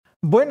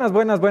Buenas,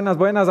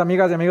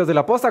 amigas y amigos de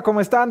La Posta. ¿Cómo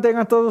están?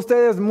 Tengan todos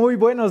ustedes muy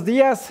buenos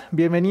días.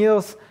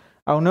 Bienvenidos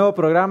a un nuevo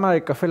programa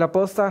de Café La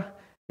Posta,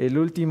 el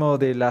último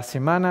de la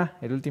semana,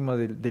 el último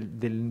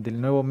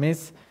del nuevo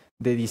mes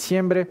de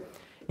diciembre.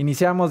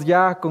 Iniciamos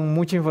ya con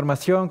mucha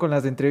información, con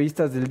las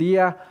entrevistas del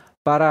día,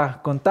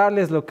 para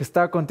contarles lo que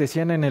está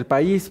aconteciendo en el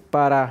país,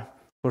 para,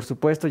 por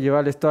supuesto,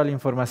 llevarles toda la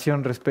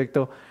información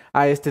respecto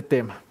a este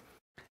tema.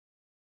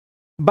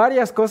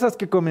 Varias cosas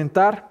que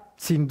comentar.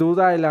 Sin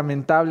duda, el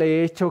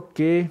lamentable hecho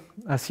que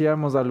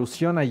hacíamos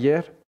alusión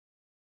ayer,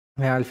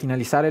 al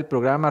finalizar el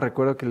programa,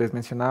 recuerdo que les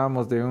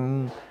mencionábamos de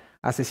un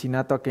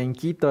asesinato acá en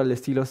Quito al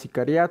estilo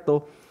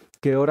sicariato,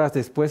 que horas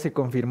después se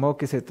confirmó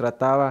que se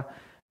trataba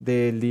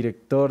del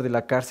director de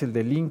la cárcel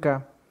del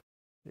Inca,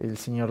 el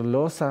señor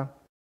Loza.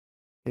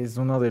 Es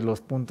uno de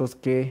los puntos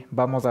que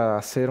vamos a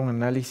hacer un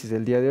análisis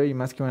el día de hoy, y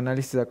más que un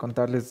análisis, a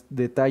contarles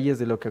detalles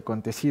de lo que ha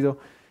acontecido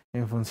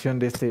en función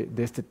de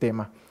este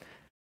tema,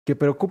 que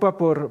preocupa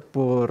por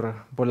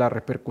la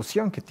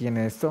repercusión que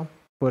tiene esto,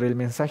 por el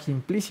mensaje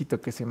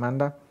implícito que se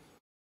manda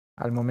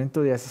al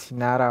momento de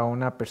asesinar a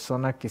una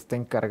persona que está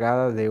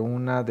encargada de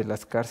una de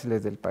las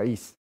cárceles del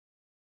país.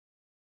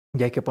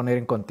 Y hay que poner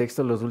en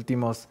contexto los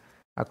últimos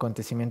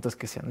acontecimientos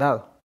que se han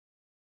dado.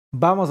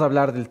 Vamos a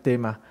hablar del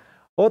tema.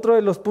 Otro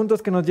de los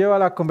puntos que nos lleva a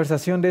la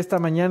conversación de esta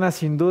mañana,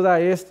 sin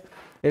duda, es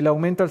el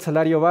aumento al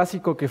salario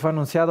básico que fue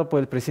anunciado por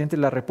el presidente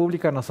de la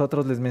República.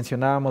 Nosotros les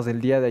mencionábamos el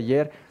día de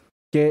ayer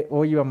que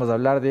hoy íbamos a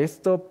hablar de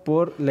esto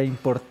por la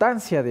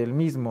importancia del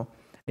mismo,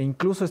 e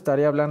incluso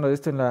estaré hablando de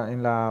esto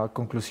en la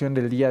conclusión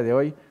del día de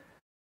hoy,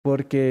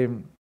 porque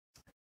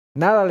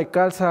nada le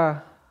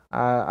calza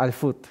al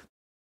FUT,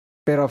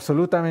 pero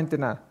absolutamente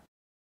nada.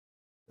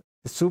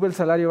 Sube el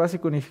salario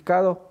básico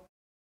unificado,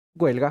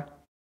 huelga,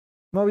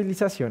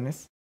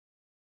 movilizaciones.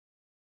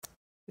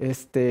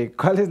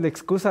 ¿Cuál es la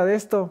excusa de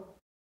esto?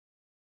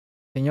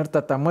 Señor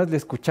Tatamuez le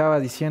escuchaba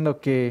diciendo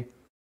que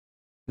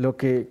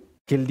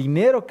el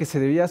dinero que se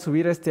debía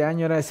subir este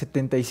año era de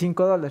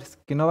 $75,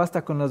 que no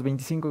basta con los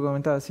 25 que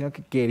comentaba, sino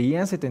que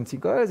querían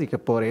 $75 y que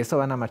por eso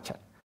van a marchar.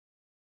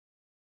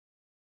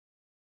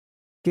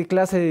 ¿Qué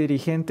clase de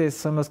dirigentes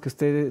son los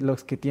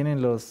que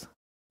tienen las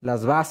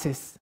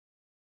bases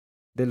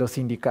de los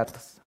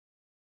sindicatos?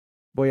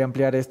 Voy a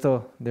ampliar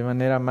esto de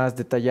manera más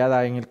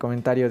detallada en el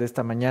comentario de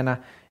esta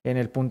mañana en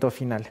el punto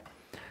final.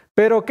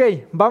 Pero ok,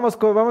 vamos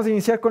a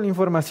iniciar con la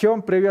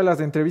información. Previo a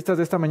las entrevistas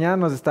de esta mañana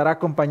nos estará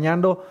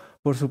acompañando,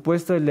 por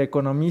supuesto, el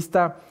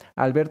economista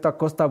Alberto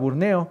Acosta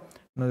Burneo.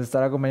 Nos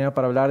estará acompañando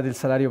para hablar del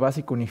salario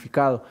básico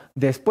unificado.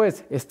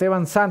 Después,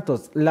 Esteban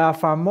Santos, la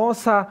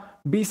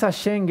famosa visa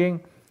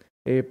Schengen.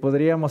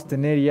 Podríamos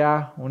tener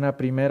ya una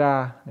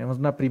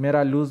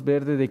primera luz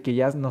verde de que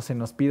ya no se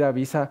nos pida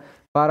visa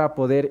para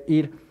poder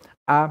ir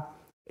a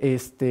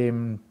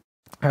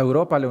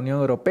Europa, a la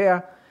Unión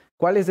Europea.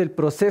 ¿Cuál es el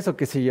proceso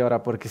que se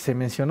llevará? Porque se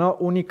mencionó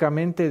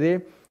únicamente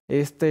de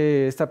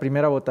esta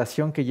primera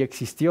votación que ya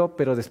existió,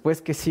 pero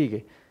después, ¿qué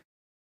sigue?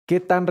 ¿Qué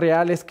tan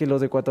real es que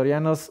los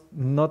ecuatorianos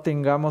no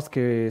tengamos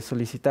que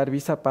solicitar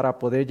visa para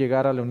poder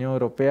llegar a la Unión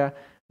Europea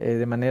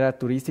de manera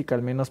turística,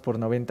 al menos por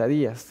 90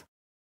 días?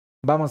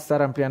 Vamos a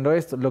estar ampliando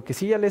esto. Lo que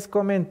sí ya les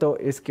comento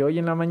es que hoy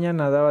en la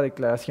mañana daba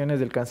declaraciones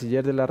del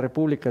canciller de la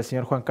República, el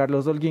señor Juan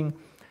Carlos Holguín,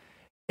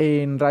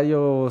 en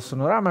Radio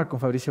Sonorama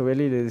con Fabricio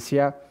Vela, y le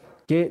decía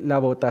que la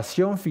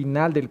votación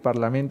final del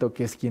Parlamento,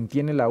 que es quien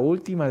tiene la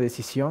última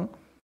decisión,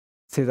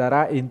 se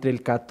dará entre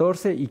el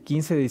 14 y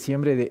 15 de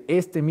diciembre de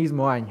este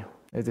mismo año.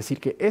 Es decir,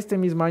 que este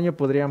mismo año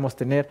podríamos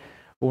tener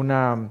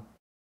una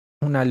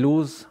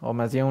luz, o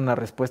más bien una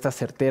respuesta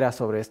certera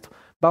sobre esto.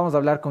 Vamos a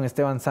hablar con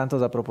Esteban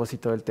Santos a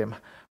propósito del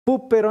tema.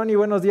 Pup Peroni,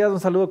 buenos días,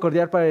 un saludo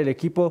cordial para el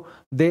equipo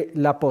de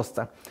La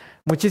Posta.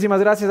 Muchísimas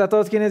gracias a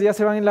todos quienes ya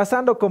se van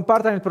enlazando.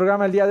 Compartan el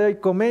programa el día de hoy,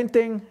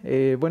 comenten.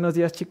 Buenos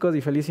días, chicos,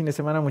 y feliz fin de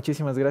semana.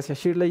 Muchísimas gracias,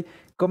 Shirley.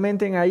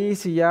 Comenten ahí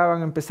si ya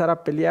van a empezar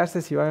a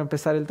pelearse, si van a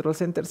empezar el Troll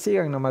Center.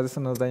 Sigan nomás,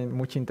 eso nos da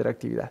mucha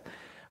interactividad.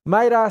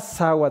 Mayra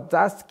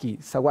Sawatsky.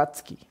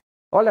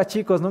 Hola,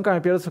 chicos, nunca me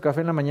pierdo su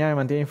café en la mañana, me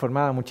mantiene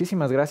informada.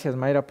 Muchísimas gracias,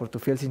 Mayra, por tu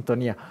fiel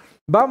sintonía.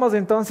 Vamos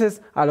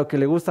entonces a lo que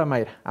le gusta a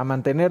Mayra, a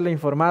mantenerla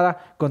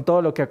informada con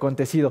todo lo que ha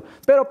acontecido.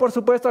 Pero por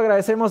supuesto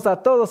agradecemos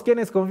a todos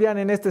quienes confían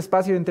en este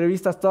espacio de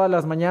entrevistas todas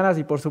las mañanas,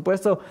 y por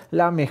supuesto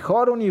la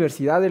mejor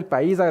universidad del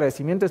país.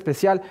 Agradecimiento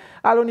especial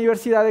a la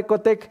Universidad de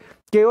Ecotec,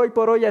 que hoy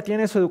por hoy ya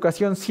tiene su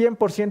educación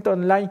 100%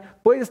 online.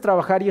 Puedes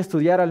trabajar y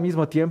estudiar al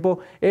mismo tiempo.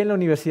 En la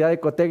Universidad de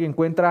Ecotec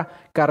encuentra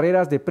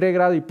carreras de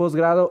pregrado y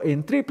posgrado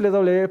en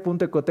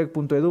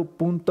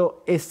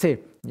www.ecotec.edu.es.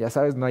 Ya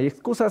sabes, no hay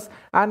excusas.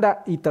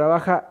 Anda y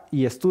trabaja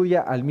y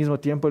estudia al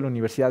mismo tiempo en la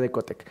Universidad de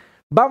Ecotec.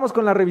 Vamos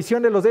con la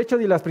revisión de los hechos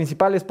y las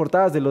principales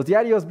portadas de los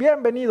diarios.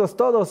 Bienvenidos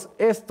todos.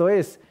 Esto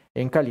es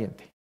En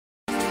Caliente.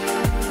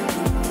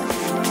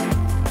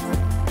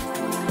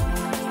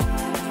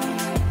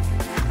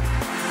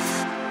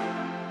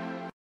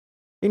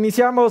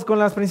 Iniciamos con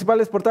las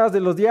principales portadas de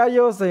los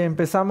diarios.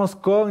 Empezamos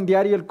con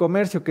Diario El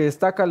Comercio, que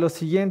destaca lo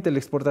siguiente: la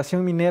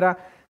exportación minera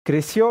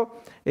creció.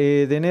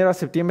 De enero a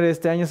septiembre de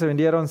este año se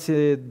vendieron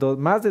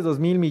más de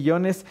 2.000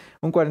 millones,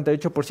 un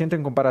 48%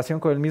 en comparación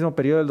con el mismo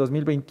periodo del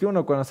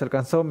 2021, cuando se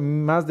alcanzó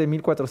más de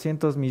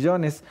 1.400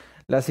 millones.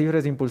 Las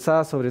cifras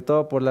impulsadas sobre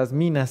todo por las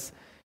minas.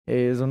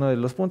 Es uno de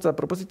los puntos. A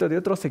propósito de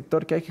otro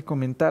sector que hay que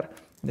comentar,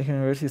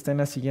 déjenme ver si está en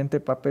la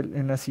siguiente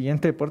en la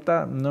siguiente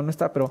portada. No, no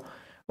está, pero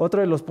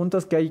otro de los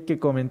puntos que hay que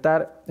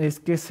comentar es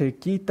que se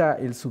quita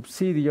el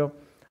subsidio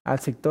al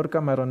sector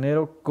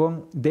camaronero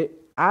de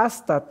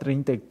hasta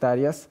 30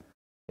 hectáreas.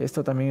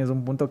 Esto también es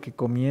un punto que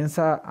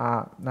comienza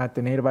a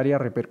tener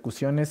varias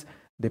repercusiones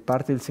de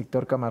parte del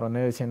sector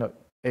camaronero diciendo,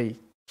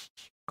 hey,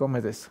 ¿cómo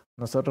es eso?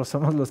 Nosotros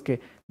somos los que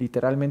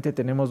literalmente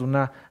tenemos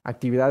una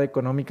actividad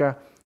económica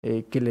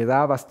que le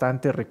da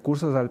bastantes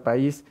recursos al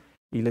país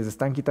y les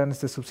están quitando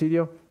este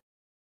subsidio.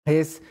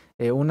 Es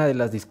una de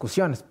las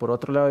discusiones. Por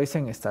otro lado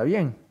dicen, está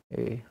bien,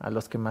 a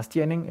los que más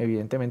tienen,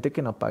 evidentemente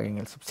que no paguen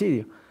el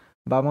subsidio.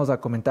 Vamos a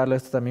comentarlo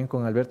esto también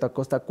con Alberto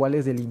Acosta, cuál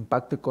es el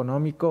impacto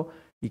económico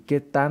y qué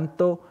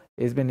tanto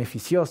es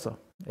beneficioso.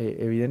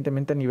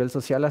 Evidentemente a nivel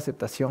social la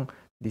aceptación,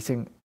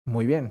 dicen,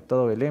 muy bien,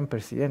 todo Belén,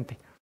 presidente.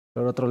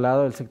 Por otro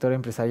lado, el sector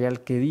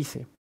empresarial, ¿qué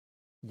dice?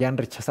 Ya han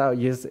rechazado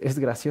y es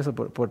gracioso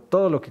por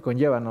todo lo que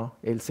conlleva, ¿no?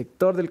 El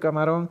sector del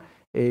camarón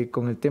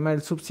con el tema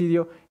del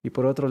subsidio y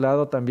por otro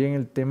lado también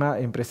el tema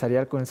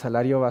empresarial con el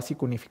salario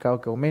básico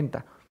unificado que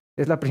aumenta.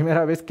 Es la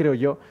primera vez, creo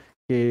yo,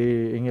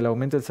 que en el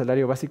aumento del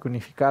salario básico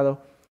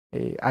unificado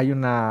hay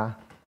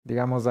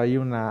digamos, hay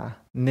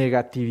una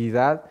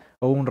negatividad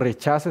o un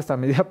rechazo a esta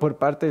medida por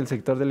parte del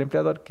sector del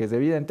empleador, que es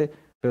evidente,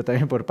 pero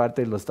también por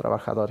parte de los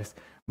trabajadores.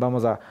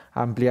 Vamos a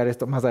ampliar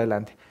esto más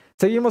adelante.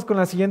 Seguimos con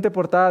la siguiente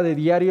portada de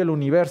Diario El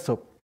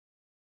Universo.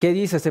 ¿Qué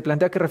dice? Se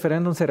plantea que el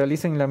referéndum se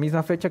realice en la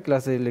misma fecha que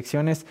las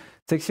elecciones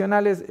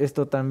seccionales.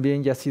 Esto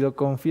también ya ha sido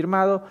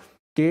confirmado,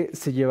 que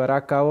se llevará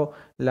a cabo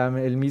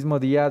el mismo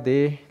día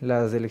de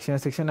las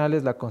elecciones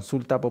seccionales, la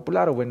consulta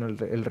popular, o bueno,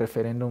 el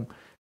referéndum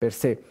per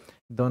se,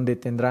 donde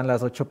tendrán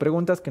las 8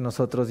 preguntas que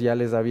nosotros ya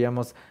les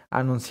habíamos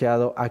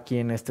anunciado aquí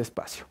en este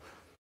espacio.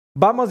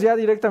 Vamos ya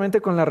directamente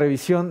con la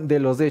revisión de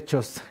los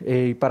hechos.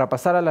 Para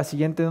pasar a la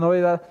siguiente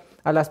novedad,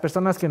 a las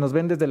personas que nos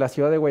ven desde la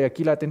ciudad de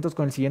Guayaquil, atentos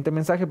con el siguiente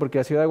mensaje, porque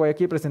la ciudad de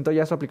Guayaquil presentó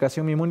ya su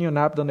aplicación Mi Muni,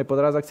 una app donde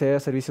podrás acceder a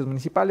servicios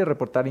municipales,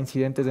 reportar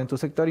incidentes en tu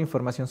sector,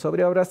 información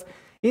sobre obras,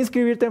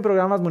 inscribirte en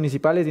programas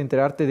municipales y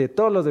enterarte de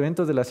todos los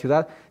eventos de la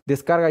ciudad.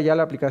 Descarga ya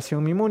la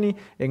aplicación Mi Muni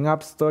en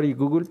App Store y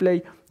Google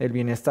Play. El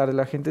bienestar de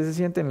la gente se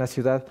siente en la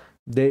ciudad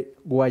de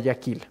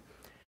Guayaquil.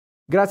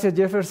 Gracias,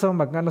 Jefferson.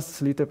 Bacano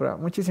solito.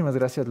 Muchísimas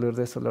gracias,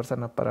 Lourdes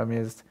Solórzano. Para mí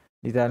es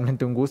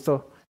literalmente un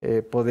gusto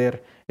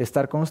poder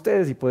estar con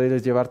ustedes y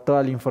poderles llevar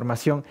toda la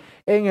información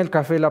en el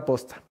Café La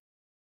Posta.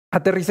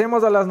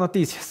 Aterricemos a las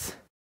noticias.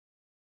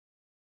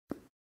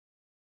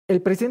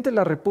 El presidente de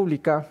la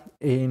República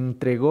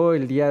entregó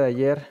el día de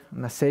ayer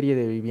una serie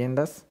de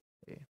viviendas.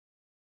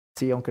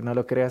 Sí, aunque no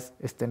lo creas,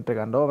 está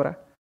entregando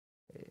obra.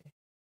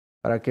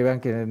 Para que vean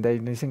que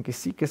dicen que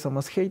sí, que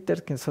somos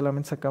haters, que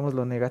solamente sacamos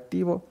lo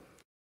negativo.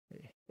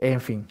 En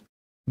fin,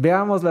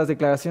 veamos las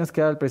declaraciones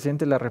que da el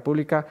presidente de la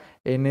República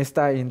en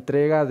esta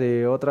entrega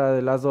de otra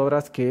de las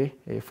obras que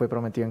fue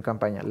prometida en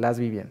campaña, las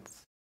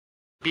viviendas.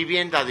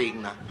 Vivienda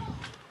digna,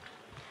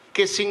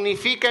 que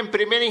significa en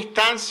primera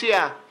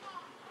instancia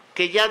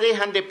que ya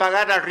dejan de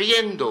pagar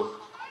arriendo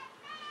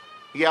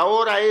y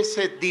ahora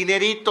ese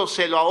dinerito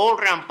se lo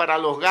ahorran para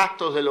los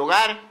gastos del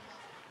hogar,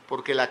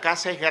 porque la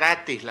casa es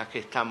gratis la que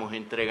estamos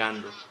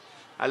entregando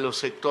a los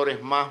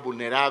sectores más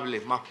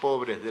vulnerables, más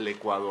pobres del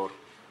Ecuador.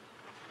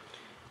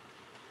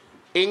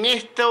 En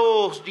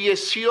estos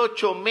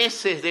 18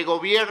 meses de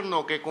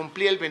gobierno que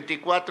cumplí el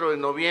 24 de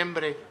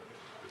noviembre,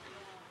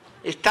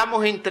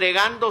 estamos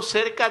entregando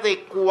cerca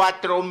de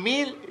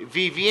 4.000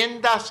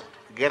 viviendas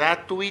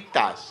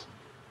gratuitas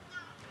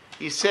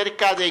y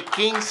cerca de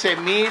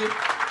 15.000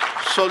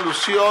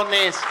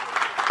 soluciones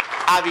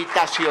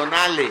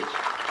habitacionales.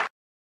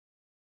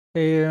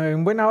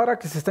 En buena hora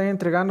que se están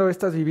entregando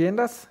estas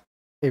viviendas,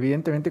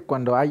 evidentemente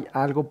cuando hay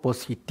algo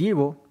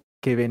positivo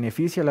que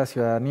beneficia a la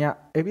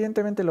ciudadanía,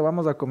 evidentemente lo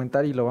vamos a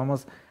comentar y lo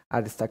vamos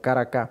a destacar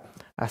acá.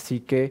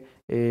 Así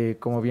que,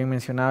 como bien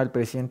mencionaba el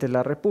presidente de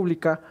la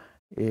República,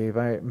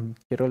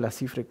 quiero la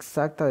cifra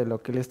exacta de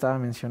lo que él estaba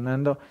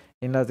mencionando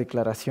en las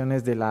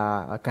declaraciones de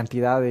la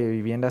cantidad de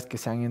viviendas que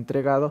se han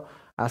entregado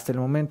hasta el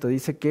momento.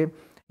 Dice que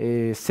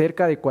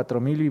cerca de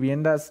 4.000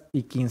 viviendas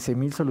y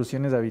 15.000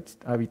 soluciones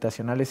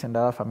habitacionales se han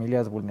dado a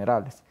familias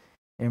vulnerables.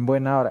 En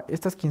buena hora,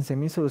 estas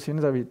 15.000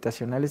 soluciones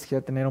habitacionales,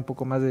 quiero tener un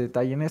poco más de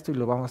detalle en esto y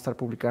lo vamos a estar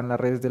publicando en las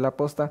redes de La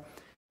Posta.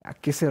 ¿A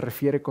qué se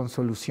refiere con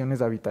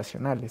soluciones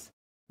habitacionales?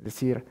 Es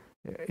decir,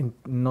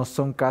 no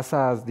son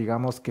casas,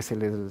 digamos, que se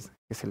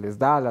les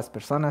da a las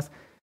personas,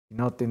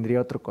 no tendría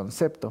otro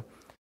concepto.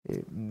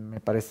 Me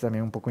parece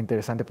también un poco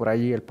interesante por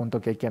ahí el punto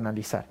que hay que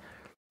analizar.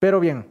 Pero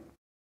bien,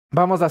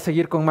 vamos a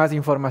seguir con más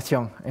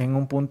información en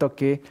un punto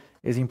que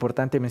es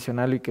importante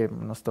mencionarlo y que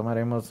nos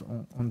tomaremos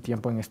un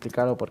tiempo en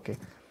explicarlo porque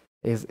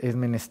es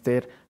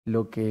menester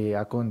lo que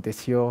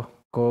aconteció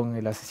con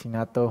el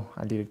asesinato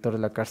al director de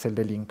la cárcel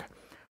del Inca.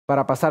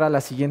 para pasar a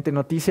la siguiente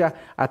noticia,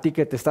 a ti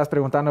que te estás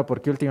preguntando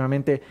por qué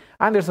últimamente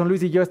Anderson,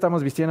 Luis y yo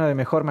estamos vistiendo de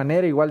mejor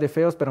manera, igual de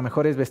feos, pero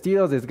mejores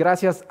vestidos, es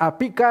gracias a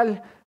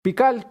Pical,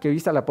 que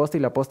viste a la posta y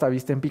la posta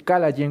viste en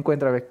Pical. Allí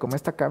encuentra como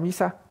esta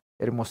camisa,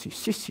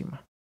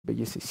 hermosísima,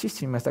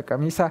 bellísima esta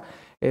camisa,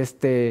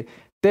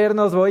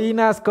 ternos,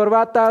 boinas,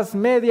 corbatas,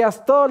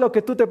 medias, todo lo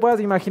que tú te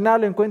puedas imaginar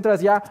lo encuentras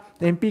ya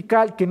en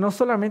Pical, que no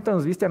solamente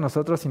nos viste a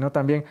nosotros, sino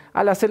también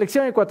a la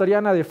selección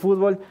ecuatoriana de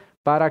fútbol,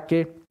 para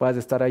que puedas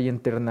estar ahí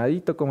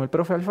enternadito como el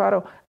profe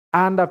Alfaro.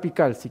 Anda a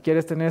Pical, si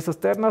quieres tener esos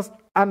ternos,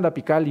 anda a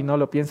Pical y no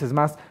lo pienses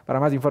más.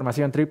 Para más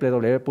información,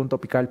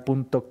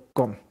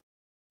 www.pical.com.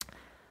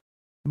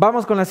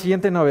 Vamos con la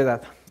siguiente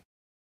novedad.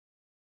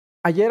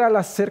 Ayer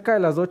a cerca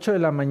de las 8 de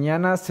la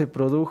mañana se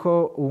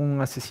produjo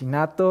un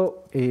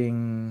asesinato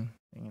en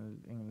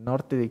el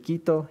norte de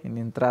Quito, en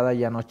la entrada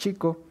Llano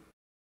Chico,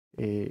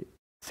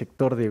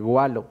 sector de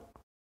Gualo.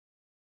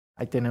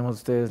 Ahí tenemos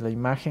ustedes la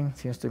imagen,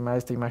 si no estoy mal,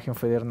 esta imagen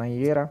fue de Hernán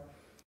Higuera,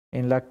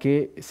 en la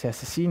que se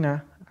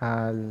asesina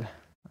al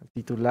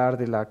titular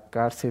de la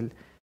cárcel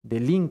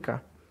del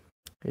Inca,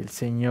 el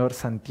señor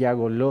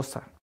Santiago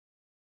Loza.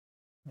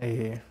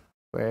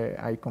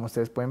 Ahí como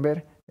ustedes pueden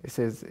ver,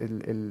 ese es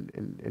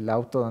el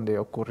auto donde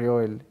ocurrió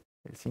el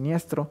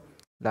siniestro.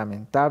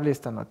 Lamentable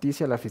esta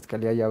noticia, la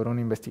Fiscalía ya abrió una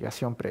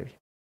investigación previa.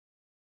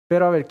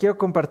 Pero a ver, quiero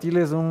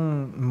compartirles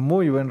un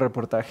muy buen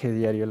reportaje de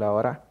Diario La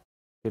Hora,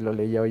 que lo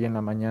leía hoy en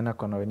la mañana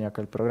cuando venía acá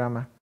el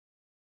programa,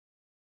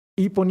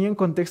 y ponía en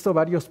contexto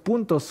varios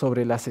puntos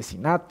sobre el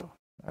asesinato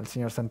al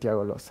señor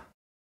Santiago Loza.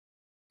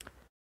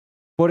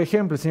 Por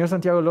ejemplo, el señor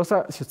Santiago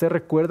Loza, si ustedes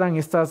recuerdan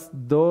estas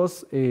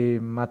dos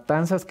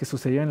matanzas que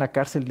sucedieron en la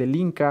cárcel del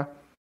Inca,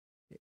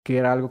 que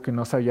era algo que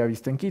no se había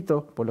visto en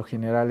Quito. Por lo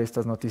general,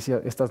 estas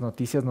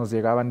noticias nos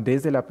llegaban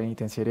desde la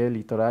penitenciaría del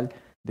Litoral,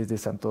 desde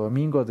Santo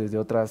Domingo, desde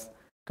otras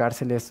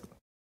cárceles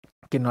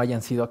que no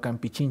hayan sido acá en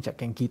Pichincha,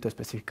 que en Quito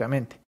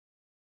específicamente.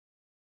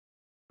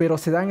 Pero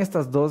se dan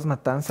estas dos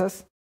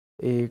matanzas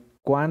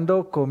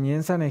cuando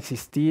comienzan a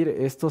existir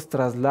estos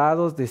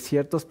traslados de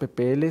ciertos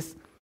PPLs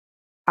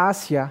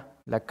hacia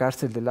la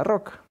cárcel de La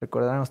Roca.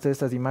 Recordarán ustedes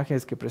estas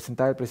imágenes que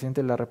presentaba el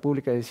presidente de la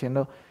República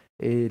diciendo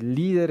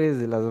líderes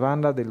de las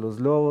bandas de los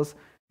lobos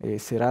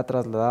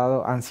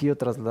han sido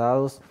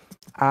trasladados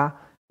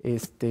a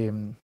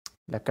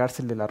la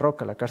cárcel de La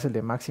Roca, la cárcel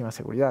de máxima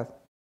seguridad.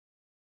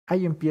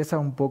 Ahí empieza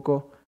un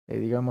poco,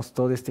 digamos,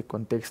 todo este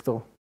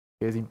contexto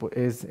que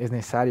es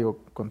necesario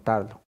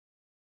contarlo.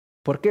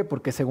 ¿Por qué?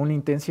 Porque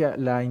según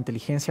la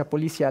inteligencia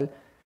policial,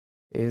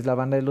 es la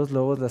banda de los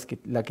lobos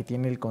la que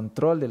tiene el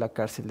control de la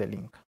cárcel del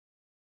Inca.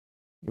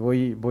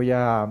 Y voy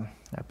a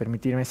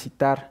permitirme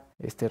citar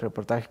este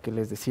reportaje que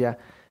les decía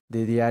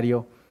de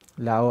Diario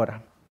La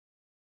Hora.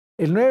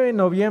 El 9 de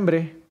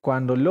noviembre,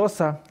 cuando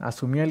Loza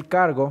asumió el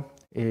cargo,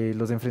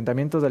 los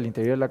enfrentamientos al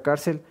interior de la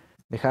cárcel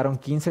dejaron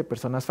 15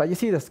 personas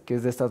fallecidas, que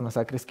es de estas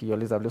masacres que yo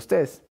les hablé a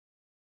ustedes.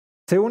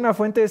 Según una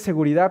fuente de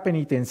seguridad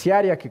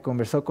penitenciaria que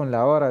conversó con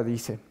La Hora,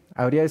 dice,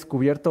 habría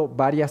descubierto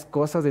varias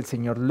cosas del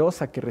señor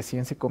Loza que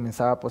recién se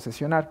comenzaba a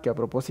posesionar, que a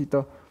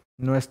propósito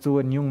no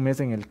estuvo ni un mes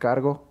en el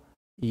cargo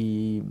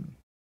y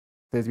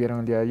ustedes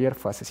vieron el día de ayer,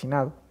 fue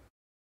asesinado.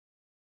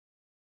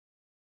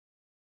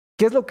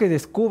 ¿Qué es lo que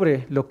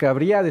descubre, lo que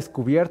habría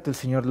descubierto el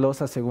señor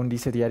Loza, según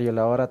dice Diario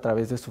La Hora a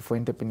través de su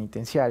fuente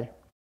penitenciaria?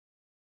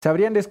 Se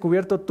habrían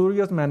descubierto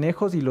turbios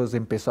manejos y los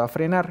empezó a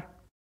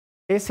frenar.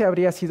 Ese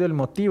habría sido el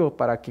motivo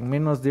para que en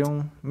menos de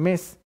un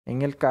mes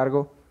en el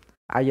cargo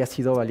haya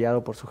sido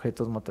baleado por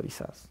sujetos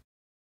motorizados.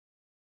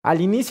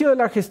 Al inicio de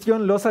la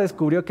gestión, Loza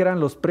descubrió que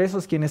eran los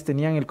presos quienes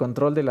tenían el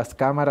control de las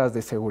cámaras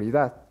de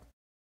seguridad.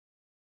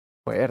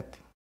 Fuerte.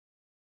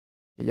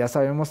 Y ya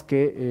sabemos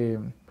que,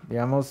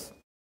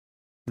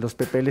 los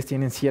PPLs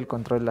tienen sí el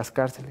control de las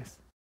cárceles.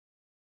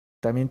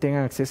 También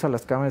tengan acceso a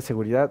las cámaras de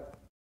seguridad.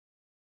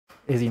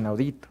 Es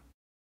inaudito.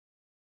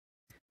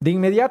 De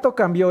inmediato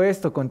cambió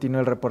esto, continuó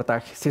el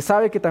reportaje. Se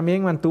sabe que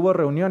también mantuvo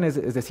reuniones,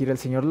 es decir, el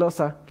señor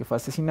Loza, que fue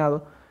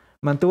asesinado,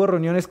 mantuvo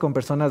reuniones con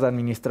personas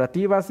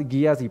administrativas,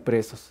 guías y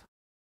presos.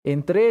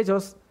 Entre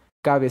ellos,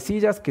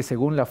 cabecillas que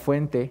según la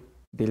fuente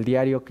del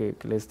diario que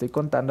les estoy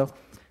contando,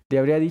 le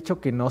habría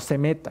dicho que no se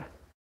meta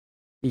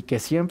y que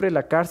siempre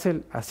la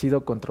cárcel ha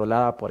sido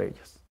controlada por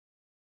ellos.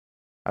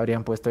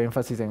 Habrían puesto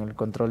énfasis en el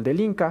control del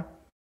Inca,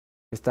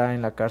 que está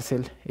en la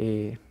cárcel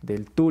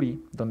del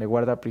Turi, donde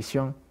guarda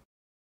prisión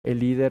el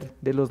líder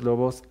de los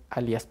lobos,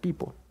 alias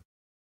Pipo.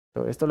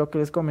 Esto lo que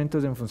les comento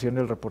es en función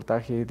del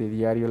reportaje de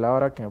Diario La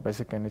Hora, que me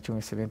parece que han hecho un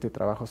excelente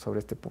trabajo sobre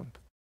este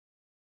punto.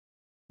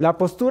 La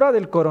postura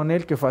del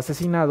coronel que fue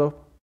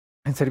asesinado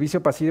en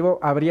servicio pasivo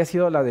habría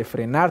sido la de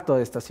frenar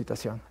toda esta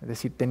situación, es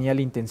decir, tenía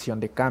la intención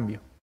de cambio.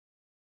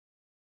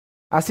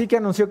 Así que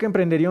anunció que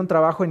emprendería un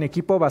trabajo en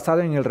equipo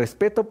basado en el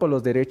respeto por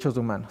los derechos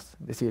humanos,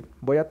 es decir,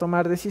 voy a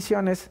tomar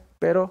decisiones,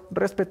 pero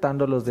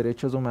respetando los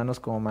derechos humanos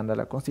como manda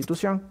la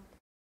Constitución.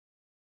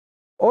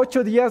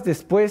 8 días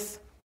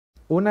después,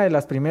 una de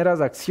las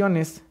primeras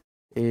acciones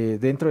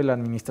dentro de la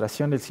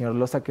administración del señor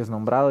Loza, que es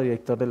nombrado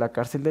director de la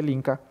cárcel del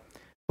Inca,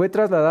 fue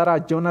trasladar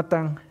a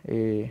Jonathan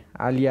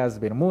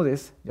alias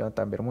Bermúdez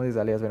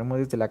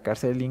de la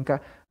cárcel del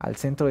Inca al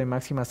centro de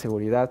máxima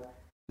seguridad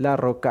La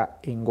Roca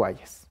en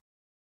Guayas.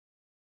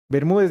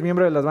 Bermúdez,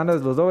 miembro de las bandas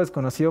de Los Dólares,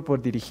 conocido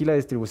por dirigir la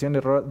distribución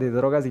de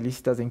drogas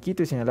ilícitas en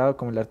Quito y señalado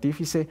como el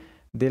artífice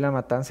de la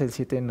matanza del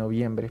 7 de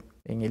noviembre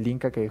en el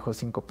Inca que dejó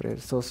 5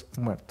 presos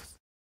muertos.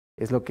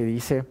 Es lo que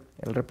dice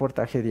el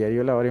reportaje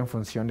diario La Hora en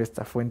función de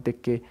esta fuente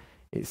que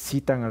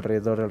citan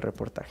alrededor del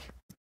reportaje.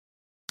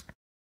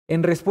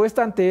 En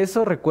respuesta ante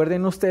eso,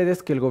 recuerden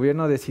ustedes que el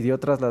gobierno decidió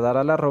trasladar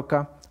a La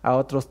Roca a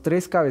otros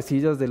 3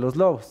 cabecillas de los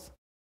lobos.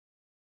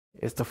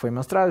 Esto fue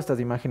mostrado, estas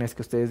imágenes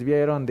que ustedes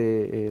vieron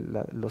de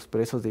los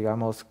presos,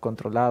 digamos,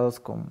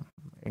 controlados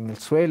en el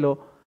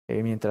suelo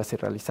mientras se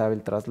realizaba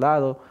el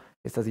traslado.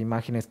 Estas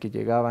imágenes que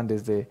llegaban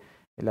desde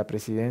la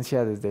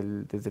presidencia, desde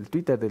el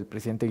Twitter del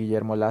presidente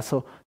Guillermo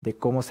Lasso, de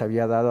cómo se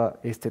había dado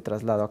este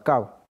traslado a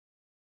cabo.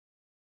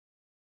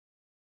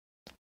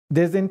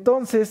 Desde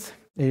entonces,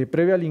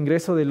 previo al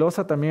ingreso de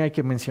Loza, también hay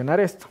que mencionar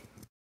esto.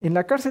 En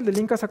la cárcel del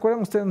Inca, ¿se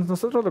acuerdan ustedes?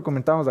 Nosotros lo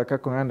comentamos acá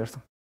con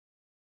Anderson.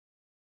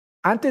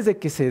 Antes de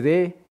que se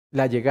dé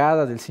la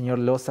llegada del señor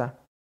Loza,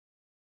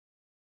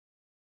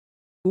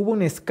 hubo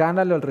un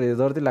escándalo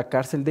alrededor de la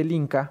cárcel del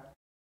Inca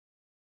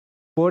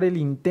por el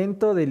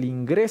intento del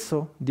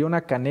ingreso de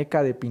una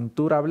caneca de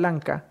pintura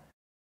blanca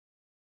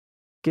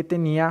que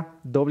tenía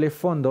doble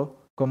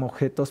fondo como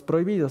objetos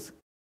prohibidos,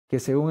 que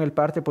según el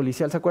parte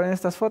policial, ¿se acuerdan de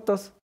estas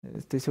fotos?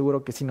 Estoy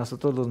seguro que sí,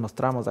 nosotros los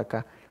mostramos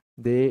acá,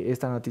 de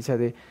esta noticia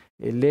de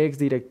el ex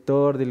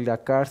director de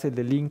la cárcel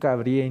del Inca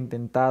habría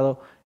intentado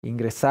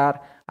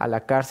ingresar a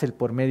la cárcel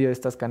por medio de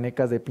estas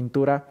canecas de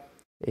pintura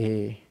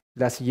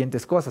las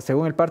siguientes cosas.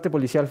 Según el parte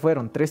policial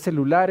fueron 3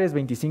 celulares,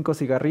 25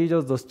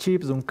 cigarrillos, 2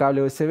 chips, un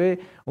cable USB,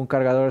 un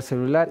cargador de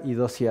celular y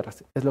 2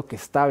 sierras. Es lo que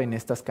estaba en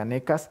estas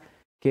canecas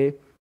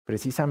que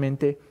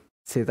precisamente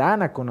se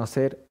dan a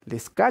conocer,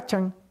 les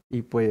cachan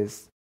y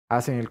pues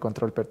hacen el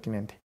control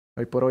pertinente.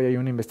 Hoy por hoy hay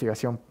una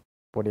investigación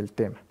por el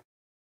tema.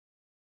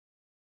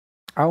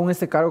 Aún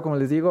este cargo, como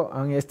les digo,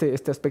 aún este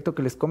aspecto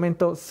que les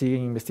comento, sigue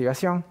en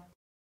investigación.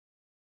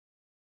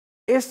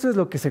 Esto es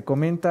lo que se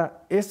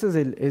comenta,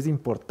 es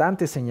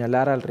importante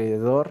señalar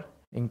alrededor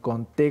en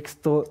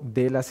contexto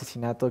del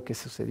asesinato que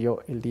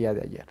sucedió el día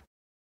de ayer.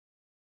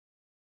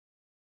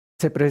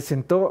 Se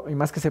presentó, y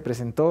más que se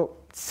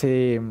presentó,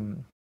 se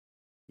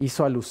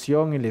hizo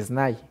alusión el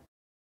SNAI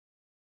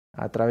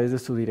a través de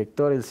su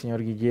director, el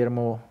señor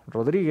Guillermo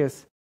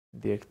Rodríguez,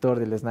 director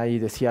del SNAI,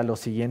 decía lo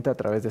siguiente a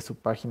través de su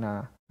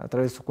página, a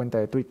través de su cuenta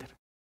de Twitter.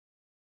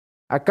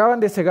 Acaban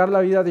de cegar la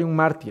vida de un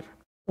mártir,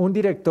 un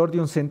director de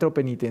un centro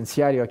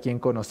penitenciario a quien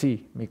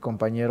conocí, mi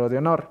compañero de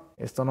honor.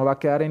 Esto no va a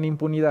quedar en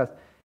impunidad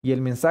y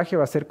el mensaje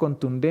va a ser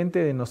contundente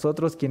de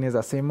nosotros quienes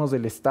hacemos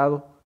del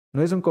Estado.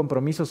 No es un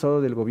compromiso solo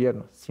del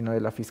gobierno, sino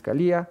de la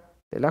Fiscalía,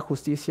 de la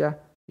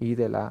Justicia y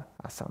de la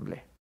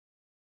Asamblea.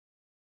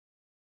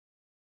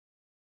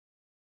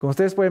 Como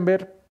ustedes pueden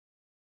ver,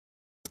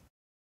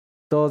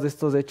 todos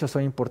estos hechos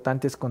son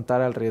importantes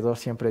contar alrededor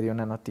siempre de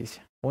una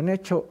noticia. Un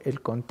hecho,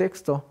 el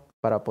contexto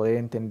para poder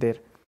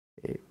entender.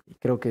 Y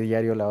creo que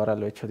diario La Hora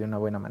lo he hecho de una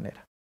buena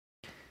manera.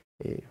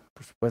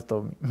 Por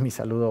supuesto, mi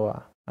saludo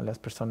a las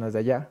personas de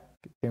allá,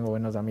 que tengo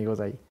buenos amigos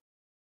ahí.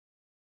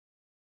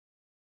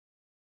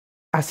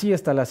 Así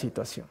está la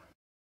situación.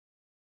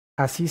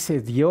 Así se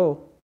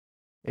dio,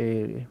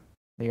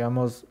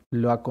 digamos,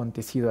 lo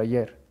acontecido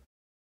ayer,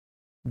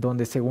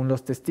 donde según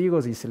los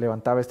testigos, y se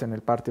levantaba esto en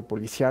el parte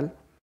policial,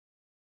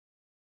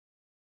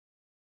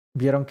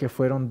 vieron que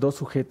fueron 2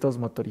 sujetos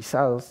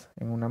motorizados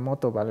en una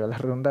moto, valga la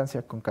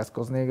redundancia, con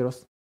cascos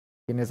negros,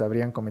 quienes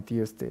habrían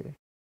cometido este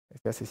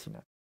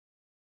asesinato.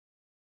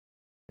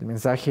 El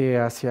mensaje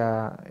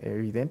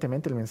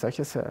evidentemente, el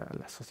mensaje hacia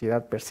la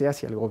sociedad per se,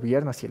 hacia el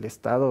gobierno, hacia el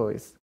Estado,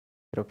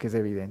 creo que es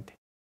evidente.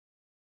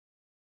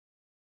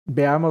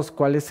 Veamos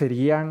cuáles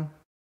serían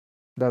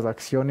las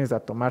acciones a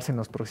tomarse en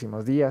los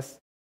próximos días,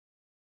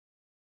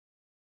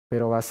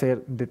 pero va a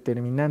ser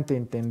determinante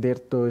entender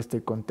todo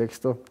este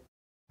contexto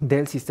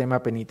del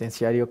sistema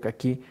penitenciario que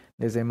aquí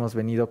les hemos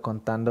venido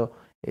contando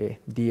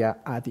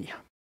día a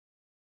día.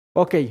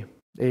 Ok,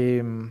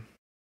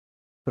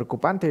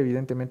 preocupante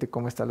evidentemente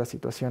cómo está la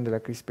situación de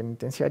la crisis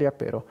penitenciaria,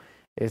 pero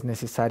es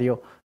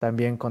necesario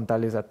también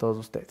contarles a todos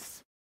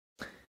ustedes.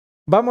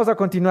 Vamos a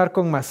continuar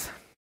con más.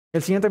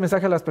 El siguiente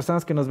mensaje a las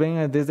personas que nos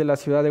ven desde la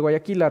ciudad de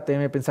Guayaquil: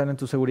 ATM pensando en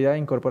tu seguridad,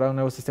 incorporar un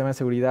nuevo sistema de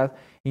seguridad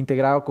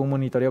integrado con un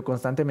monitoreo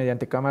constante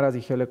mediante cámaras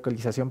y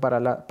geolocalización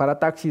para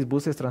taxis,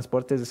 buses,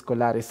 transportes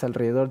escolares.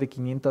 Alrededor de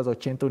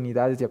 580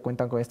 unidades ya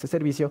cuentan con este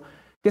servicio,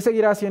 que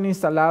seguirá siendo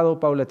instalado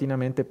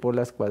paulatinamente por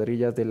las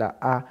cuadrillas de la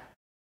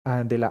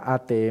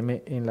ATM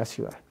en la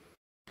ciudad.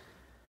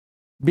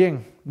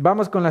 Bien,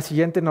 vamos con la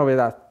siguiente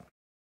novedad.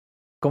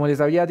 Como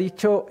les había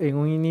dicho en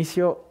un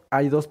inicio,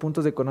 hay 2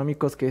 puntos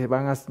económicos que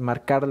van a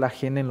marcar la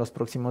agenda en los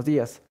próximos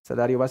días: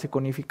 salario básico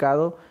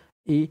unificado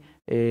y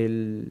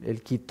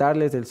el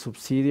quitarles el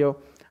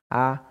subsidio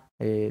a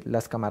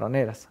las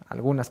camaroneras,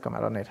 algunas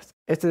camaroneras.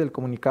 Este es el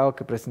comunicado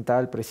que presentaba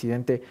el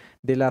presidente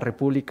de la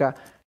República,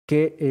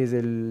 que es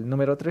el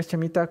número 3,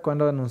 Chemita,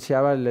 cuando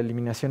anunciaba la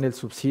eliminación del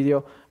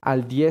subsidio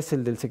al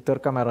diésel del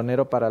sector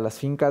camaronero para las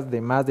fincas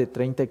de más de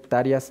 30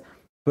 hectáreas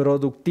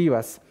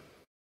productivas.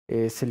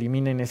 Se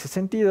elimina en ese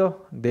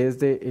sentido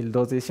desde el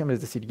 2 de diciembre,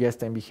 es decir, ya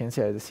está en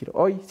vigencia. Es decir,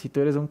 hoy, si tú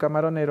eres un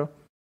camaronero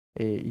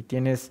y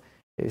tienes,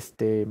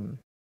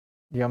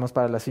 digamos,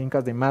 para las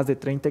fincas de más de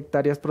 30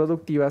 hectáreas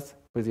productivas,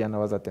 pues ya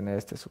no vas a tener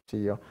este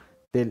subsidio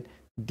del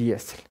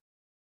diésel.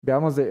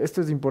 Veamos,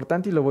 esto es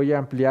importante y lo voy a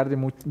ampliar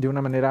de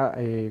una manera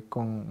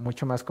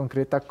mucho más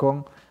concreta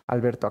con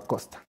Alberto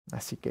Acosta.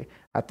 Así que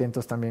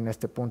atentos también a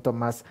este punto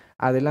más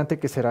adelante,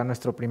 que será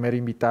nuestro primer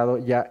invitado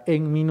ya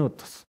en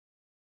minutos.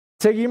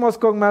 Seguimos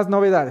con más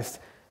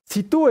novedades.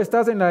 Si tú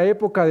estás en la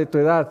época de tu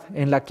edad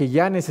en la que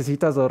ya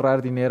necesitas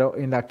ahorrar dinero,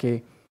 en la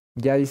que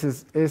ya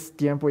dices, es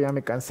tiempo, ya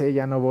me cansé,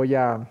 ya no voy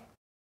a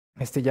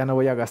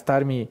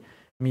gastar mi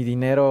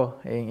dinero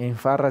en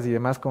farras y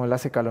demás como lo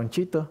hace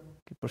Calonchito,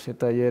 que por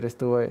cierto ayer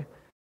estuve...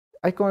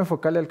 Hay como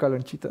enfocarle al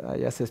Calonchito,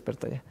 ya se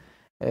despertó ya.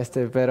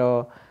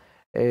 Pero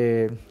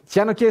si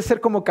ya no quieres ser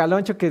como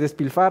Caloncho que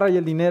despilfarra y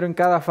el dinero en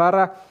cada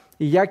farra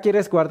y ya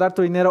quieres guardar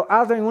tu dinero,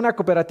 hazlo en una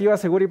cooperativa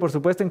segura y por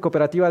supuesto en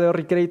Cooperativa de Ahorro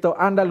y Crédito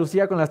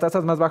Andalucía, con las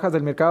tasas más bajas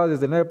del mercado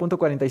desde el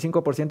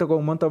 9.45% con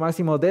un monto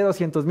máximo de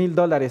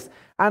 $200,000.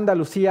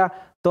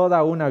 Andalucía,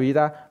 toda una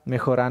vida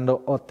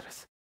mejorando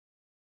otras.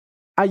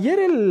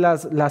 Ayer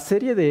la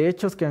serie de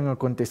hechos que han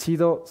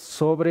acontecido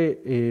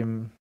sobre,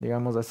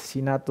 digamos,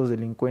 asesinatos,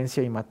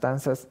 delincuencia y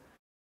matanzas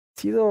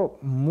ha sido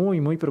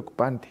muy, muy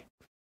preocupante.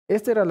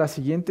 Esta era la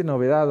siguiente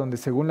novedad, donde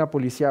según la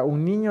policía,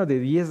 un niño de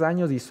 10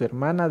 años y su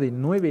hermana de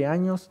 9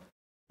 años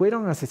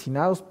fueron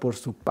asesinados por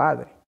su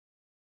padre.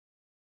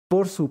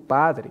 Por su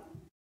padre.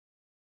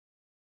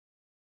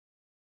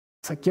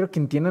 O sea, quiero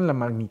que entiendan la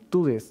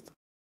magnitud de esto,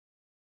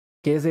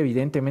 que es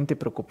evidentemente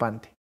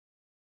preocupante.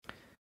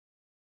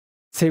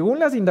 Según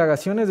las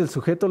indagaciones, el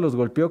sujeto los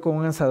golpeó con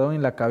un azadón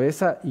en la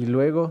cabeza y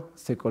luego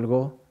se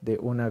colgó de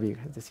una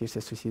viga. Es decir,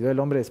 se suicidó el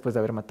hombre después de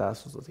haber matado a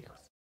sus 2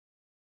 hijos.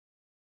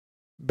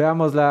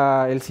 Veamos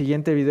el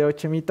siguiente video,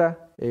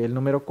 Chemita, el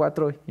número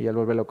 4, y al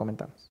volver lo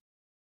comentamos.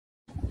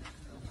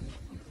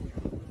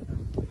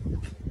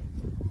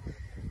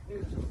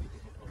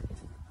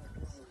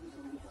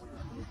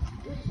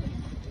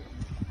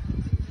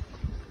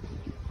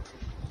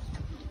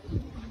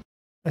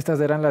 Estas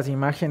eran las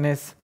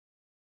imágenes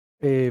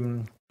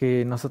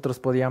que nosotros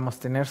podíamos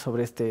tener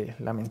sobre este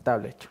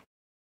lamentable hecho.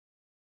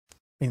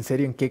 En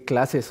serio, ¿en qué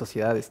clase de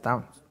sociedad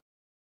estamos?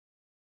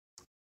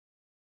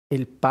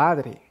 El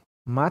padre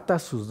mata a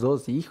sus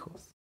 2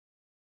 hijos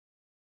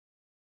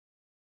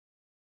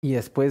y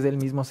después él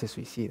mismo se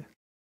suicida.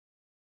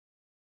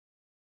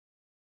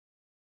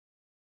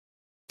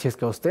 Si es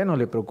que a usted no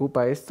le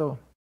preocupa esto,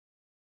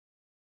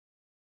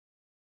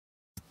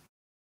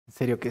 en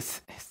serio que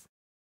es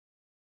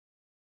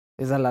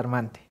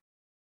alarmante.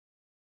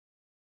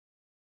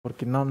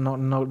 Porque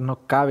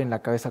no cabe en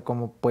la cabeza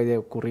cómo puede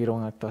ocurrir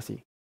un acto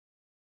así.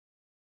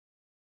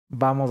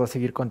 Vamos a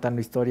seguir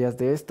contando historias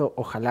de esto.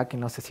 Ojalá que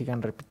no se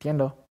sigan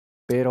repitiendo.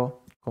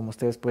 Pero, como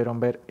ustedes pudieron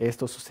ver,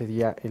 esto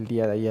sucedía el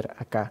día de ayer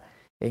acá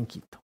en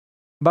Quito.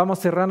 Vamos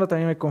cerrando.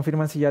 También me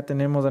confirman si ya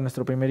tenemos a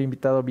nuestro primer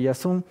invitado vía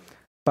Zoom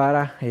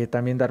para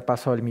también dar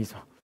paso al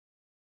mismo.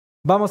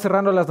 Vamos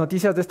cerrando las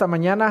noticias de esta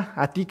mañana.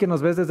 A ti que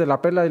nos ves desde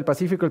la Perla del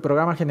Pacífico, el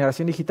programa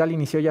Generación Digital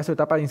inició ya su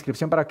etapa de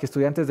inscripción para que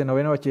estudiantes de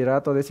 9º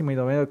bachillerato, 10º y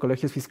 9º de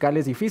colegios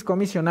fiscales y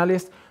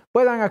fiscomisionales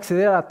puedan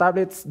acceder a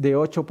tablets de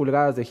 8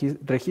 pulgadas.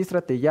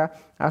 Regístrate ya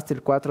hasta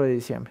el 4 de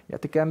diciembre. Ya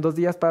te quedan 2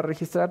 días para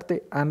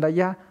registrarte. Anda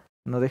ya,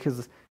 no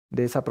dejes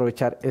de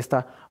desaprovechar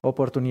esta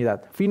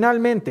oportunidad.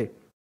 Finalmente,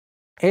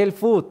 el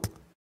food.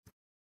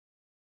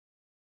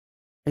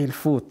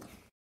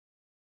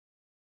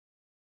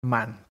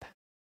 Manta.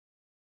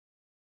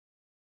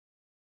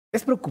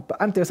 Es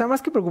preocupante, o sea,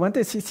 más que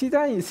preocupante, sí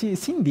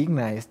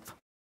indigna esto.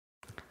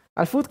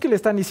 Al food que le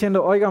están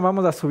diciendo, oigan,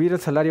 vamos a subir el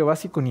salario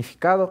básico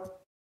unificado.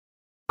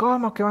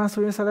 ¿Cómo que van a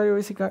subir el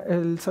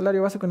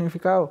salario básico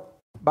unificado?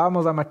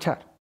 Vamos a marchar.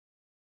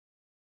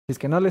 Si es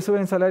que no le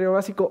suben el salario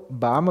básico,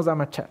 vamos a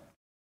marchar.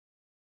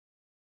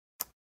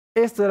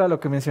 Esto era lo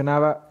que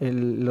mencionaba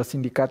los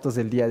sindicatos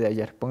del día de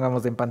ayer.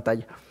 Pongamos en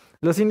pantalla.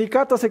 Los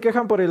sindicatos se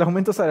quejan por el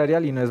aumento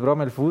salarial y no es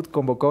broma. El FUT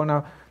convocó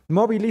una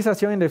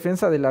movilización en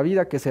defensa de la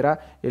vida que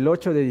será el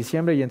 8 de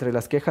diciembre y entre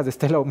las quejas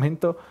está el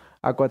aumento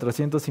a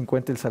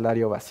 450 el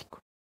salario básico.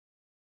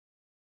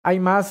 Hay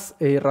más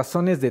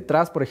razones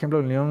detrás. Por ejemplo,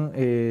 la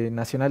Unión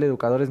Nacional de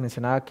Educadores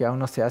mencionaba que aún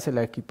no se hace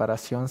la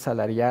equiparación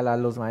salarial a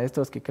los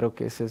maestros, que creo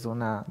que ese es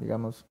un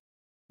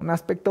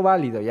aspecto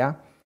válido,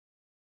 ¿ya?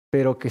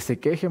 Pero que se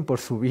quejen por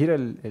subir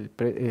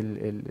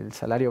el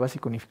salario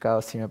básico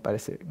unificado sí me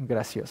parece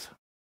gracioso,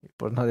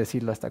 por no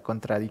decirlo hasta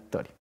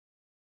contradictorio.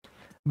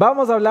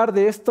 Vamos a hablar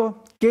de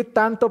esto. ¿Qué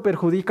tanto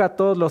perjudica a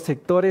todos los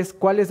sectores?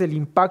 ¿Cuál es el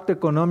impacto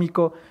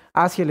económico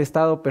hacia el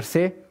Estado per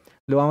se?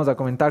 Lo vamos a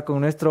comentar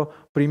con nuestro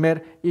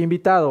primer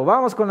invitado.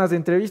 Vamos con las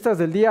entrevistas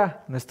del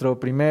día. Nuestro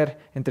primer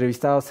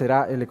entrevistado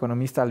será el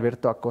economista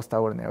Alberto Acosta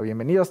Borneo.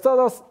 Bienvenidos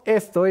todos.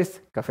 Esto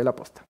es Café La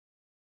Posta.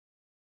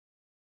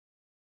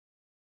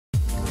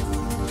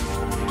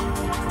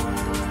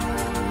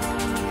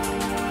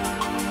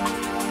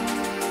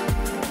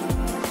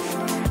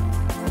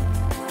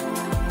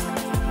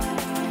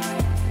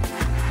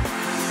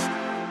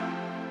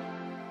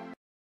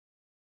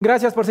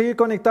 Gracias por seguir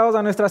conectados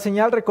a nuestra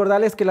señal.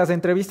 Recordarles que las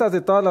entrevistas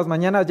de todas las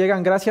mañanas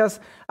llegan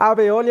gracias a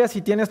Veolia.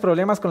 Si tienes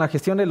problemas con la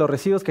gestión de los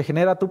residuos que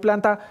genera tu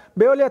planta,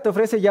 Veolia te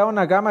ofrece ya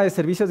una gama de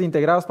servicios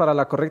integrados para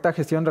la correcta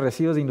gestión de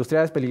residuos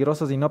industriales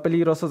peligrosos y no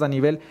peligrosos a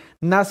nivel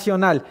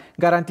nacional,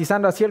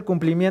 garantizando así el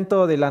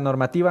cumplimiento de la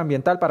normativa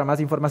ambiental. Para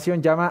más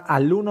información, llama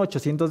al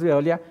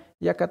 1-800-Veolia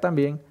y acá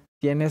también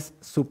tienes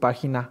su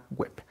página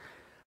web.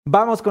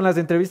 Vamos con las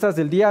entrevistas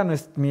del día.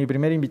 Mi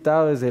primer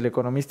invitado es el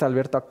economista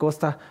Alberto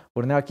Acosta,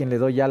 a quien le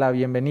doy ya la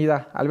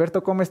bienvenida.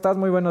 Alberto, ¿cómo estás?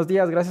 Muy buenos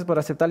días. Gracias por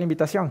aceptar la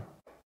invitación.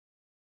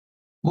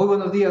 Muy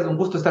buenos días, un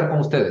gusto estar con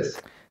ustedes.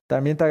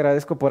 También te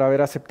agradezco por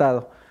haber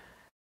aceptado.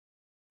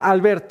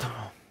 Alberto,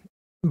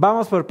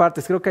 vamos por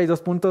partes. Creo que hay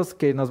dos puntos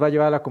que nos va a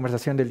llevar a la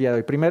conversación del día de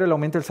hoy. Primero, el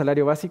aumento del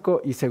salario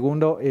básico y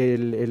segundo,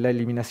 la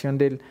eliminación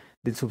del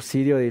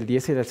subsidio del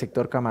diésel del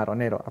sector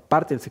camaronero,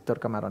 aparte del sector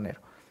camaronero.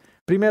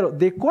 Primero,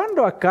 ¿de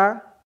cuándo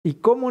acá y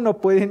cómo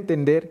uno puede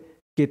entender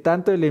que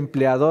tanto el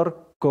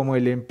empleador como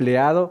el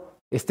empleado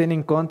estén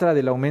en contra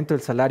del aumento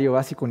del salario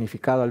básico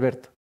unificado,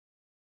 Alberto?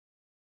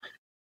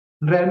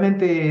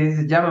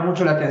 Realmente llama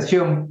mucho la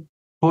atención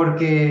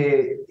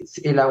porque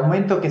el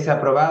aumento que se ha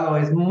aprobado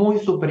es muy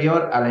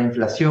superior a la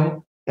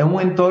inflación en un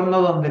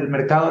entorno donde el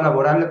mercado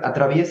laboral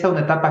atraviesa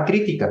una etapa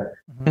crítica.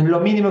 Lo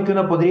mínimo que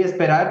uno podría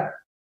esperar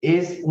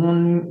es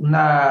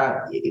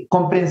una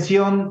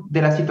comprensión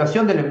de la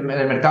situación del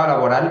mercado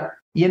laboral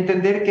y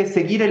entender que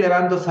seguir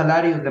elevando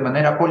salarios de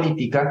manera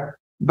política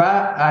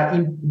va a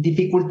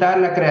dificultar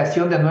la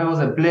creación de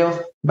nuevos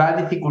empleos, va a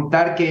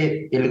dificultar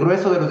que el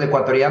grueso de los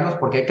ecuatorianos,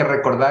 porque hay que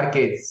recordar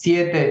que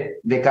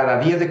 7 de cada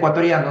 10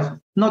 ecuatorianos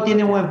no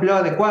tienen un empleo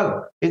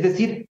adecuado, es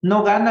decir,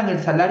 no ganan el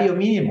salario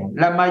mínimo.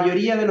 La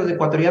mayoría de los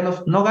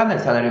ecuatorianos no gana el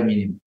salario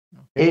mínimo.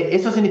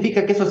 Eso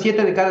significa que esos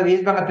 7 de cada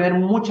 10 van a tener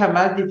mucha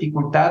más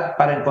dificultad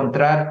para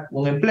encontrar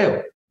un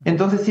empleo.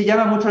 Entonces sí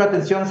llama mucho la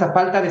atención esa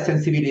falta de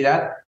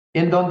sensibilidad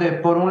en donde,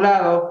 por un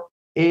lado,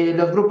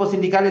 los grupos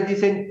sindicales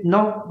dicen,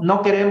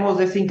 no queremos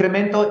ese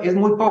incremento, es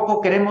muy poco,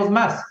 queremos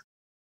más.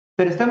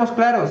 Pero estemos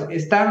claros,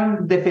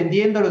 están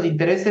defendiendo los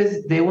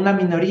intereses de una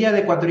minoría de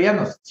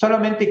ecuatorianos.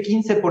 Solamente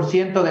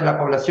 15% de la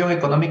población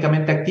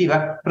económicamente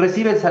activa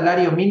recibe el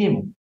salario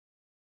mínimo.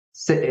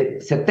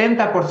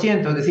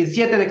 70%, es decir,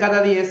 7 de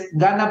cada 10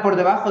 gana por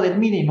debajo del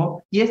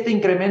mínimo y este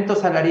incremento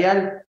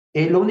salarial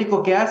lo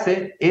único que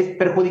hace es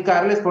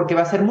perjudicarles porque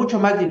va a ser mucho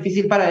más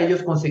difícil para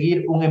ellos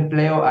conseguir un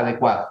empleo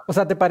adecuado. O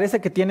sea, ¿te parece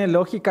que tiene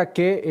lógica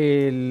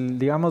que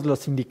digamos, los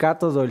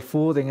sindicatos o el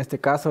FUD, en este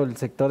caso el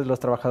sector de los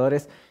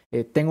trabajadores,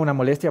 tenga una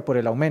molestia por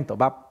el aumento?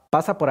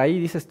 Pasa por ahí,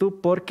 dices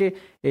tú, porque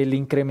el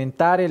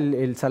incrementar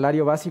el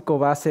salario básico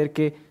va a hacer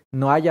que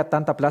no haya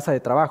tanta plaza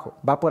de trabajo.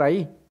 ¿Va por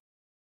ahí?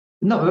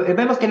 No,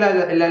 vemos que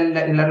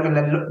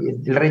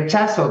el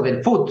rechazo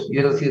del FUT y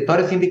de los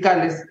sectores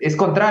sindicales es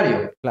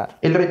contrario. Claro.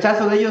 El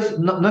rechazo de ellos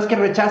no es que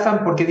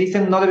rechazan porque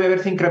dicen no debe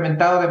haberse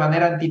incrementado de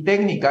manera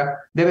antitécnica,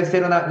 debe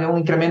ser un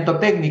incremento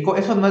técnico.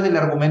 Eso no es el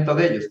argumento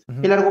de ellos.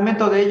 El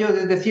argumento de ellos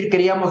es decir,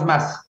 queríamos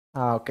más.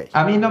 Okay.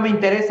 A mí no me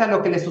interesa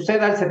lo que le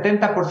suceda al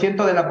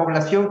 70% de la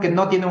población que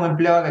no tiene un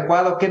empleo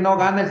adecuado, que no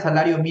gana el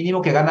salario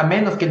mínimo, que gana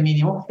menos que el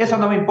mínimo. Eso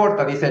no me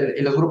importa, dicen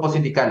los grupos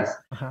sindicales.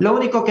 Ajá. Lo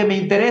único que me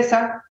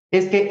interesa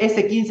es que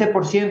ese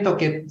 15%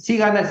 que sí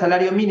gana el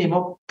salario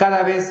mínimo,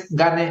 cada vez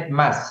gane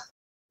más.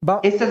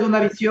 Esta es una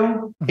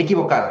visión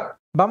equivocada.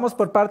 Vamos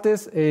por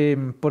partes,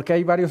 porque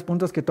hay varios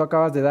puntos que tú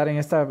acabas de dar en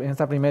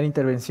esta primera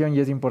intervención y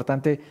es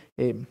importante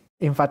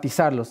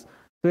enfatizarlos.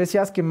 Tú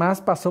decías que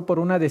más pasó por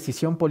una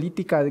decisión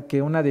política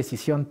que una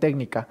decisión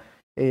técnica.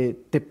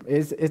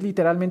 Es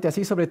literalmente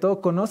así. Sobre todo,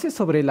 ¿conoces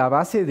sobre la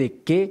base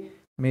de qué,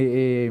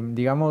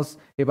 digamos,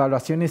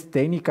 evaluaciones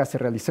técnicas se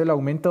realizó el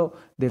aumento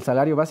del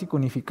salario básico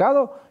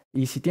unificado?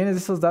 Y si tienes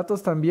esos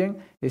datos también,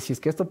 si es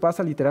que esto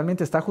pasa,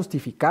 literalmente, ¿está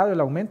justificado el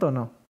aumento o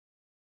no?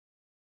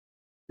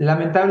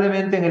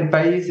 Lamentablemente en el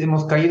país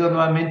hemos caído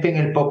nuevamente en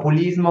el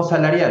populismo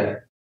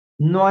salarial.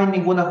 No hay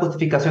ninguna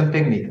justificación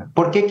técnica.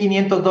 ¿Por qué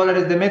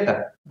 $500 de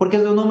meta? Porque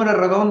es un número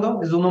redondo,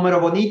 es un número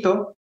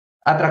bonito,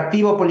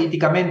 atractivo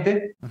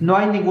políticamente. No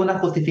hay ninguna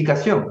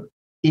justificación.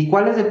 ¿Y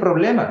cuál es el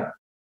problema?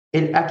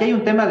 Aquí hay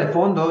un tema de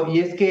fondo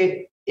y es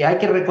que hay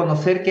que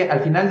reconocer que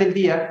al final del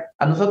día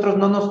a nosotros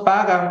no nos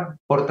pagan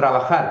por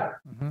trabajar,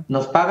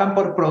 nos pagan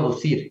por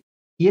producir.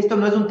 Y esto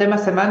no es un tema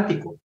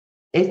semántico.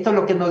 Esto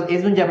lo que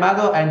es un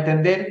llamado a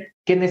entender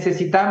que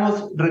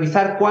necesitamos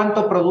revisar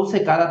cuánto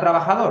produce cada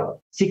trabajador.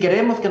 Si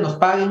queremos que nos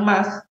paguen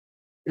más,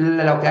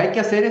 lo que hay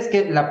que hacer es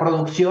que la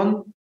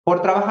producción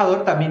por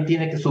trabajador también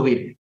tiene que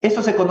subir.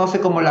 Eso se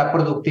conoce como la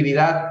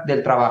productividad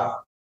del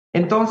trabajo.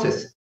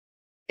 Entonces,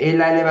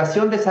 la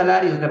elevación de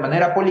salarios de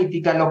manera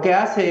política lo que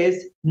hace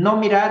es no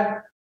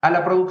mirar a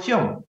la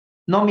producción,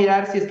 no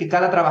mirar si es que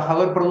cada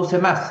trabajador produce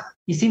más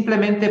y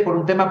simplemente por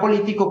un tema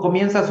político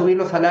comienza a subir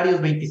los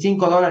salarios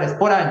 $25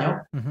 por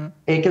año,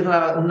 que es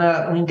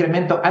un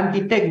incremento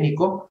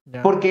antitécnico,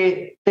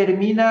 porque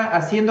termina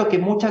haciendo que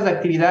muchas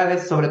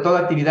actividades, sobre todo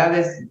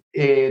actividades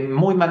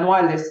muy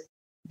manuales,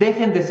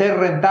 dejen de ser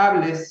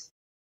rentables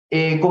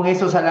con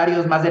esos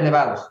salarios más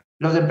elevados.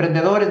 los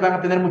emprendedores van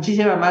a tener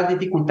muchísima más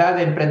dificultad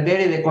de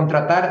emprender y de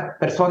contratar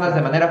personas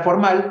de manera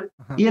formal,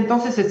 y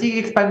entonces se sigue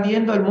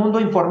expandiendo el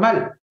mundo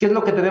informal. ¿Qué es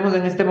lo que tenemos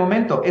en este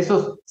momento?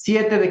 Esos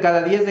 7 de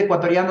cada 10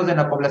 ecuatorianos en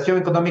la población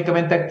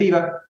económicamente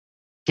activa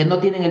que no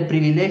tienen el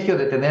privilegio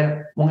de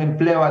tener un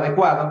empleo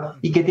adecuado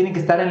y que tienen que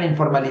estar en la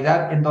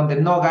informalidad en donde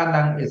no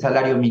ganan el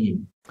salario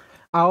mínimo.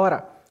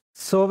 Ahora,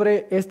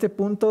 sobre este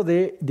punto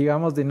de,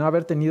 digamos, de no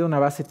haber tenido una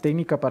base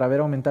técnica para haber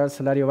aumentado el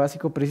salario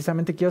básico,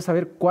 precisamente quiero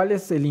saber cuál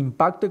es el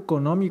impacto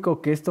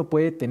económico que esto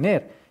puede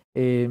tener.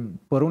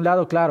 Por un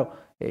lado, claro,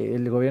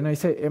 el gobierno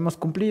dice, hemos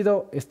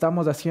cumplido,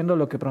 estamos haciendo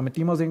lo que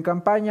prometimos en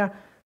campaña,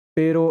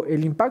 pero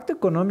el impacto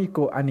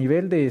económico a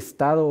nivel de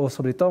Estado, o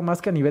sobre todo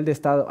más que a nivel de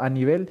Estado, a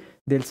nivel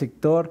del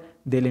sector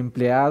del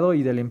empleado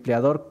y del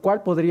empleador,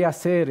 ¿cuál podría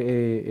ser,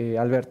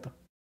 Alberto?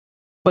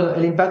 Bueno,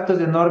 el impacto es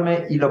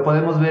enorme y lo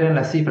podemos ver en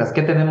las cifras.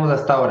 ¿Qué tenemos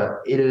hasta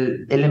ahora?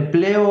 El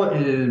empleo,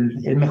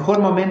 el mejor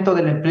momento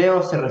del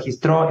empleo se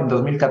registró en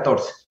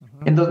 2014.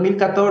 En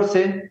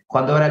 2014,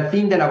 cuando era el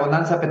fin de la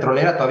bonanza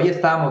petrolera, todavía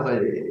estábamos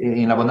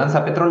en la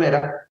bonanza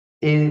petrolera,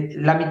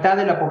 la mitad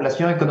de la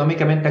población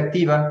económicamente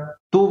activa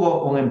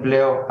tuvo un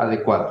empleo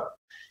adecuado.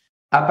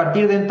 A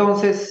partir de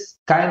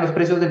entonces caen los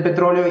precios del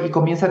petróleo y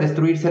comienza a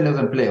destruirse los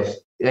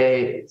empleos.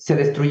 Se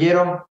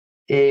destruyeron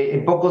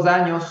en pocos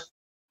años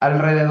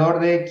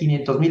alrededor de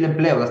 500.000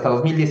 empleos hasta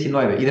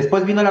 2019. Y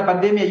después vino la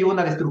pandemia y hubo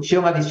una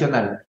destrucción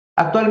adicional.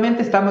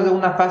 Actualmente estamos en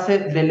una fase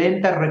de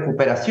lenta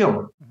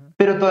recuperación,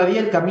 pero todavía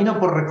el camino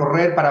por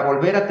recorrer para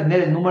volver a tener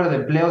el número de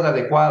empleos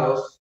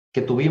adecuados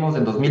que tuvimos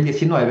en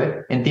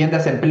 2019,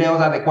 entiendas, empleos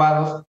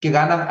adecuados que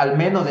ganan al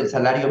menos el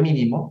salario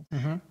mínimo,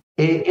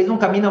 es un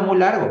camino muy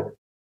largo.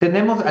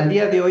 Tenemos al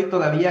día de hoy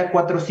todavía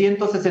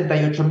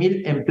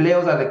 468.000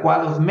 empleos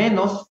adecuados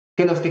menos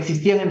que los que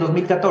existían en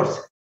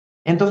 2014.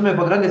 Entonces me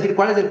podrán decir,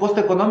 ¿cuál es el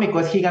costo económico?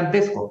 Es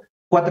gigantesco.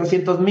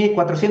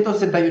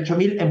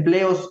 468.000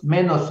 empleos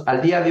menos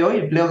al día de hoy,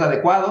 empleos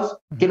adecuados,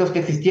 que los que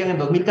existían en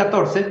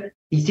 2014,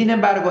 y sin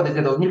embargo,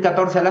 desde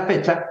 2014 a la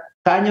fecha,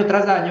 año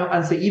tras año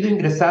han seguido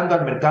ingresando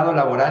al mercado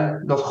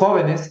laboral los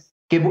jóvenes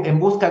que en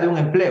busca de un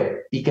empleo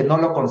y que no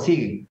lo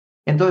consiguen.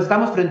 Entonces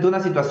estamos frente a una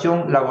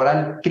situación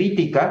laboral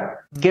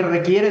crítica que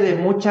requiere de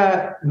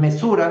mucha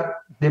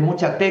mesura, de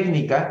mucha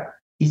técnica,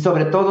 y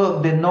sobre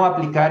todo de no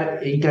aplicar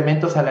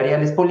incrementos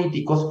salariales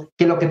políticos,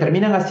 que lo que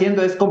terminan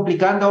haciendo es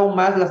complicando aún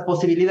más las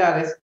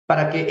posibilidades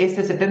para que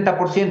ese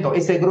 70%,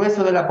 ese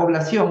grueso de la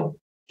población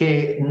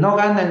que no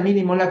gana el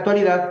mínimo en la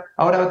actualidad,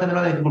 ahora va a tener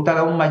una dificultad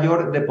aún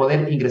mayor de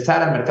poder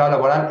ingresar al mercado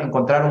laboral,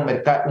 encontrar un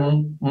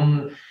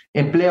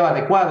empleo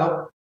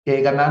adecuado,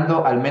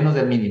 ganando al menos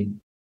el mínimo.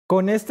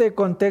 Con este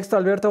contexto,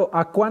 Alberto,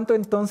 ¿a cuánto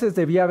entonces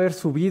debía haber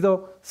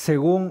subido,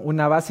 según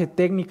una base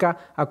técnica,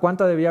 a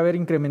cuánto debía haber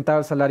incrementado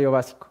el salario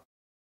básico?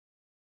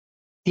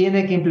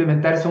 Tiene que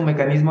implementarse un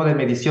mecanismo de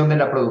medición de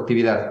la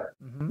productividad.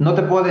 No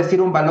te puedo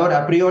decir un valor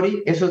a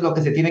priori, eso es lo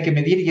que se tiene que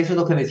medir y eso es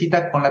lo que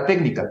necesita con la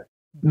técnica.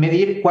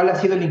 Medir cuál ha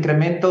sido el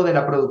incremento de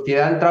la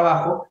productividad del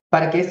trabajo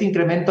para que ese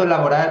incremento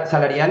laboral,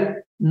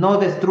 salarial no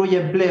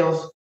destruya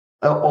empleos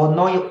o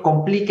no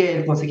complique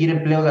el conseguir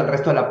empleos del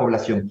resto de la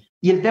población.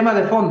 Y el tema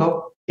de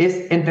fondo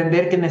es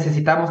entender que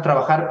necesitamos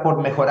trabajar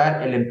por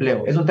mejorar el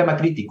empleo. Es un tema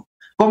crítico.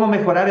 ¿Cómo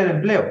mejorar el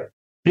empleo?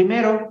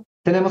 Primero,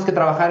 tenemos que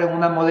trabajar en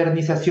una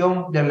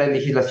modernización de la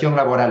legislación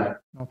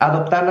laboral,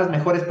 adoptar las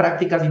mejores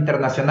prácticas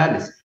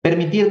internacionales,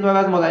 permitir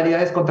nuevas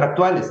modalidades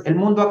contractuales. El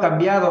mundo ha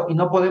cambiado y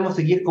no podemos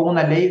seguir con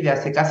una ley de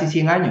hace casi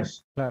 100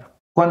 años,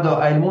 cuando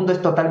el mundo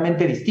es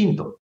totalmente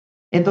distinto.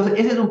 Entonces,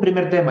 ese es un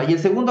primer tema. Y el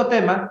segundo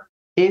tema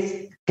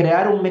es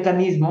crear un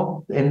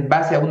mecanismo en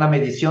base a una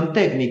medición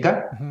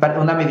técnica,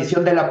 para una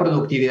medición de la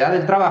productividad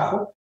del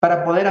trabajo,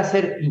 para poder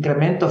hacer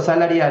incrementos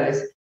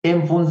salariales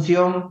en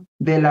función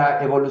de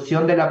la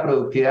evolución de la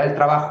productividad del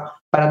trabajo,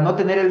 para no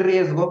tener el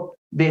riesgo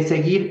de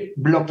seguir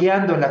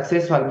bloqueando el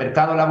acceso al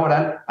mercado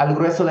laboral al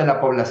grueso de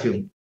la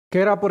población.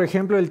 Que era, por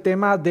ejemplo, el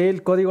tema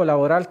del código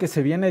laboral que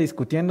se viene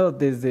discutiendo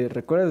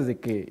recuerdas,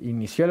 desde que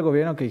inició el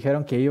gobierno, que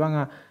dijeron que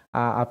iban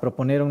a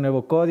proponer un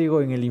nuevo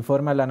código. En el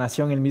informe a la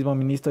Nación, el mismo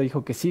ministro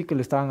dijo que sí, que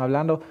lo estaban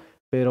hablando,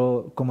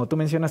 pero como tú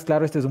mencionas,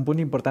 claro, este es un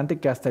punto importante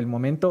que hasta el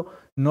momento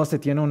no se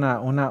tiene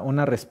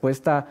una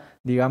respuesta,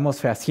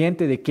 digamos,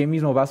 fehaciente de qué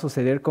mismo va a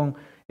suceder con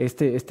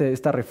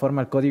esta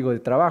reforma al Código de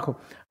Trabajo.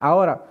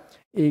 Ahora,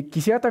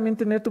 quisiera también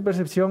tener tu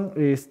percepción,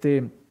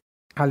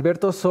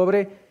 Alberto,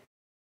 sobre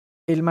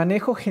el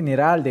manejo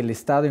general del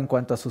Estado en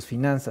cuanto a sus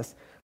finanzas,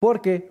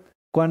 porque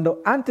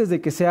antes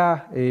de que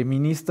sea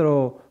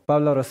ministro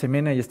Pablo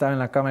Arosemena y estaba en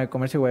la Cámara de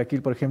Comercio de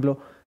Guayaquil, por ejemplo,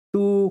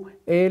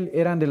 él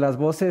eran de las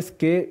voces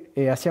que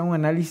hacían un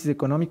análisis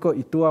económico,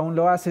 y tú aún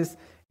lo haces,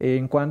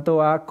 en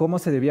cuanto a cómo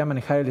se debía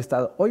manejar el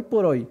Estado. Hoy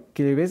por hoy,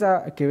 que ves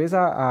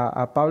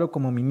a Pablo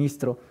como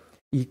ministro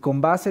y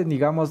con base,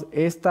 digamos,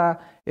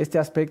 este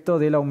aspecto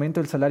del aumento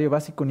del salario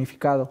básico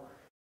unificado,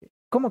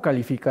 ¿cómo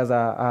calificas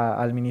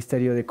al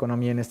Ministerio de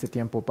Economía en este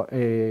tiempo,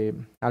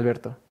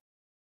 Alberto?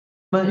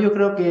 Bueno, yo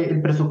creo que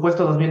el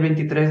presupuesto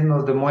 2023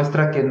 nos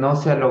demuestra que no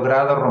se ha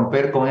logrado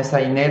romper con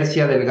esa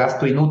inercia del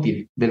gasto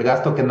inútil, del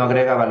gasto que no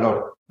agrega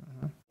valor.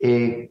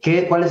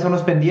 ¿Cuáles son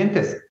los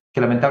pendientes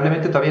que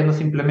lamentablemente todavía no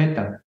se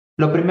implementan?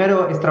 Lo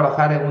primero es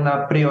trabajar en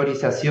una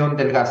priorización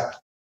del gasto.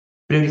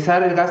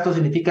 Priorizar el gasto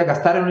significa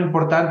gastar en lo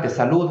importante,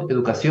 salud,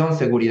 educación,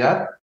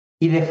 seguridad,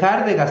 y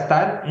dejar de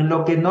gastar en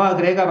lo que no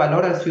agrega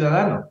valor al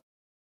ciudadano.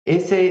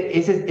 Ese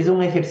es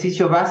un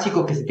ejercicio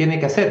básico que se tiene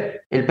que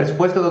hacer. El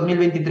presupuesto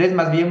 2023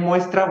 más bien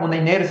muestra una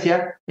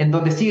inercia en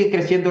donde sigue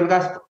creciendo el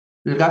gasto.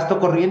 El gasto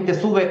corriente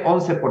sube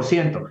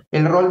 11%,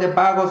 el rol de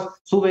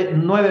pagos sube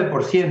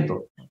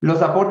 9%,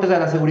 los aportes a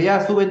la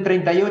seguridad suben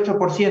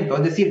 38%,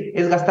 es decir,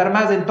 es gastar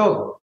más en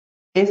todo.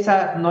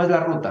 Esa no es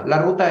la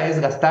ruta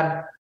es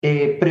gastar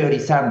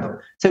priorizando.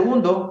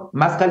 Segundo,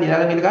 más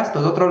calidad en el gasto,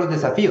 es otro de los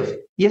desafíos.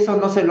 Y eso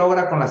no se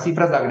logra con las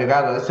cifras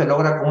agregadas, eso se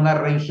logra con una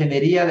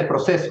reingeniería de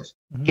procesos,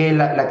 que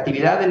la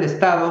actividad del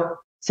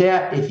Estado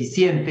sea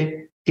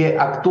eficiente, que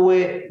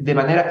actúe de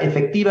manera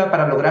efectiva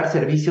para lograr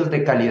servicios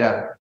de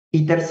calidad.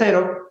 Y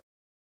tercero,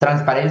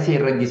 transparencia y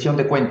rendición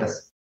de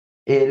cuentas.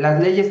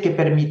 Las leyes que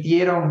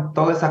permitieron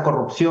toda esa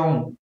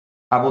corrupción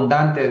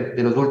abundante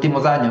de los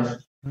últimos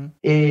años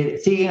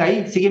siguen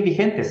ahí, siguen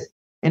vigentes.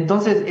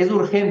 Entonces es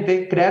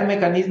urgente crear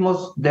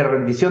mecanismos de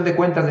rendición de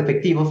cuentas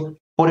efectivos,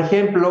 por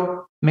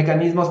ejemplo,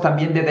 mecanismos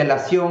también de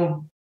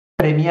delación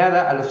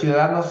premiada a los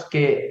ciudadanos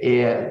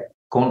que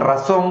con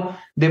razón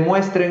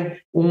demuestren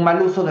un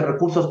mal uso de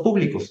recursos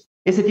públicos.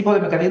 Ese tipo de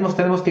mecanismos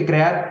tenemos que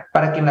crear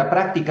para que en la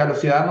práctica los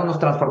ciudadanos nos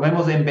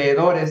transformemos en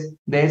veedores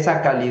de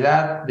esa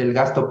calidad del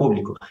gasto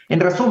público.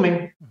 En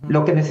resumen,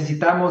 lo que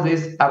necesitamos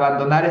es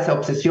abandonar esa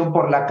obsesión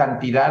por la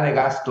cantidad de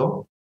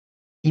gasto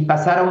y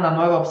pasar a una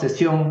nueva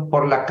obsesión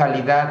por la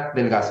calidad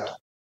del gasto.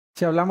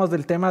 Si hablamos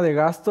del tema de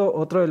gasto,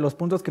 otro de los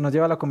puntos que nos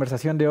lleva a la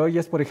conversación de hoy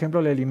es, por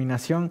ejemplo, la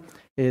eliminación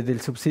del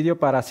subsidio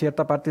para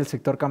cierta parte del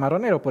sector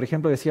camaronero. Por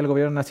ejemplo, decía el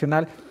gobierno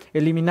nacional,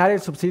 eliminar el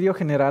subsidio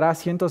generará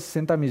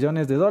 160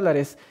 millones de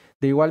dólares.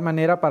 De igual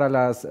manera,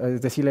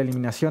 es decir, la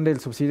eliminación del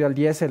subsidio al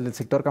diésel del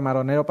sector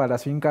camaronero para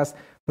las fincas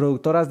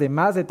productoras de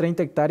más de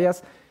 30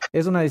 hectáreas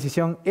es una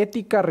decisión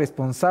ética,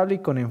 responsable y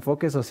con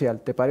enfoque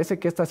social. ¿Te parece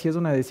que esta sí es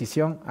una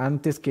decisión,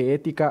 antes que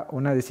ética,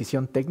 una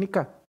decisión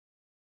técnica?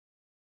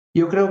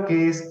 Yo creo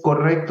que es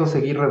correcto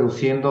seguir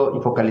reduciendo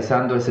y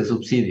focalizando ese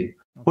subsidio,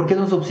 porque es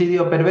un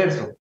subsidio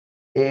perverso.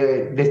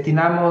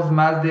 Destinamos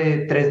más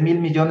de 3.000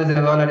 millones de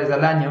dólares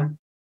al año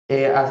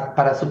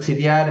para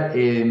subsidiar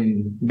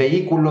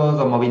vehículos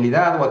o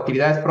movilidad o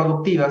actividades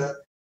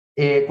productivas,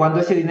 cuando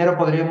ese dinero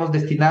podríamos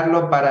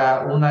destinarlo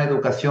para una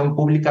educación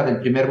pública del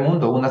primer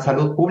mundo, una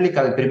salud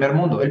pública del primer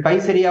mundo. El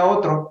país sería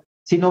otro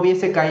si no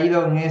hubiese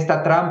caído en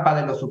esta trampa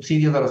de los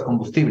subsidios a los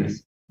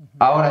combustibles.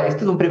 Ahora,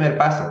 este es un primer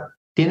paso.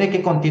 Tiene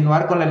que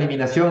continuar con la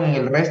eliminación en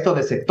el resto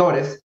de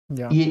sectores.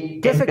 Ya.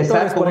 Y ¿Qué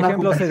sectores, por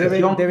ejemplo,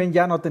 focalización... deben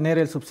ya no tener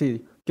el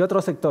subsidio? ¿Qué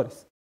otros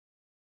sectores?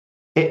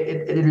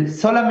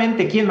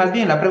 Solamente quién, más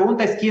bien, la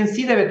pregunta es quién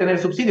sí debe tener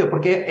subsidio,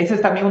 porque esa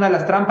es también una de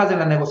las trampas de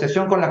la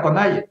negociación con la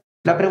CONAIE.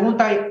 La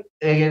pregunta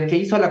que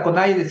hizo la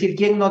CONAIE, decir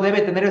quién no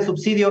debe tener el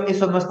subsidio,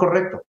 eso no es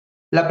correcto.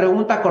 La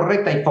pregunta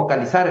correcta y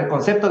focalizar, el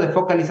concepto de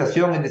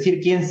focalización, es decir,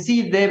 quién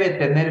sí debe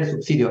tener el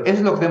subsidio, eso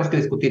es lo que tenemos que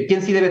discutir,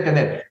 quién sí debe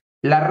tener.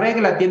 La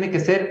regla tiene que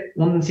ser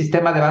un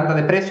sistema de banda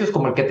de precios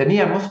como el que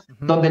teníamos,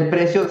 donde el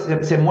precio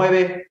se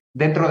mueve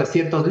dentro de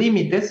ciertos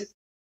límites,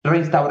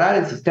 reinstaurar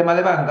el sistema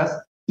de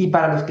bandas, y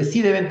para los que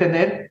sí deben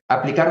tener,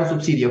 aplicar un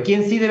subsidio.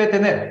 ¿Quién sí debe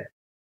tener?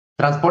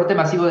 Transporte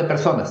masivo de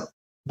personas,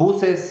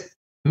 buses,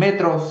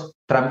 metros,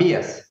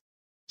 tranvías.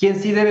 ¿Quién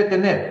sí debe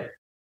tener?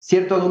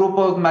 Ciertos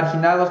grupos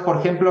marginados, por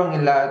ejemplo,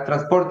 en el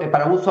transporte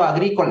para uso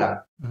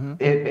agrícola.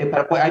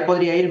 Ahí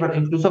podría ir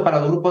incluso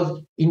para los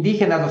grupos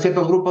indígenas o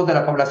ciertos grupos de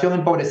la población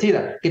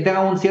empobrecida, que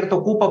tengan un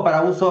cierto cupo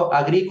para uso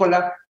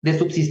agrícola de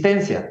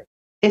subsistencia.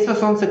 Esos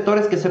son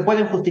sectores que se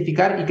pueden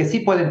justificar y que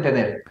sí pueden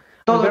tener.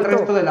 Todo Alberto, el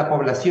resto de la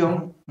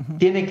población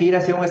tiene que ir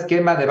hacia un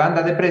esquema de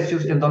banda de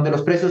precios en donde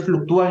los precios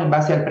fluctúan en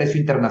base al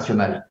precio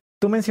internacional.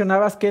 Tú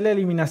mencionabas que la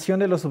eliminación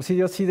de los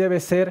subsidios sí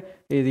debe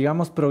ser,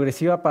 digamos,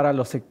 progresiva para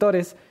los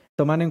sectores,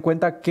 tomando en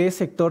cuenta qué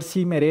sector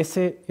sí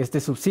merece este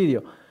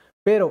subsidio.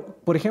 Pero,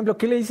 por ejemplo,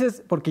 ¿qué le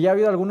dices? Porque ya ha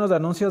habido algunos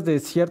anuncios de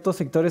ciertos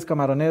sectores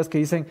camaroneros que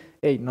dicen,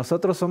 hey,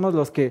 nosotros somos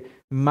los que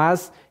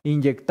más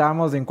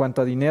inyectamos en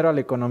cuanto a dinero a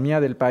la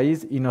economía del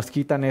país y nos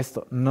quitan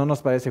esto. No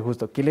nos parece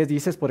justo. ¿Qué les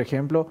dices, por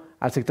ejemplo,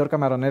 al sector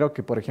camaronero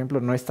que, por ejemplo,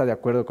 no está de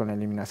acuerdo con la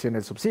eliminación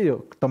del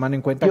subsidio, tomando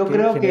en cuenta que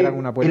generan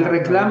una buena... Yo creo que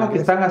el reclamo que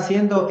están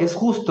haciendo es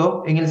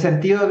justo en el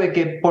sentido de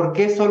que ¿por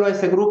qué solo a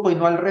ese grupo y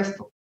no al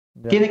resto?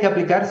 Ya. Tiene que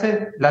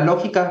aplicarse la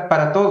lógica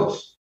para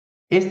todos.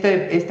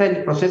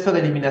 El proceso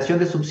de eliminación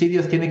de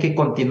subsidios tiene que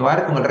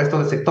continuar con el resto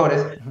de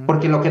sectores,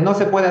 porque lo que no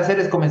se puede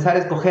hacer es comenzar a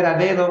escoger a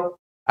dedo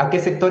a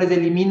qué sectores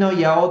elimino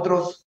y a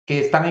otros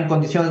que están en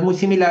condiciones muy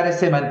similares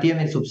se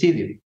mantiene el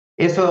subsidio.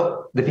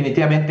 Eso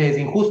definitivamente es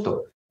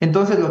injusto.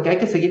 Entonces lo que hay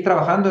que seguir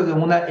trabajando es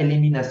en una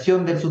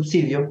eliminación del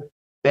subsidio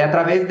a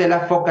través de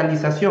la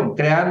focalización,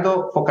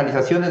 creando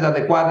focalizaciones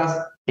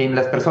adecuadas en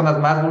las personas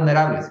más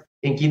vulnerables.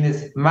 en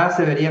quienes más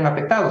se verían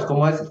afectados,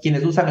 como es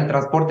quienes usan el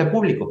transporte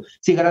público.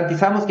 Si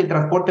garantizamos que el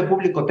transporte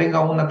público tenga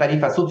una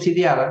tarifa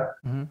subsidiada,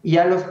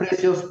 ya los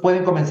precios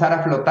pueden comenzar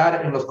a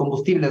flotar en los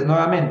combustibles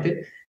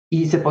nuevamente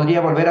y se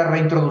podría volver a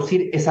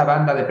reintroducir esa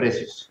banda de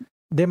precios.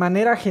 De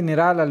manera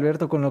general,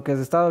 Alberto, con lo que has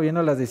estado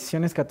viendo, las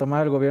decisiones que ha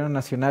tomado el gobierno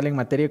nacional en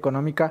materia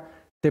económica,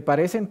 ¿te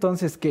parece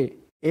entonces que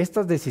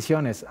estas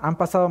decisiones han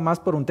pasado más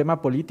por un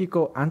tema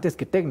político antes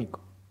que técnico?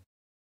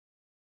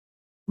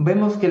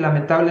 Vemos que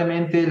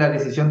lamentablemente la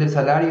decisión del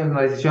salario es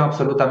una decisión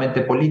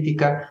absolutamente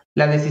política.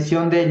 La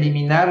decisión de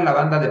eliminar la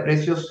banda de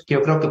precios, que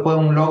yo creo que fue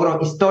un logro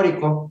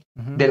histórico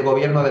del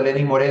gobierno de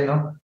Lenín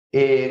Moreno,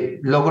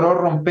 logró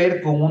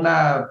romper con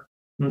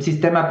un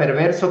sistema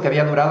perverso que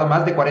había durado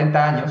más de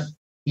 40 años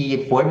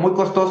y fue muy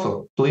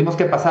costoso. Tuvimos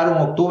que pasar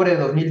un octubre de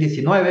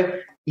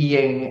 2019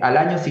 y al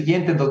año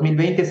siguiente, en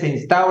 2020, se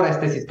instaura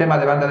este sistema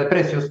de banda de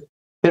precios,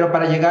 pero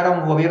para llegar a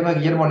un gobierno de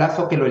Guillermo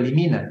Lasso que lo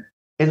elimina.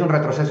 Es un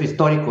retroceso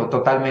histórico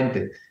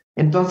totalmente.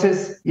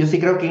 Entonces, yo sí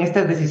creo que en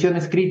estas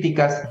decisiones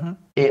críticas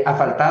ha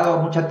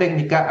faltado mucha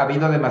técnica, ha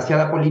habido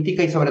demasiada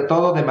política y sobre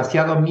todo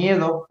demasiado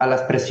miedo a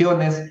las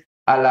presiones,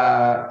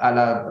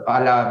 a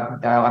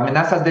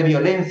amenazas de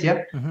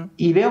violencia.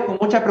 Y veo con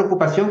mucha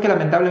preocupación que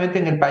lamentablemente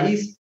en el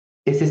país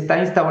se está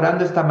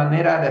instaurando esta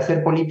manera de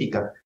hacer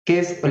política, que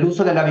es el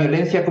uso de la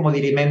violencia como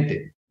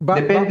dirimente.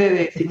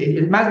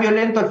 El más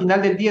violento al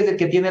final del día es el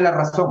que tiene la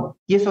razón,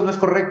 y eso no es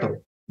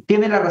correcto.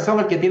 Tiene la razón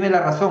el que tiene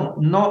la razón,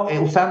 no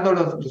usando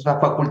las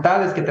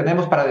facultades que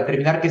tenemos para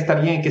determinar qué está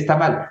bien y qué está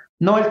mal,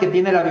 no el que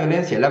tiene la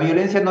violencia. La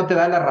violencia no te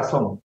da la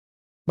razón.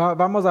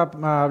 Vamos a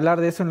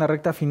hablar de eso en la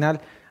recta final,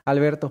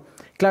 Alberto.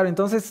 Claro,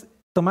 entonces,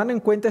 tomando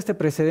en cuenta este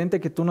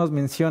precedente que tú nos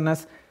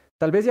mencionas,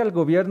 tal vez ya al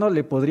gobierno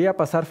le podría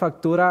pasar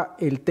factura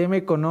el tema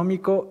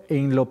económico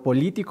en lo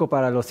político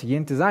para los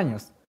siguientes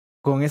años,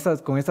 con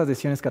estas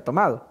decisiones que ha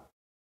tomado.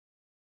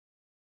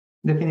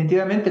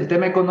 Definitivamente, en el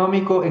tema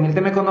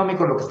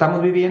económico lo que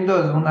estamos viviendo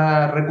es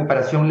una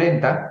recuperación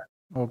lenta.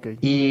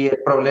 Y el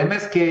problema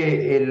es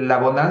que la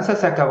bonanza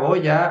se acabó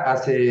ya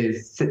hace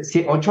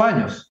 8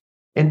 años.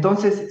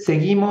 Entonces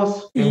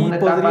seguimos en una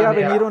etapa de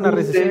podría venir una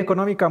recesión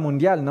económica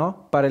mundial,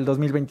 ¿no? Para el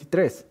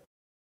 2023.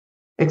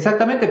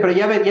 Exactamente, pero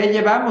ya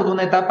llevamos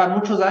una etapa,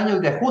 muchos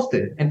años de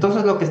ajuste.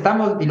 Entonces lo que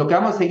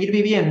vamos a seguir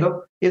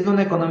viviendo es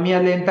una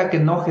economía lenta que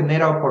no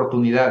genera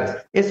oportunidades.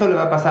 Eso le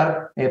va a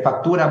pasar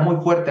factura muy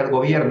fuerte al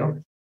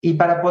gobierno. Y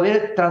para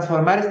poder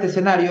transformar este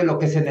escenario, lo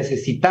que se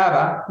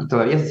necesitaba, y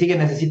todavía se sigue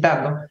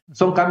necesitando,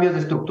 son cambios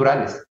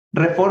estructurales,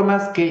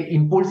 reformas que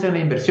impulsen la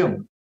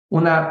inversión.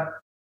 Una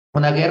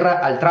guerra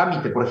al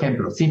trámite, por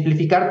ejemplo,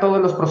 simplificar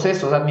todos los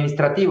procesos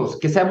administrativos,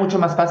 que sea mucho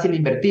más fácil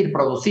invertir,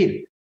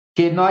 producir,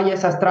 que no haya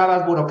esas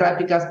trabas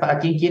burocráticas para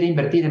quien quiere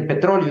invertir en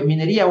petróleo, en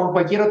minería o en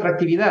cualquier otra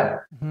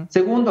actividad.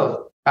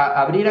 Segundo,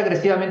 abrir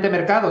agresivamente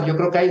mercados. Yo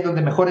creo que ahí es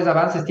donde mejores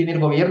avances tiene el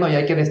gobierno y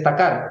hay que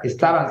destacar.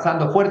 Está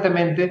avanzando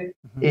fuertemente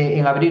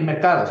en abrir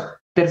mercados.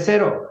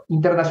 Tercero,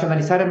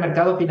 internacionalizar el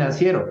mercado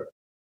financiero,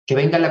 que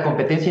venga la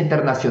competencia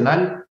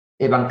internacional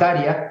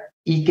bancaria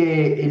y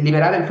que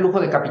liberar el flujo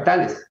de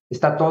capitales.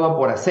 Está todo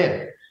por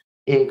hacer.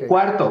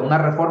 Cuarto, una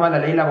reforma a la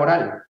ley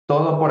laboral,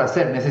 todo por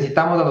hacer.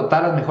 Necesitamos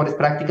adoptar las mejores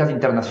prácticas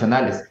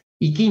internacionales.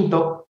 Y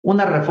quinto,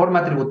 una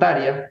reforma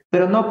tributaria,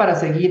 pero no para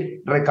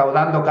seguir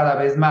recaudando cada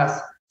vez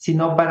más,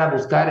 sino para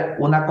buscar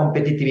una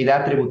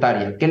competitividad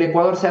tributaria, que el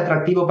Ecuador sea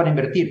atractivo para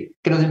invertir,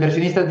 que los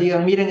inversionistas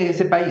digan, miren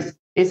ese país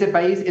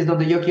es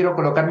donde yo quiero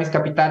colocar mis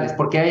capitales,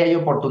 porque ahí hay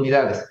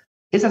oportunidades.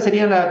 Esa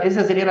sería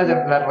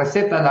la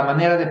receta, la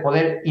manera de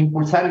poder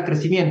impulsar el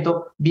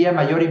crecimiento vía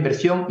mayor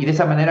inversión y de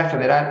esa manera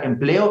generar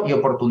empleo y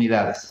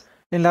oportunidades.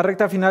 En la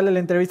recta final de la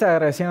entrevista,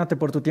 agradeciéndote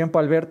por tu tiempo,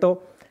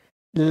 Alberto,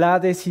 la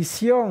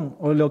decisión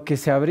o lo que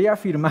se habría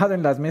firmado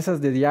en las mesas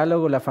de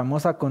diálogo, la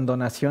famosa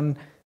condonación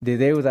de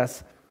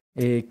deudas,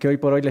 que hoy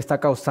por hoy le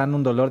está causando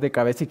un dolor de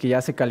cabeza y que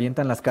ya se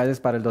calientan las calles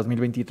para el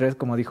 2023,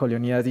 como dijo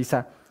Leonidas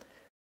Diza.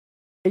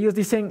 Ellos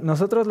dicen,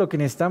 nosotros lo que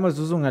necesitamos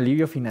es un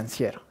alivio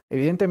financiero.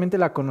 Evidentemente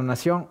la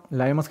condonación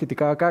la hemos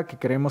criticado acá, que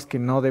creemos que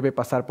no debe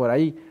pasar por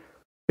ahí.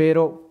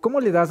 Pero, ¿cómo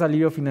le das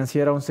alivio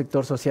financiero a un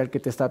sector social que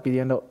te está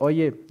pidiendo,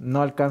 oye,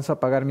 no alcanzo a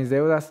pagar mis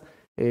deudas?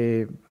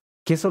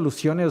 ¿Qué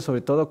soluciones o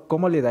sobre todo,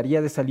 cómo le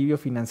daría de ese alivio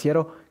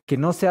financiero que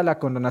no sea la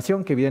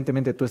condonación, que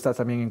evidentemente tú estás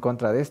también en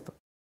contra de esto?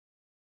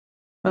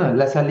 Bueno,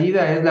 la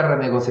salida es la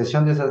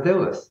renegociación de esas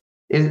deudas,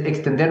 es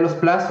extender los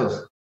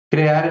plazos,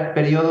 crear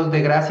periodos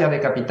de gracia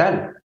de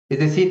capital. Es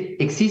decir,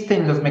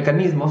 existen los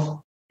mecanismos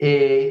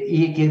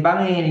y que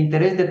van en el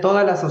interés de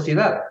toda la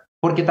sociedad,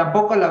 porque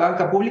tampoco a la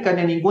banca pública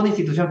ni a ninguna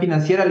institución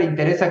financiera le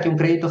interesa que un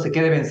crédito se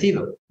quede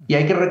vencido. Y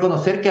hay que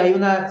reconocer que hay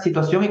una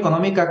situación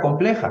económica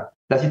compleja.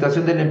 La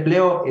situación del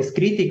empleo es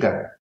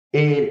crítica.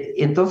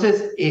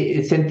 Entonces,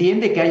 se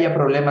entiende que haya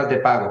problemas de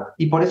pago.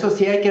 Y por eso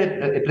sí hay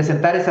que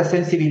presentar esa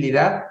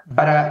sensibilidad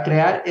para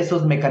crear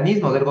esos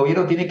mecanismos. El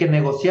gobierno tiene que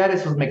negociar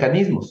esos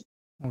mecanismos.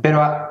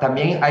 Pero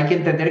también hay que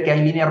entender que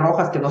hay líneas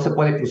rojas que no se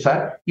puede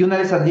cruzar. Y una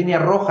de esas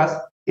líneas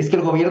rojas es que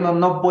el gobierno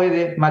no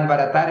puede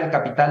malbaratar el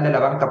capital de la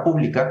banca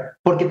pública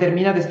porque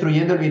termina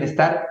destruyendo el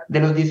bienestar de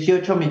los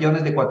 18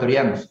 millones de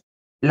ecuatorianos.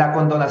 la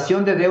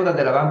condonación de deudas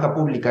de la banca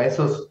pública,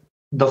 esos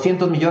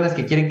 200 millones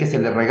que quieren que se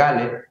les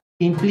regale,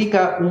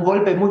 implica un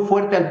golpe muy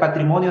fuerte al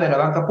patrimonio de la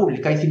banca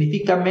pública y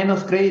significa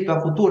menos crédito a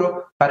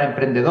futuro para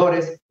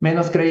emprendedores,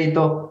 menos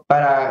crédito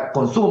para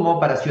consumo,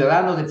 para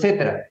ciudadanos,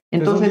 etcétera. Es un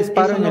Entonces,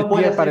 disparo eso en el no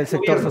puede pie hacer para el el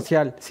sector gobierno.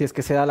 social si es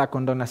que se da la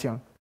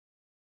condonación.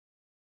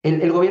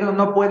 El gobierno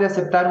no puede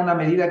aceptar una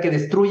medida que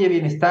destruye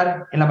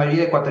bienestar en la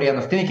mayoría de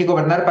ecuatorianos. Tiene que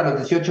gobernar para los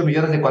 18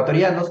 millones de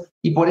ecuatorianos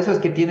y por eso es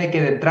que tiene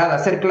que de entrada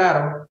ser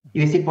claro y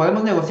decir,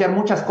 podemos negociar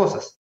muchas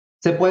cosas.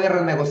 Se puede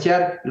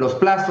renegociar los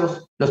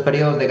plazos, los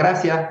periodos de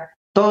gracia,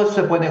 todo eso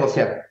se puede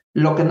negociar.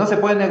 Lo que no se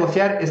puede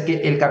negociar es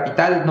que el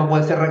capital no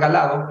puede ser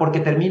regalado porque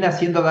termina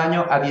haciendo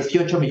daño a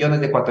 18 millones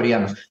de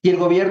ecuatorianos. Y el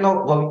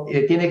gobierno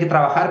tiene que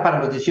trabajar para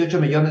los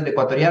 18 millones de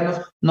ecuatorianos,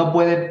 no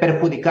puede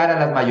perjudicar a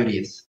las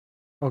mayorías.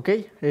 Ok,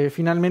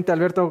 finalmente,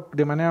 Alberto,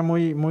 de manera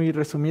muy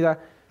resumida,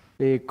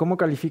 ¿cómo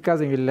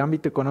calificas en el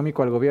ámbito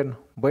económico al gobierno?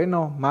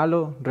 ¿Bueno,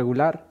 malo,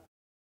 regular?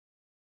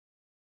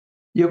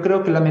 Yo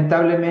creo que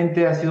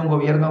lamentablemente ha sido un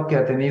gobierno que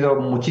ha tenido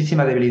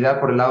muchísima debilidad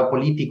por el lado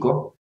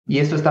político y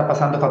eso está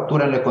pasando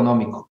factura en lo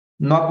económico.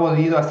 No ha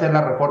podido hacer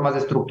las reformas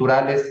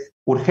estructurales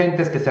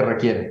urgentes que se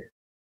requieren.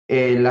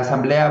 La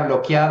Asamblea ha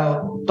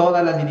bloqueado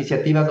todas las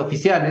iniciativas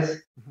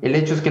oficiales. El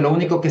hecho es que lo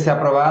único que se ha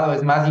aprobado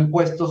es más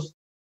impuestos,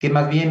 que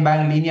más bien va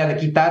en línea de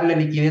quitarle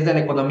liquidez de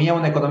la economía,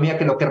 una economía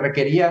que lo que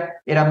requería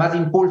era más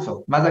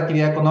impulso, más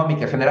actividad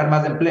económica, generar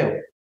más empleo.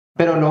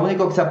 Pero lo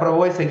único que se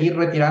aprobó es seguir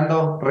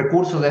retirando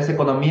recursos de esa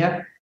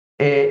economía.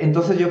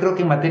 Entonces yo creo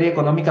que en materia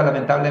económica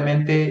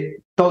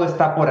lamentablemente todo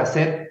está por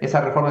hacer,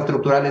 esas reformas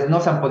estructurales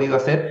no se han podido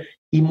hacer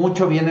y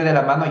mucho viene de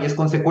la mano y es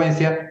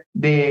consecuencia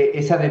de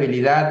esa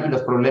debilidad y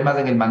los problemas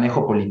en el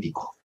manejo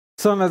político.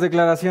 Son las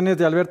declaraciones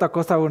de Alberto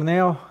Acosta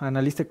Burneo,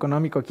 analista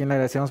económico, a quien le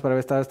agradecemos por haber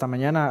estado esta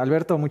mañana.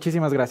 Alberto,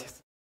 muchísimas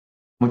gracias.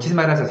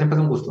 Muchísimas gracias, siempre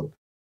es un gusto.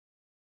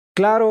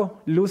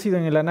 Claro, lúcido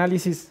en el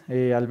análisis.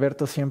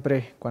 Alberto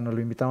siempre, cuando lo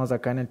invitamos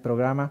acá en el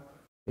programa,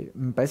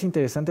 me parece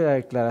interesante la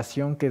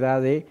declaración que da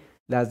de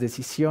las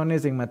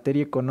decisiones en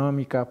materia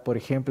económica, por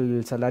ejemplo,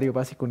 el salario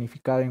básico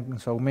unificado en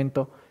su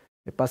aumento,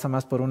 pasa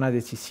más por una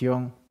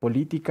decisión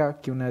política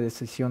que una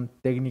decisión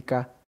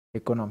técnica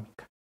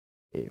económica.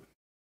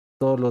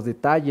 Todos los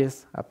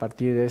detalles a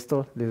partir de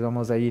esto les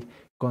vamos a ir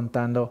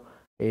contando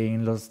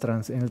en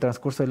el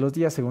transcurso de los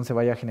días según se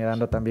vaya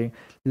generando también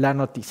la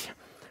noticia.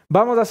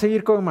 Vamos a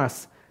seguir con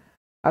más.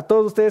 A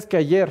todos ustedes que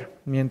ayer,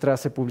 mientras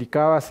se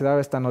publicaba, se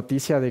daba esta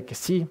noticia de que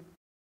sí,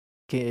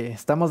 que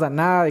estamos a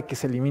nada de que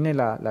se elimine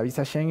la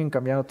visa Schengen,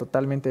 cambiando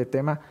totalmente de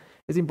tema,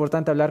 es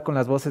importante hablar con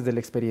las voces de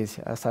la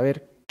experiencia, a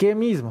saber qué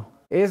mismo.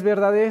 ¿Es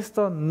verdad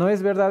esto? ¿No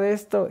es verdad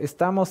esto?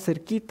 ¿Estamos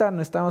cerquita?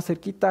 ¿No estamos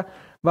cerquita?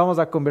 Vamos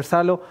a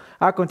conversarlo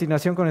a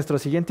continuación con nuestro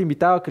siguiente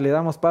invitado, que le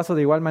damos paso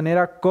de igual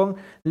manera con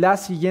la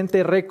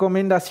siguiente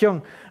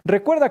recomendación.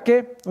 Recuerda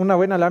que una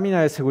buena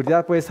lámina de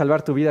seguridad puede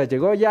salvar tu vida.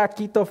 Llegó ya a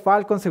Quito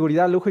Falcon,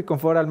 seguridad, lujo y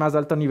confort al más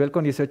alto nivel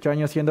con 18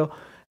 años siendo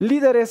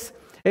líderes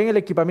en el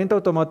equipamiento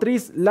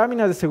automotriz.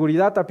 Láminas de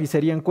seguridad,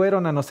 tapicería en cuero,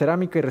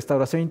 nanocerámica y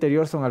restauración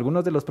interior son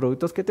algunos de los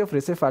productos que te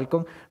ofrece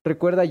Falcon.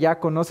 Recuerda, ya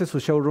conoce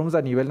sus showrooms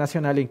a nivel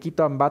nacional en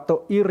Quito,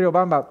 Ambato y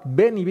Riobamba.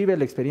 Ven y vive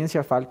la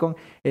experiencia Falcon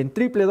en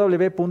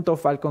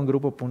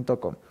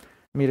www.falcongrupo.com.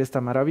 Mira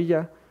esta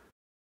maravilla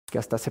que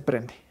hasta se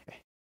prende.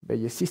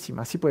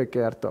 Bellísima, así puede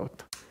quedar tu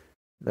auto.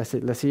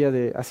 La silla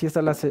de, así está,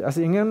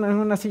 en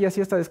una silla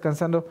así está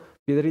descansando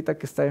Piedrita,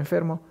 que está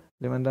enfermo.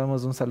 Le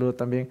mandamos un saludo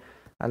también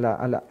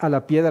a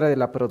la piedra de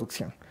la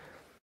producción.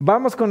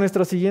 Vamos con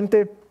nuestro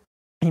siguiente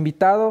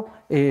invitado.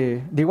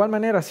 De igual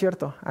manera,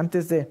 ¿cierto?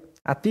 Antes de,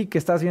 a ti que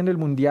estás viendo el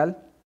Mundial,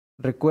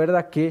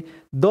 recuerda que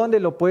 ¿dónde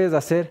lo puedes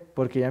hacer?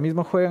 Porque ya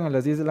mismo juegan a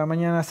las 10 de la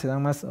mañana, se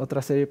dan más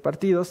otra serie de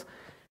partidos.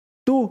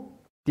 Tú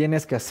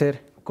tienes que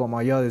hacer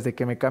como yo, desde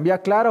que me cambié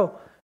a Claro,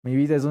 mi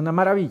vida es una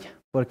maravilla,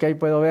 porque ahí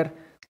puedo ver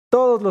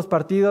todos los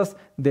partidos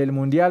del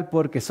Mundial,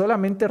 porque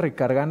solamente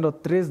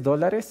recargando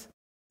 $3,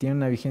 tiene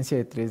una vigencia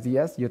de 3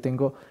 días. Yo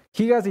tengo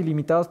gigas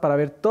ilimitados para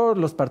ver todos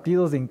los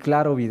partidos en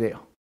Claro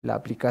Video. La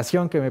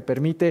aplicación que me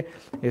permite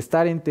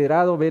estar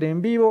enterado, ver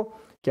en vivo,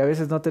 que a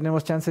veces no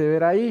tenemos chance de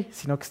ver ahí,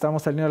 sino que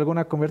estamos saliendo de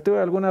alguna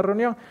cobertura, alguna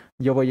reunión.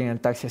 Yo voy en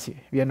el taxi así,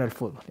 viendo el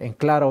fútbol, en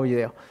Claro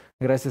Video.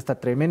 Gracias a esta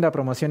tremenda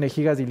promoción de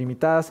gigas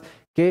ilimitadas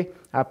que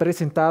ha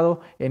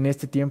presentado en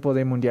este tiempo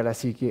de Mundial.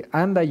 Así que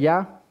anda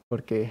ya,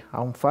 porque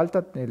aún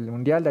falta el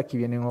Mundial. De aquí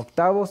vienen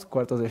octavos,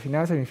 cuartos de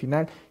final,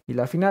 semifinal y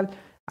la final.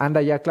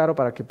 Anda ya Claro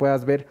para que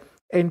puedas ver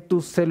en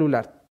tu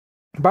celular.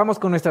 Vamos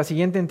con nuestra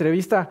siguiente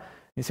entrevista.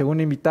 Mi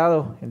segundo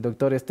invitado, el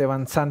doctor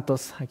Esteban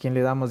Santos, a quien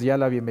le damos ya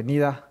la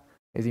bienvenida.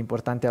 Es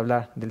importante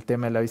hablar del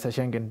tema de la visa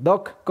Schengen.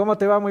 Doc, ¿cómo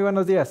te va? Muy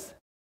buenos días.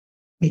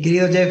 Mi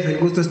querido Jeff, el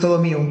gusto es todo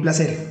mío, un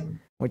placer.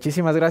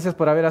 Muchísimas gracias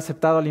por haber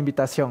aceptado la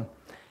invitación.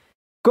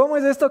 ¿Cómo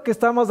es esto que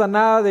estamos a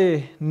nada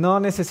de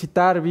no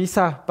necesitar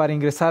visa para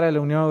ingresar a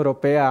la Unión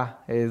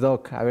Europea,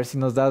 Doc? A ver si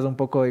nos das un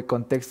poco de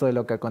contexto de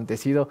lo que ha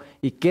acontecido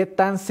y qué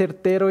tan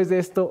certero es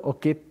esto o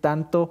qué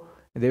tanto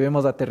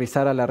debemos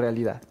aterrizar a la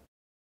realidad.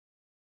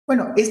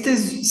 Bueno, este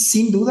es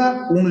sin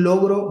duda un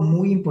logro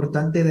muy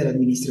importante de la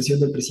administración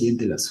del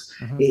presidente Lasso.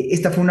 Ujú.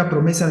 Esta fue una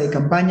promesa de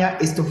campaña,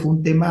 esto fue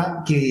un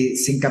tema que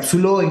se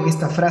encapsuló en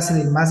esta frase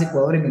del más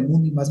Ecuador en el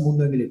mundo y más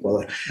mundo en el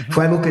Ecuador. Ujú.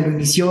 Fue algo que lo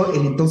inició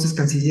el entonces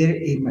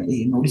canciller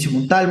Mauricio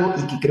Montalvo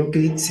y que creo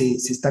que se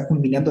está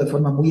culminando de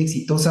forma muy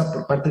exitosa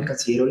por parte del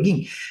canciller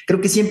Holguín. Creo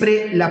que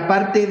siempre la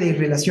parte de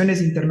relaciones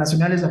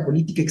internacionales, la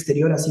política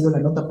exterior ha sido la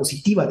nota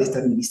positiva de esta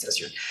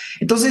administración.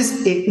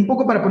 Entonces, un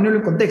poco para ponerlo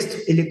en contexto,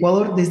 el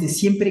Ecuador desde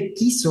siempre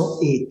quiso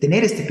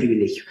tener este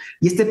privilegio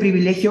y este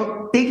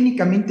privilegio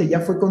técnicamente ya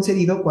fue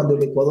concedido cuando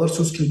el Ecuador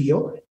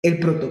suscribió el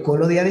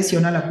protocolo de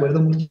adhesión al acuerdo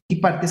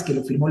multipartes que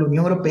lo firmó la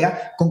Unión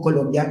Europea con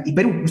Colombia y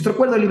Perú, nuestro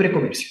acuerdo de libre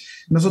comercio.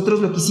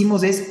 Nosotros lo que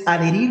hicimos es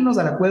adherirnos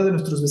al acuerdo de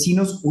nuestros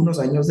vecinos unos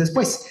años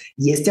después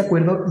y este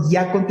acuerdo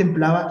ya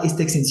contemplaba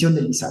esta exención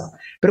del visado.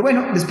 Pero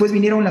bueno, después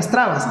vinieron las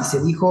trabas y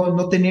se dijo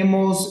no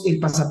tenemos el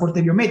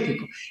pasaporte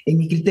biométrico. En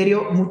mi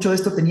criterio, mucho de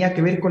esto tenía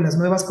que ver con las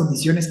nuevas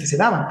condiciones que se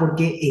daban,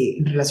 porque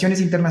en relaciones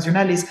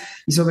internacionales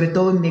y sobre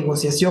todo en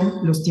negociación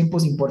los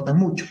tiempos importan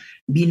mucho.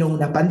 Vino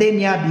una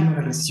pandemia, vino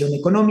una recesión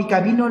económica,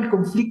 vino el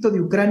conflicto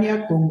de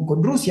Ucrania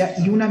con Rusia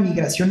y una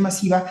migración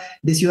masiva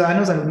de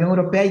ciudadanos a la Unión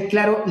Europea y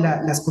claro,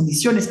 las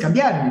condiciones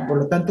cambiaron y por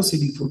lo tanto se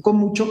bifurcó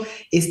mucho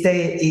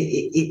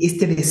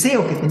este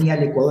deseo que tenía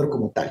el Ecuador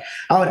como tal.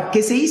 Ahora,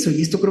 ¿qué se hizo?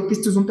 Y esto creo que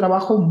esto es un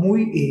trabajo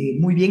muy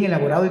bien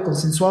elaborado y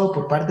consensuado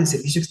por parte del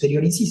Servicio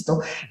Exterior, insisto,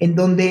 en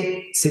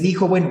donde se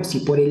dijo, bueno,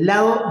 si por el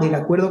lado del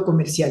acuerdo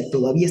comercial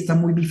todavía está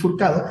muy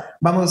bifurcado,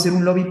 vamos a hacer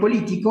un lobby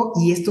político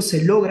y esto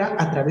se logra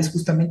a través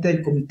justamente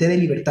del Comité de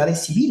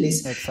Libertades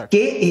Civiles, Exacto.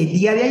 que el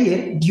día de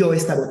ayer dio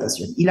esta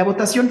votación. Y la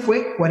votación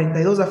fue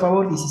 42 a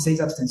favor, 16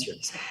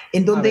 abstenciones.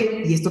 En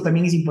donde, y esto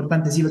también es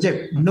importante decirlo,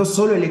 no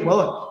solo el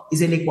Ecuador,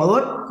 es el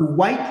Ecuador,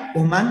 Kuwait,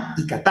 Omán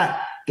y Qatar,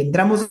 que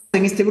entramos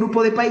en este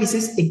grupo de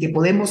países en que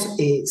podemos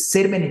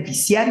ser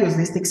beneficiarios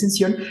de esta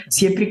exención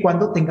siempre y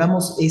cuando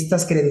tengamos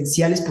estas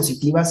credenciales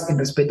positivas en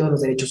respeto a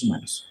los derechos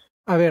humanos.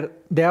 A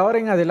ver, de ahora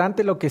en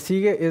adelante lo que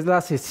sigue es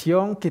la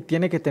sesión que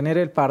tiene que tener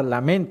el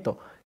Parlamento,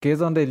 que es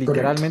donde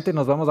literalmente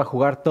nos vamos a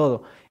jugar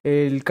todo.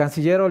 El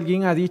canciller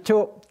Holguín ha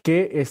dicho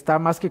que está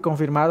más que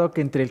confirmado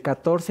que entre el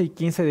 14 y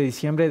 15 de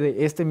diciembre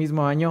de este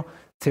mismo año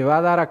se va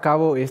a dar a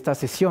cabo esta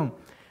sesión.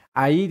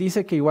 Ahí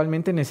dice que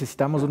igualmente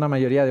necesitamos una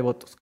mayoría de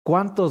votos.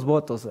 ¿Cuántos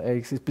votos?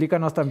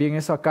 Explícanos también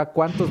eso acá.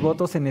 ¿Cuántos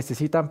votos se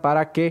necesitan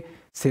para que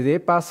se dé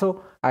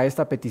paso a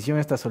esta petición,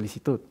 a esta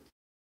solicitud?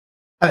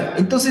 A ver,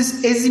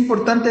 entonces es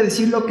importante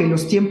decirlo que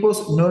los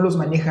tiempos no los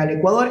maneja el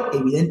Ecuador,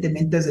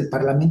 evidentemente es el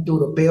Parlamento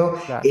Europeo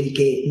Claro. el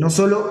que no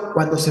solo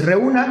cuando se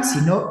reúna,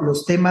 sino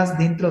los temas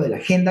dentro de la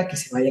agenda que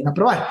se vayan a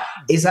aprobar.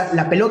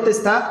 La pelota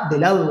está del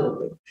lado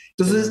europeo.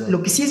 Entonces,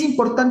 lo que sí es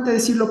importante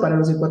decirlo para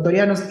los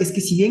ecuatorianos es que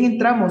si bien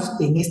entramos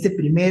en este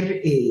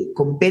primer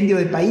compendio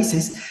de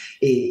países,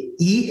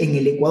 y en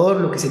el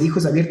Ecuador lo que se dijo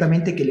es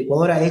abiertamente que el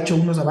Ecuador ha hecho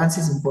unos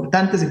avances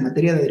importantes en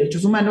materia de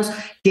derechos humanos,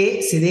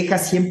 que se deja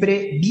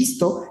siempre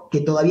visto que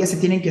todavía se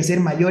tienen que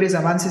hacer mayores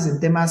avances en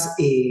temas,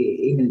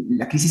 en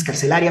la crisis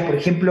carcelaria, por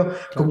ejemplo,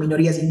 con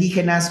minorías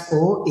indígenas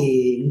o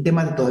en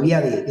temas todavía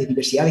de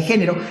diversidad de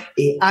género.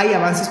 Hay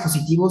avances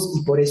positivos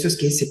y por eso es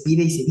que se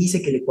pide y se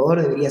dice que el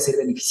Ecuador debería ser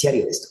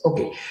beneficiario de esto.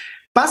 Ok.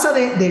 Pasa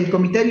del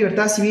Comité de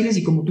Libertades Civiles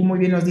y como tú muy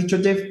bien lo has dicho,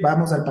 Jeff,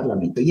 vamos al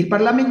Parlamento. Y el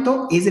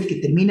Parlamento es el que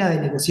termina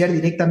de negociar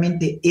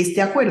directamente este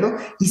acuerdo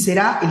y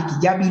será el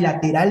que ya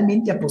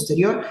bilateralmente a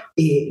posterior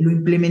lo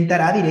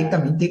implementará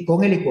directamente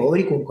con el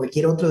Ecuador y con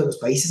cualquier otro de los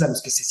países a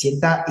los que se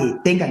sienta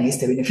tengan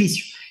este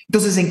beneficio.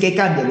 Entonces, ¿en qué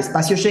cambia? El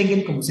espacio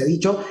Schengen, como se ha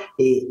dicho,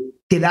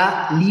 te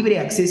da libre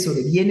acceso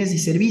de bienes y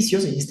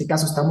servicios. En este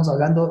caso estamos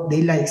hablando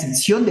de la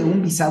exención de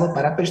un visado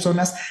para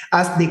personas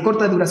de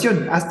corta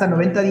duración, hasta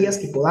 90 días,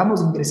 que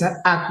podamos ingresar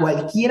a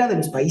cualquiera de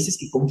los países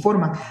que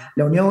conforman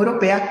la Unión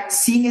Europea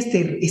sin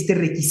este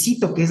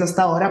requisito que es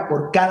hasta ahora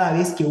por cada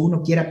vez que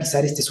uno quiera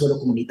pisar este suelo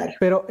comunitario.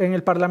 Pero en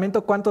el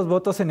Parlamento, ¿cuántos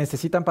votos se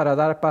necesitan para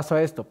dar paso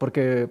a esto?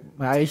 Porque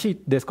ahí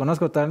sí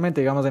desconozco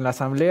totalmente. Digamos, en la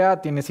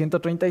Asamblea tiene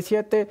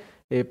 137,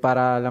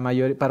 para la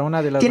mayoría, para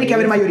una de las... Tiene que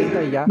haber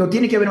mayoría. Ya. No,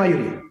 tiene que haber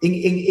mayoría.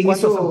 En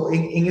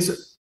eso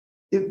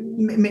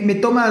me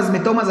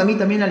tomas a mí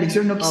también la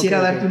lección, no quisiera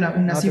darte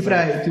una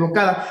cifra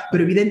equivocada,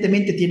 pero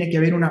evidentemente tiene que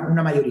haber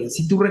una mayoría.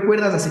 Si tú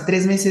recuerdas, hace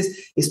 3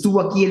 meses estuvo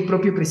aquí el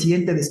propio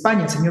presidente de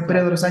España, el señor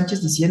Pedro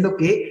Sánchez, diciendo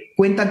que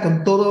cuentan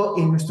con todo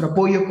nuestro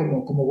apoyo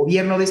como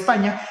gobierno de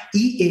España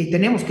y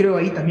tenemos, creo,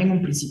 ahí también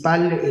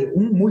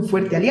un muy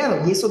fuerte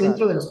aliado, y eso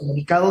dentro de los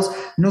comunicados,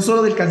 no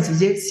solo del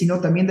canciller, sino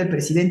también del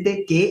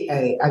presidente,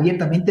 que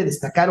abiertamente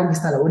destacaron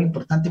esta labor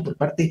importante por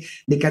parte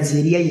de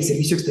Cancillería y el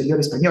Servicio Exterior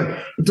español.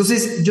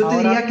 Entonces, yo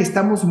te diría que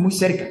estamos muy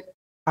cerca.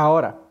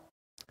 Ahora,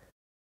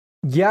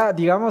 ya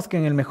digamos que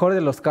en el mejor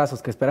de los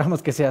casos, que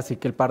esperamos que sea así,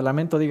 que el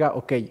Parlamento diga,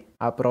 ok,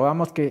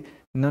 aprobamos que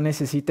no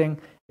necesiten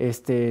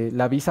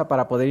la visa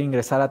para poder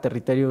ingresar a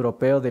territorio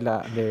europeo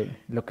de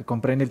lo que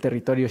comprende el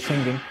territorio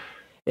Schengen.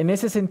 En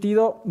ese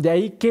sentido, ¿de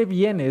ahí qué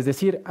viene? Es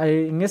decir,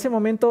 en ese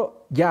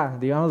momento ya,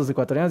 digamos, los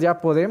ecuatorianos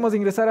ya podemos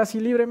ingresar así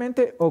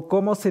libremente, o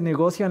cómo se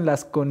negocian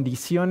las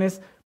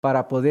condiciones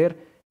para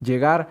poder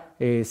llegar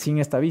sin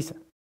esta visa.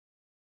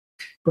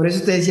 Por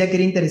eso te decía que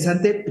era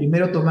interesante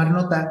primero tomar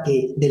nota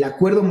que del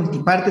acuerdo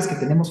multipartes que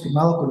tenemos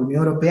firmado con la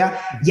Unión Europea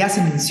ya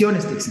se menciona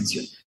esta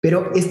exención,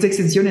 pero esta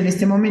exención en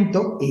este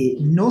momento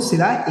no se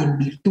da en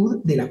virtud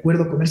del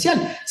acuerdo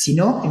comercial,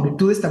 sino en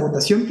virtud de esta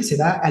votación que se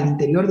da al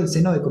interior del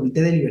seno del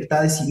Comité de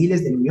Libertades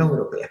Civiles de la Unión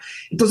Europea.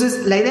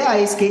 Entonces, la idea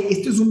es que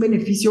esto es un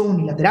beneficio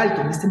unilateral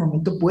que en este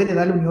momento puede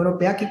dar la Unión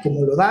Europea, que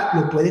como lo da,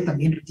 lo puede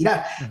también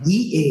retirar.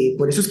 Y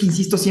por eso es que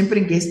insisto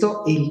siempre en que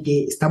el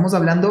que estamos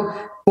hablando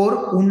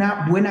por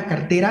una buena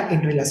cartera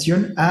en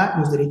relación a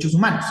los derechos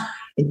humanos.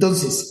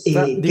 Entonces, o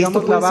sea,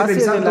 digamos, la base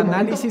del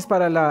análisis momento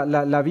para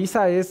la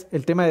visa es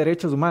el tema de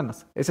derechos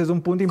humanos. Ese es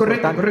un punto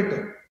importante. Correcto.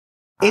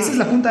 Esa es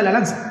la punta de la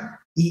lanza.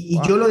 Y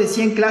yo lo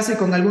decía en clase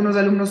con algunos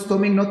alumnos,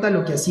 tomen nota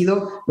lo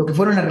que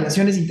fueron las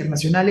relaciones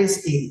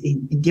internacionales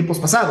en tiempos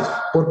pasados.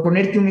 Por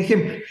ponerte un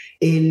ejemplo,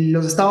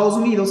 los Estados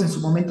Unidos en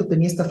su momento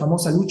tenía esta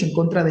famosa lucha en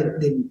contra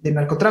del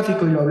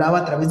narcotráfico y lo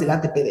hablaba a través del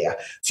ATPDA.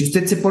 Si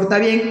usted se porta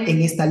bien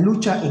en esta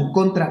lucha en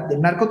contra del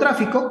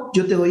narcotráfico,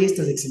 yo te doy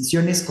estas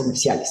exenciones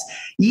comerciales.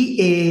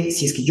 Y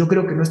si es que yo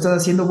creo que no estás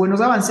haciendo buenos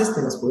avances,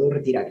 te las puedo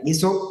retirar. Y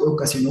eso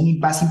ocasionó un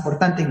impasse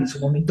importante en su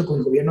momento con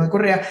el gobierno de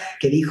Correa,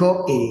 que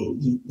dijo,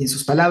 y en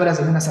sus palabras,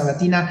 en una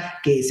sabatina,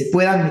 que se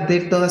puedan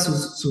meter todas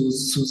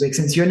sus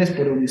exenciones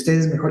por donde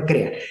ustedes mejor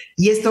crean.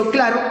 Y esto,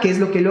 claro, que es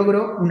lo que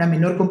logró una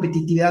menor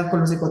competitividad con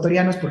los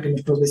ecuatorianos, porque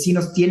nuestros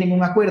vecinos tienen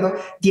un acuerdo,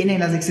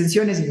 tienen las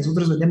exenciones y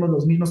nosotros vendemos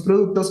los mismos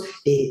productos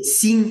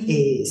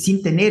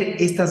sin tener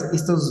estas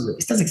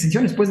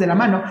exenciones pues de la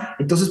mano.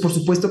 Entonces, por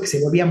supuesto que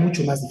se volvía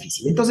mucho más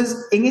difícil. Entonces,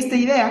 en esta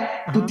idea,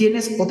 tú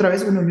tienes otra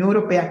vez una Unión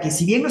Europea que,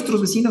 si bien nuestros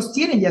vecinos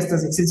tienen ya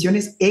estas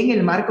exenciones en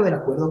el marco del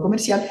acuerdo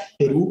comercial,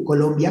 Perú,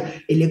 Colombia,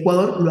 el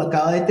Ecuador lo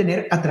acaba de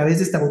tener a través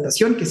de esta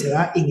votación que se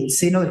da en el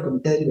seno del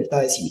Comité de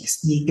Libertades Civiles.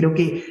 Y creo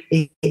que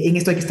en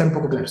esto hay que estar un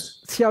poco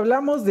claros. Si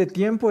hablamos de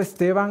tiempo,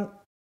 Esteban,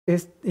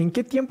 ¿en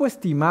qué tiempo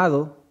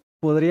estimado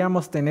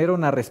podríamos tener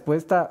una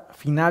respuesta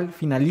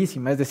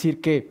finalísima? Es decir,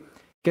 qué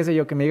sé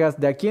yo, que me digas,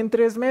 de aquí en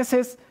 3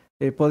 meses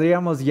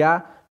podríamos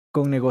ya,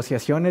 con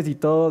negociaciones y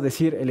todo,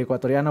 decir, el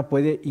ecuatoriano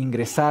puede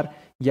ingresar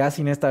ya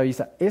sin esta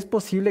visa. ¿Es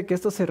posible que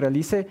esto se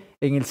realice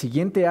en el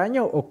siguiente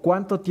año o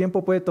cuánto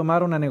tiempo puede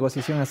tomar una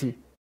negociación así?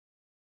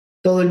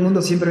 Todo el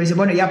mundo siempre me dice,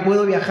 bueno, ya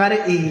puedo viajar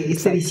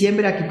este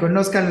diciembre a que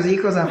conozcan los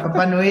hijos a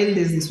Papá Noel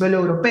desde el suelo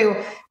europeo.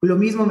 Lo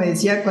mismo me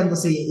decía cuando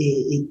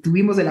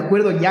tuvimos el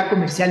acuerdo ya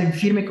comercial en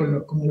firme con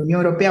la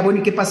Unión Europea.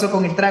 Bueno, ¿y qué pasó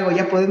con el trago?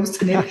 ¿Ya podemos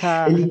tener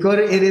el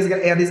licor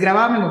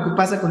desgravamen o qué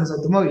pasa con los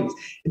automóviles?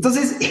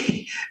 Entonces,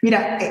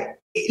 mira,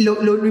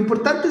 lo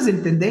importante es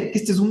entender que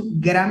este es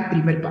un gran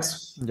primer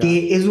paso,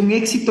 que es un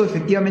éxito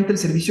efectivamente el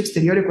servicio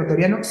exterior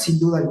ecuatoriano, sin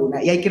duda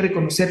alguna, y hay que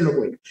reconocer lo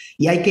bueno,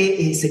 y hay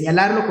que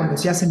señalarlo cuando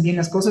se hacen bien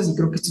las cosas, y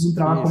creo que este es un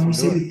trabajo muy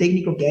serio y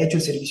técnico que ha hecho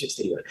el servicio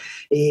exterior.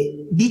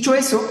 Dicho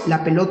eso,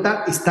 la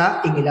pelota está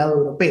en el lado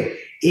europeo.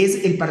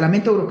 Es el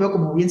Parlamento Europeo,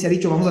 como bien se ha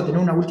dicho, vamos a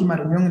tener una última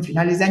reunión en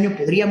finales de año,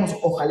 podríamos,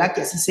 ojalá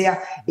que así sea,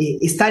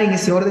 estar en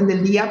ese orden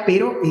del día,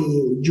 pero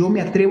yo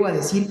me atrevo a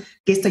decir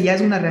que esta ya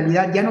es una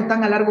realidad, ya no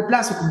tan a largo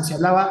plazo como se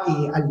hablaba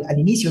al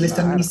inicio de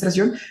esta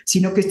administración,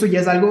 sino que esto ya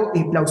es algo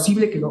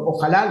plausible, que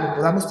ojalá lo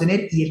podamos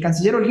tener, y el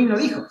canciller Holguín lo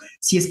dijo,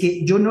 si es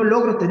que yo no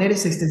logro tener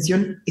esta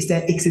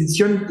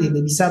exención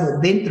de visado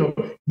dentro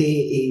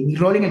de mi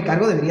rol en el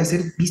cargo, debería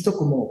ser visto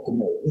como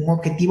un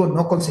objetivo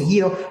no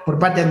conseguido por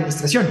parte de la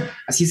administración.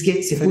 Así es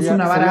que se puso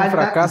una vara alta.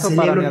 Un fracaso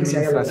para mi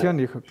administración,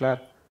 dijo,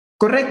 claro.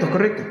 Correcto.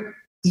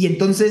 Y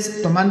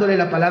entonces, tomándole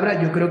la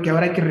palabra, yo creo que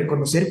ahora hay que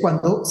reconocer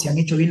cuando se han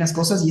hecho bien las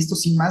cosas, y esto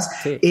sin más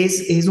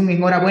es un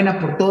enhorabuena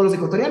por todos los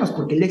ecuatorianos,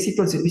 porque el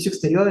éxito del servicio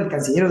exterior, del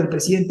canciller o del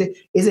presidente,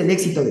 es el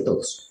éxito de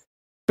todos.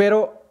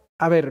 Pero,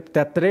 a ver, ¿te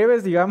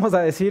atreves, digamos,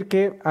 a decir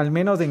que al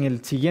menos en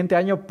el siguiente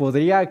año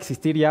podría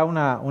existir ya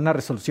una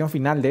resolución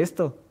final de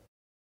esto?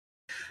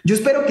 Yo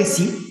espero que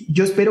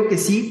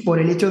sí, por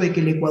el hecho de que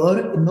el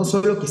Ecuador no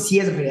solo que sí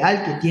es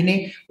real, que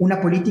tiene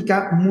una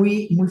política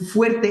muy, muy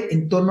fuerte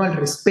en torno al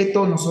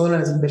respeto, no solo a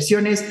las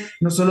inversiones,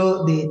 no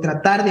solo de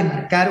tratar de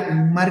marcar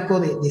un marco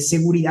de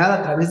seguridad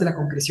a través de la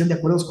concreción de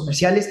acuerdos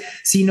comerciales,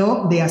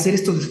 sino de hacer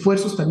estos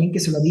esfuerzos también,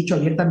 que se lo ha dicho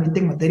abiertamente,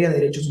 en materia de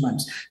derechos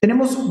humanos.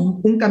 Tenemos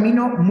un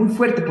camino muy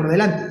fuerte por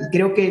delante, y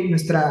creo que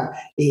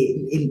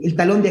el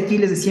talón de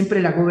Aquiles de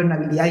siempre, la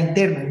gobernabilidad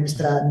interna,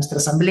 nuestra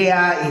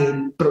asamblea,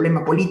 el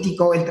problema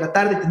político, el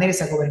tratar de tener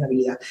esa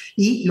gobernabilidad,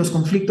 y los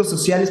conflictos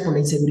sociales por la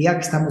inseguridad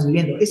que estamos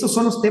viviendo. Esos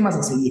son los temas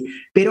a seguir,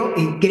 pero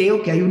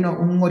creo que hay un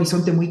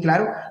horizonte muy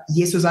claro,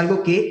 y eso es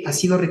algo que ha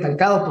sido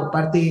recalcado por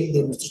parte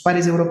de nuestros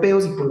pares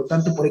europeos, y por lo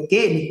tanto por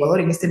qué el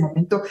Ecuador en este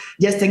momento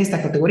ya está en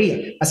esta categoría.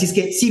 Así es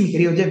que sí, mi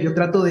querido Jeff, yo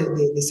trato de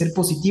ser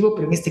positivo,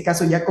 pero en este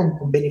caso ya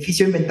con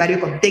beneficio de inventario,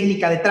 con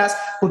técnica detrás,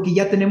 porque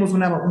ya tenemos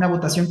una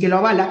votación que lo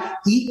avala,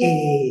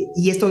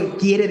 y esto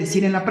quiere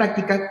decir en la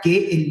práctica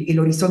que el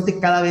horizonte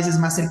cada vez es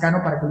más cercano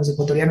para que los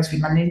ecuatorianos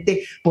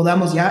finalmente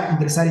podamos ya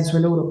ingresar en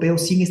suelo europeo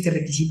sin este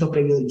requisito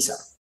previo de visado.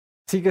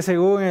 Sí, que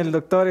según el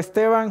doctor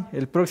Esteban,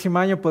 el próximo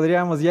año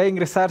podríamos ya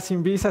ingresar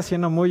sin visa,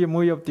 siendo muy,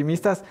 muy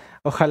optimistas.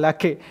 Ojalá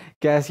que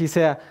así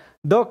sea.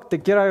 Doc,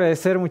 te quiero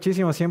agradecer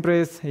muchísimo.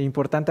 Siempre es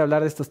importante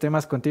hablar de estos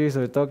temas contigo y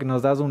sobre todo que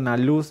nos das una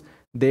luz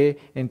de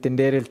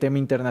entender el tema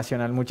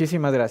internacional.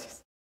 Muchísimas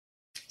gracias.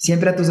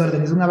 Siempre a tus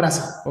órdenes. Un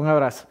abrazo. Un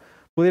abrazo.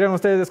 Pudieran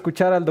ustedes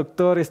escuchar al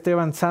doctor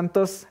Esteban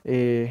Santos,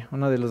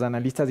 uno de los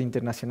analistas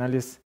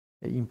internacionales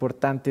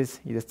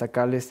importantes y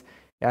destacables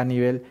a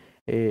nivel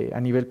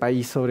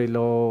país sobre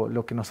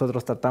lo que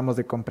nosotros tratamos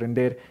de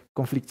comprender,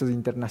 conflictos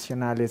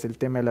internacionales, el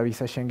tema de la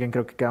visa Schengen,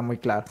 creo que queda muy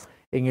claro.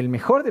 En el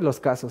mejor de los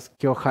casos,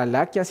 que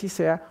ojalá que así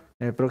sea,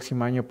 en el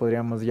próximo año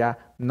podríamos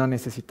ya no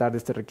necesitar de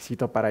este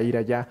requisito para ir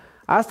allá.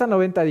 Hasta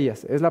 90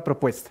 días, es la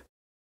propuesta.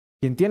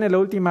 Quien tiene la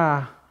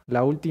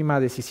última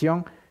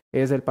decisión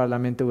es el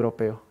Parlamento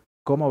Europeo.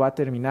 ¿Cómo va a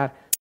terminar?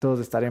 Todos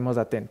estaremos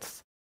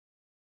atentos.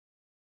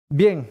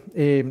 Bien,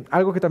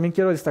 algo que también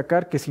quiero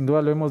destacar, que sin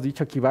duda lo hemos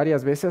dicho aquí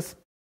varias veces,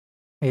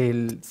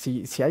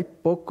 si hay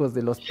pocos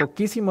de los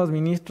poquísimos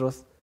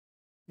ministros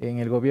en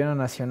el gobierno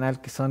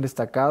nacional que son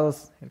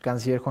destacados, el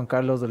canciller Juan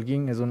Carlos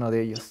Holguín es uno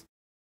de ellos.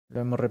 Lo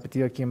hemos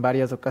repetido aquí en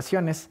varias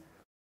ocasiones.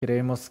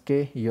 Creemos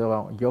que, y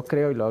yo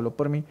creo, y lo hablo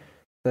por mí,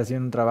 está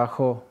haciendo un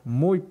trabajo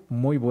muy,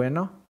 muy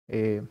bueno.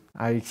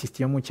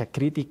 Existió mucha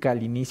crítica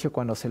al inicio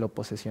cuando se lo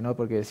posesionó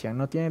porque decían,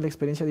 no tiene la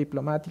experiencia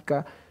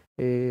diplomática,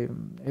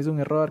 es un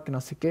error, que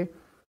no sé qué.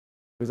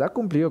 Pues ha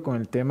cumplido con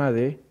el tema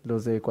de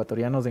los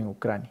ecuatorianos en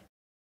Ucrania.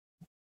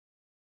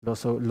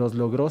 Los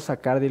logró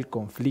sacar del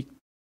conflicto.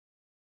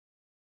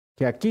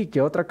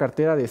 Que otra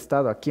cartera de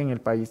Estado aquí en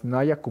el país no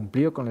haya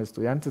cumplido con los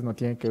estudiantes no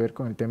tiene que ver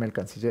con el tema del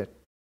canciller.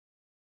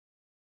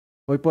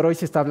 Hoy por hoy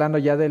se está hablando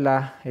ya de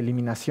la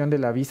eliminación de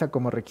la visa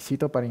como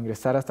requisito para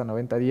ingresar hasta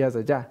 90 días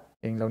allá,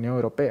 en la Unión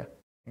Europea,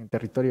 en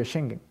territorio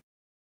Schengen.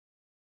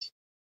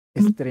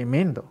 Es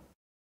tremendo.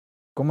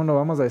 ¿Cómo no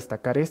vamos a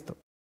destacar esto?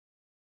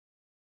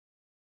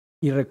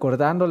 Y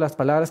recordando las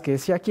palabras que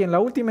decía aquí en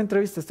la última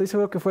entrevista, estoy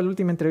seguro que fue la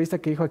última entrevista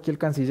que dijo aquí el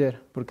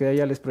canciller, porque de ahí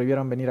ya les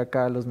prohibieron venir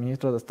acá a los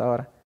ministros hasta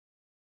ahora.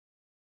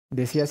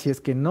 Decía, si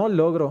es que no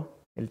logro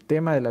el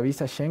tema de la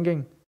visa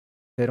Schengen,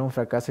 será un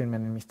fracaso en mi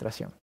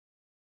administración.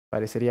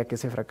 Parecería que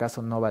ese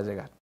fracaso no va a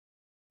llegar.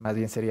 Más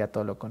bien sería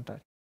todo lo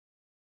contrario.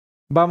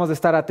 Vamos a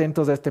estar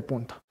atentos a este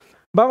punto.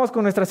 Vamos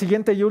con nuestra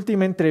siguiente y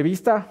última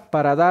entrevista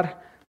para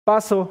dar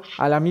paso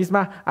a la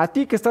misma. A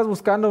ti que estás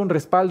buscando un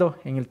respaldo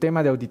en el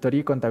tema de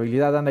auditoría y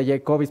contabilidad, anda ya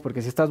Ecovis,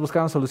 porque si estás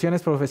buscando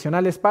soluciones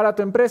profesionales para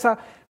tu empresa,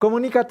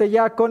 comunícate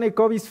ya con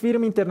Ecovis,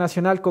 firma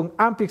internacional con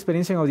amplia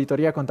experiencia en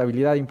auditoría,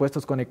 contabilidad,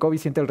 impuestos. Con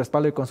Ecovis siente el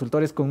respaldo de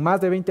consultores con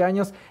más de 20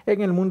 años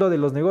en el mundo de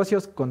los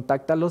negocios.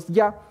 Contáctalos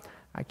ya.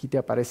 Aquí te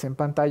aparece en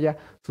pantalla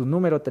su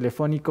número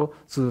telefónico,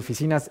 sus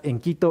oficinas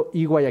en Quito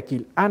y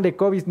Guayaquil. Anda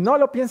Ecovis, no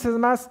lo pienses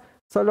más.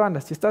 Solo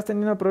anda. Si estás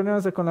teniendo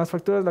problemas con las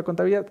facturas de la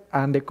contabilidad,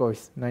 anda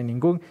Ecovis. No hay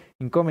ningún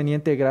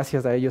inconveniente.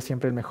 Gracias a ellos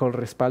siempre el mejor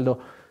respaldo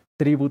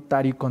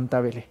tributario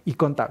y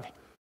contable.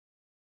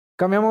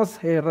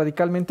 Cambiamos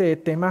radicalmente de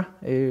tema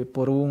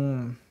por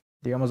un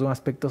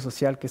aspecto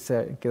social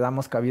que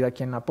damos cabida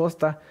aquí en La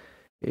Posta.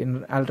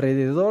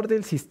 Alrededor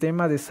del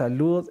sistema de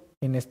salud,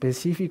 en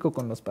específico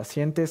con los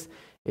pacientes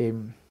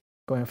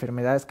con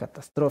enfermedades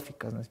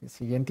catastróficas. Nuestro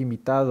siguiente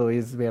invitado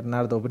es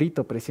Bernardo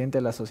Brito, presidente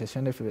de la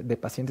Asociación de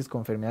Pacientes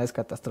con Enfermedades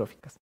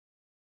Catastróficas,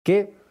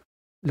 que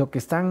lo que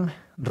están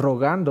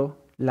rogando,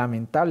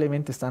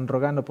 lamentablemente están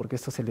rogando, porque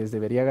esto se les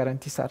debería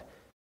garantizar,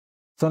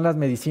 son las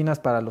medicinas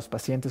para los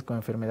pacientes con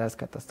enfermedades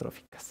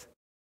catastróficas.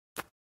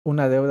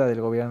 Una deuda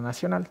del gobierno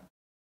nacional.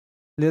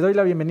 Le doy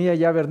la bienvenida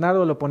ya a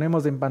Bernardo, lo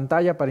ponemos en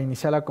pantalla para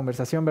iniciar la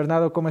conversación.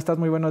 Bernardo, ¿cómo estás?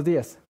 Muy buenos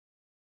días.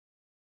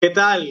 ¿Qué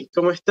tal?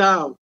 ¿Cómo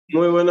está?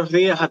 Muy buenos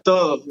días a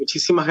todos.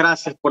 Muchísimas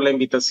gracias por la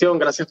invitación,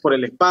 gracias por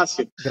el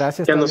espacio.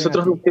 Gracias que a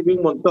nosotros nos sirve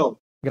un montón.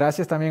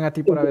 Gracias también a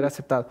ti por haber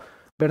aceptado.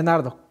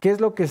 Bernardo, ¿qué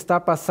es lo que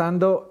está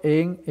pasando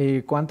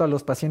en cuanto a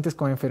los pacientes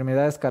con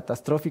enfermedades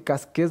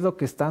catastróficas? ¿Qué es lo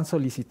que están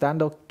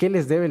solicitando? ¿Qué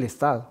les debe el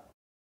Estado?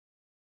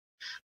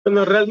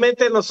 Bueno,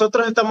 realmente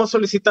nosotros estamos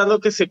solicitando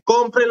que se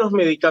compren los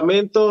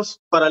medicamentos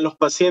para los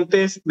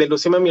pacientes de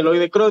leucemia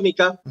mieloide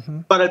crónica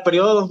para el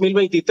periodo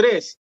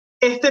 2023.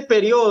 Este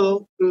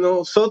periodo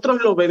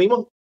nosotros lo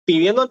venimos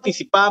pidiendo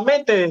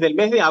anticipadamente desde el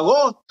mes de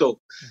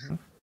agosto.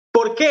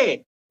 ¿Por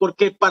qué?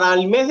 Porque para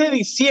el mes de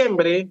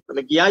diciembre,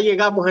 ya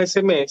llegamos a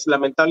ese mes,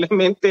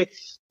 lamentablemente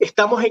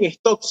estamos en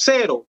stock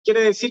cero.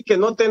 Quiere decir que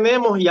no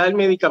tenemos ya el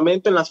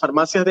medicamento en las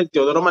farmacias del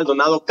Teodoro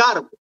Maldonado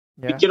Carbo.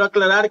 Y quiero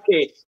aclarar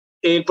que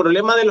el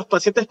problema de los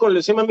pacientes con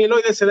leucemia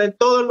mieloide se da en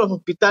todos los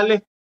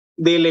hospitales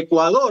del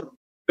Ecuador,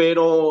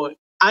 pero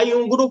hay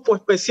un grupo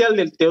especial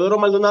del Teodoro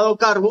Maldonado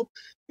Carbo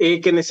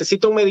que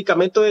necesita un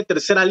medicamento de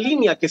tercera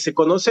línea que se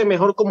conoce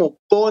mejor como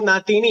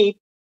ponatinib,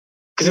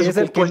 que es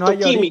un compuesto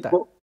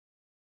químico,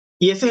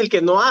 y ese es el que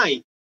no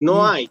hay.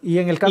 Y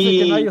en el caso de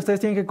que no hay,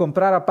 ustedes tienen que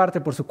comprar aparte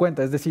por su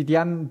cuenta, es decir,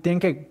 ya tienen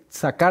que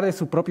sacar de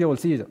su propio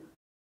bolsillo.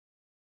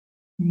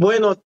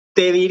 Bueno,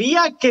 te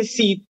diría que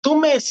si tú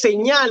me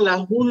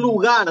señalas un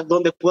lugar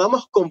donde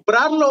podamos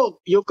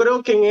comprarlo, yo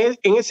creo que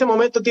en ese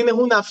momento tienes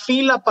una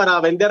fila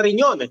para vender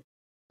riñones.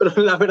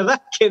 Pero la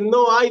verdad es que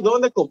no hay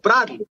dónde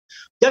comprarlo,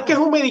 ya que es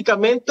un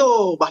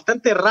medicamento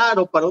bastante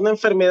raro para una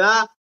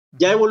enfermedad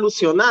ya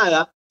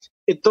evolucionada.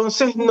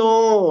 entonces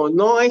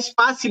no es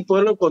fácil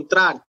poderlo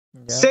encontrar.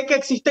 Ya. Sé que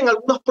existen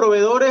algunos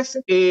proveedores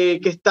que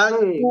están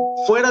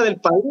fuera del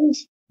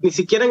país, ni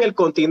siquiera en el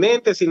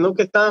continente, sino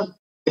que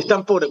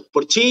están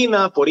por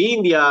China, por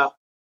India,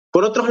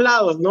 por otros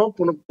lados, ¿no?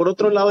 Por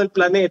otro lado del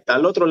planeta,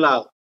 al otro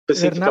lado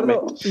específicamente.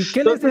 Bernardo, ¿y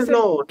qué les Entonces dicen?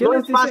 no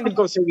es fácil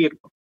conseguirlo.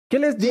 ¿Qué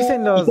les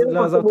dicen Y tiene las costo muy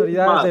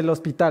autoridades elevado. del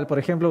hospital? Por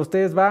ejemplo,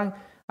 ustedes van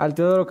al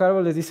Teodoro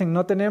Carbo, les dicen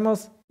no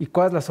tenemos, ¿y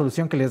cuál es la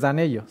solución que les dan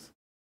ellos?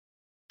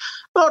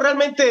 No,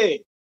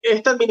 realmente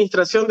esta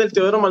administración del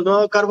Teodoro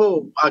Maldonado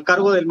a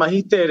cargo del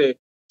magíster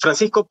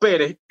Francisco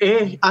Pérez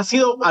ha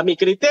sido, a mi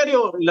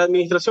criterio, la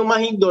administración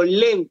más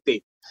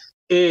indolente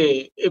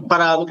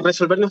para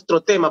resolver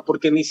nuestro tema,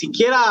 porque ni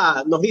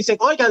siquiera nos dicen,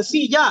 oigan,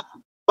 sí, ya,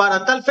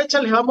 para tal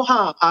fecha les vamos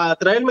a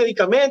traer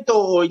medicamento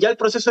o ya el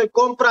proceso de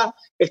compra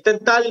está en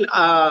tal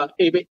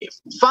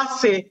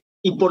fase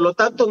y por lo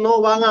tanto no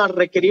van a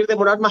requerir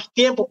demorar más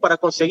tiempo para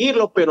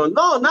conseguirlo, pero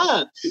no,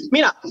 nada.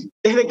 Mira,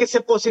 desde que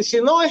se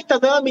posicionó esta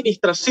nueva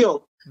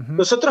administración,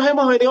 nosotros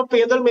hemos venido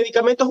pidiendo el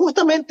medicamento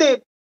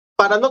justamente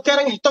para no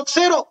quedar en stock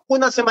cero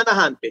unas semanas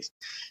antes.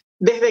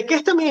 Desde que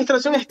esta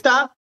administración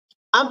está,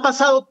 han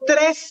pasado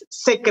 3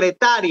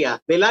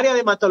 secretarias del área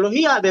de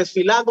hematología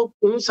desfilando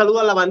un saludo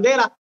a la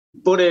bandera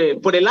por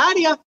el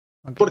área,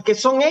 porque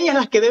son ellas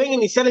las que deben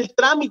iniciar el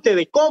trámite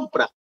de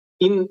compra.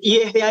 Y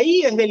desde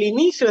ahí, desde el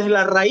inicio, desde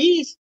la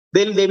raíz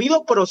del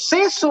debido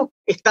proceso,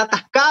 está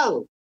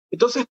atascado.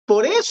 Entonces,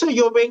 por eso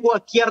yo vengo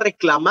aquí a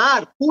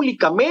reclamar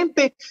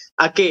públicamente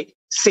a que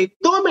se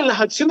tomen las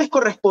acciones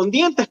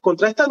correspondientes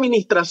contra esta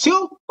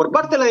administración por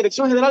parte de la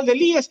Dirección General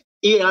del IES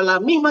y a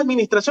la misma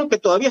administración que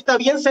todavía está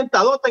bien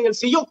sentadota en el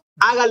sillón,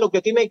 haga lo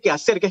que tiene que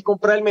hacer, que es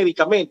comprar el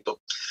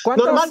medicamento.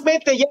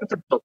 Normalmente,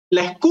 Jefferson,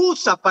 la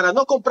excusa para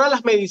no comprar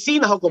las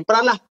medicinas o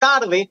comprarlas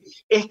tarde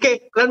es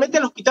que realmente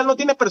el hospital no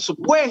tiene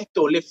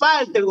presupuesto, le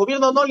falta, el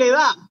gobierno no le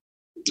da.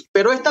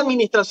 Pero esta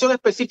administración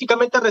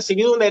específicamente ha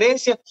recibido una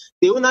herencia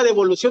de una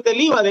devolución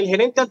del IVA del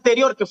gerente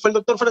anterior, que fue el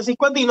doctor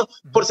Francisco Andino,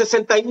 por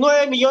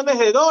 $69 millones.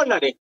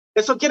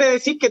 Eso quiere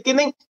decir que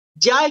tienen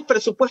ya el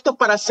presupuesto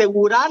para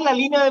asegurar la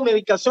línea de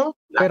medicación,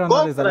 pero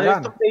no les da la de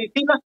estas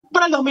medicinas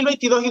para el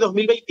 2022 y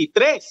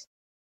 2023.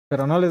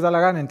 Pero no les da la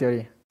gana en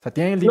teoría. O sea,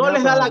 tienen el dinero, No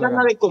les da la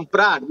gana de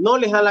comprar, no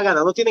les da la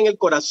gana, no tienen el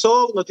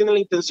corazón, no tienen la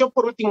intención,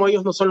 por último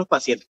ellos no son los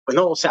pacientes, pues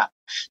no, o sea,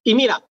 y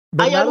mira,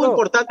 Bernardo, hay algo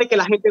importante que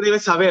la gente debe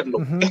saberlo,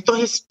 esto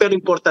es pero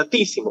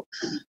importantísimo.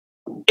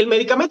 El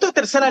medicamento de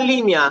tercera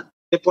línea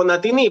de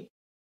ponatinib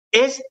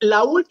es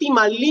la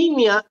última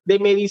línea de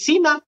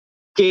medicina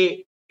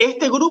que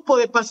este grupo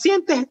de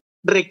pacientes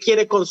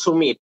requiere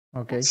consumir.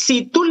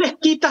 Si tú les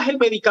quitas el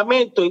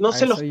medicamento y no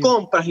se los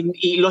compras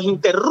y los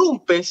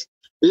interrumpes,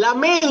 la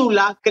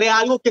médula crea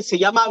algo que se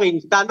llama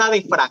ventana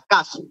de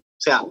fracaso. O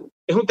sea,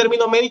 es un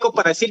término médico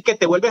para decir que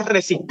te vuelves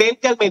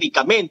resistente al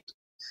medicamento.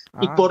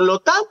 Y por lo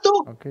tanto,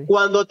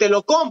 cuando te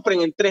lo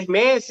compren en 3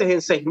 meses,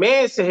 en 6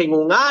 meses, en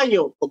 1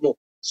 año, como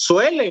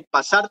suele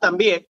pasar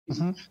también,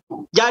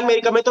 ya el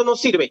medicamento no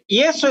sirve.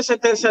 Y eso es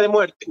sentencia de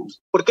muerte.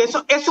 Porque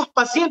esos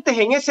pacientes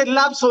en ese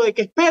lapso de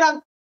que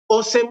esperan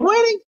o se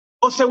mueren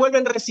o se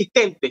vuelven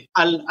resistentes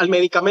al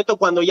medicamento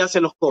cuando ya se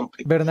los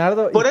compren.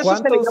 Bernardo, por eso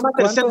se le llama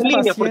tercera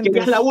línea, porque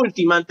ya es la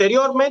última.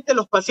 Anteriormente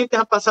los pacientes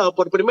han pasado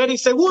por primera y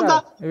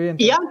segunda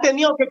y han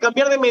tenido que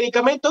cambiar de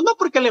medicamento, no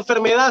porque la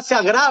enfermedad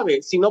sea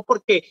grave, sino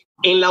porque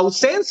en la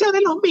ausencia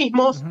de los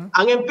mismos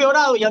han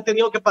empeorado y han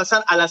tenido que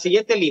pasar a la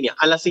siguiente línea,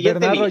 a la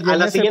siguiente Bernardo, línea.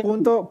 Y en ese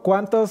punto,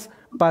 ¿cuántos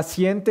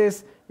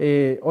pacientes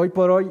hoy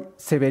por hoy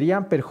se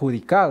verían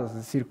perjudicados? Es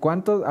decir,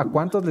 ¿a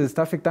cuántos les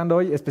está afectando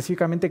hoy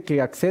específicamente que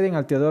acceden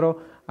al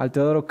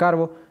Teodoro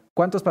Carbo?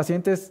 ¿Cuántos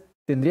pacientes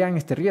tendrían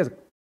este riesgo?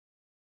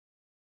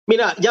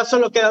 Mira, ya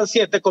solo quedan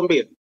 7 con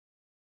vida.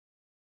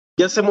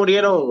 Ya se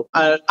murieron.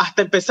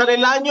 Hasta empezar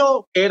el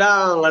año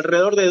eran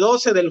alrededor de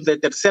 12 de los de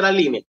tercera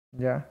línea.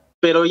 Ya.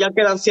 Pero ya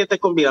quedan 7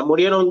 con vida.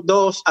 Murieron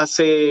 2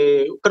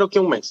 hace, creo que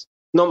 1 mes,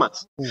 no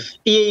más.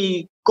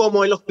 Y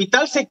como el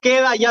hospital se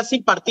queda ya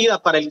sin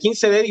partida para el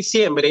 15 de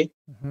diciembre,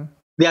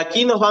 de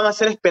aquí nos van a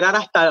hacer esperar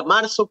hasta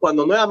marzo,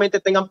 cuando nuevamente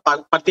tengan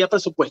partida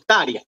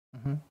presupuestaria.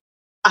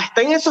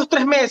 Hasta en esos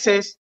 3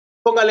 meses,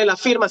 póngale la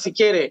firma si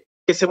quiere,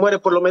 que se muere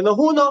por lo menos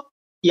 1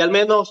 y al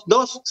menos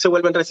 2 se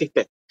vuelven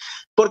resistentes.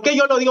 ¿Por qué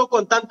yo lo digo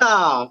con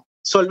tanta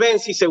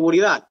solvencia y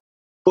seguridad?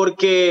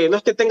 Porque no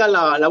es que tenga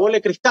la bola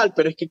de cristal,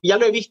 pero es que ya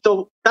lo he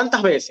visto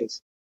tantas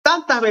veces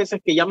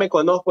que ya me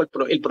conozco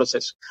el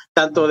proceso,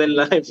 tanto de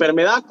la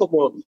enfermedad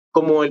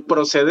como el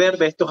proceder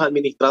de estos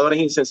administradores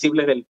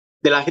insensibles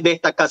de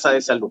esta casa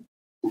de salud.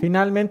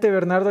 Finalmente,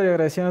 Bernardo, y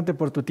agradeciéndote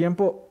por tu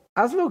tiempo,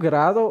 ¿has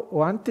logrado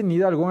o han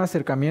tenido algún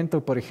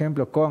acercamiento, por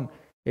ejemplo, con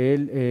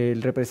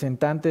el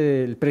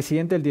representante, el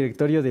presidente del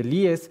directorio del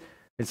IES,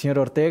 el señor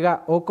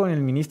Ortega, o con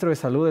el ministro de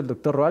Salud, el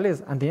doctor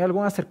Ruales? ¿Han tenido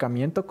algún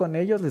acercamiento con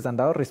ellos? ¿Les han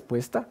dado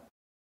respuesta?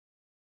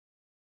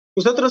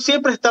 Nosotros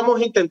siempre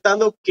estamos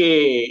intentando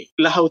que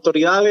las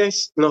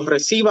autoridades nos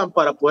reciban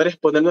para poder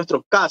exponer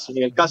nuestros casos.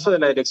 En el caso de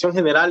la Dirección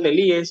General del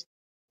IES,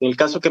 En el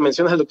caso que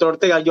mencionas el doctor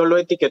Ortega, yo lo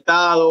he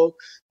etiquetado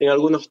en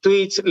algunos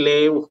tweets,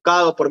 le he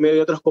buscado por medio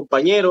de otros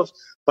compañeros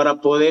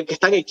para poder, que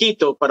están en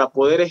Quito, para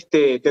poder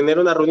tener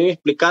una reunión y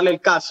explicarle el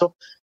caso,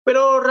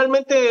 pero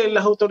realmente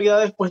las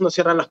autoridades pues no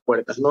cierran las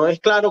puertas, ¿no? Es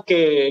claro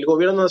que el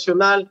gobierno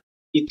nacional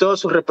y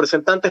todos sus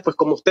representantes, pues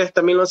como ustedes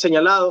también lo han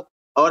señalado,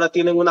 ahora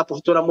tienen una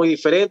postura muy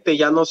diferente,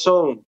 ya no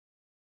son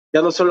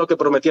lo que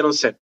prometieron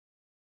ser.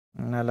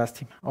 Una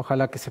lástima.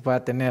 Ojalá que se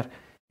pueda tener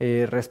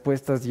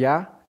respuestas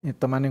ya,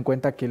 tomando en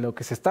cuenta que lo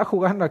que se está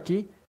jugando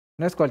aquí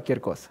no es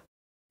cualquier cosa.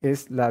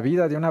 Es la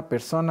vida de una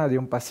persona, de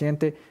un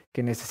paciente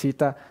que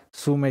necesita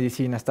su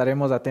medicina.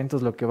 Estaremos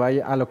atentos a lo que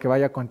vaya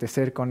a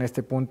acontecer con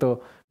este punto,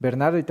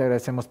 Bernardo, y te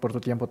agradecemos por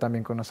tu tiempo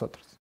también con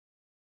nosotros.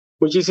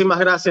 Muchísimas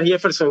gracias,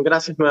 Jefferson.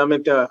 Gracias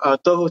nuevamente a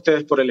todos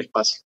ustedes por el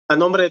espacio. A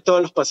nombre de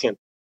todos los pacientes.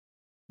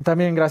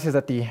 También gracias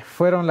a ti.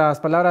 Fueron las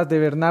palabras de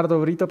Bernardo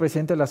Brito,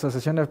 presidente de la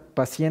Asociación de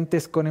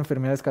Pacientes con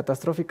Enfermedades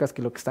Catastróficas,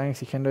 que lo que están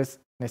exigiendo es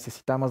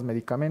necesitamos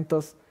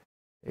medicamentos,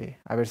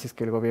 a ver si es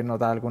que el gobierno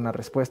da alguna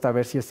respuesta, a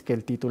ver si es que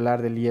el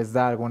titular del IES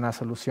da alguna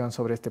solución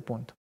sobre este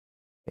punto.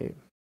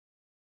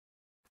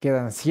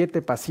 Quedan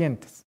 7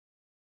 pacientes.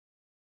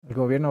 ¿El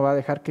gobierno va a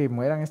dejar que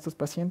mueran estos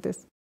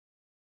pacientes?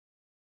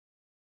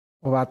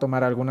 ¿O va a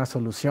tomar alguna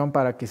solución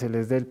para que se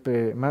les dé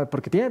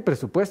porque tienen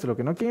presupuesto, lo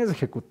que no quieren es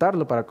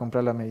ejecutarlo para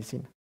comprar la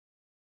medicina?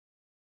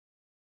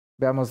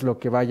 Veamos lo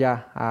que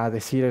vaya a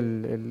decir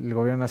el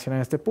gobierno nacional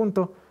en este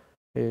punto.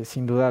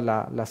 Sin duda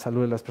la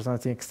salud de las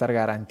personas tiene que estar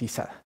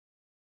garantizada.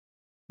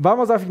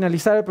 Vamos a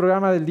finalizar el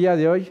programa del día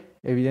de hoy,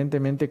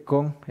 evidentemente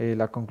con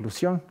la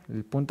conclusión,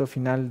 el punto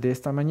final de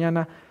esta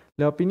mañana,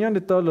 la opinión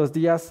de todos los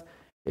días,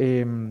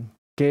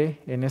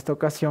 que en esta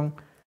ocasión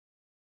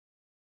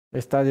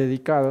está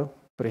dedicado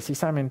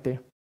precisamente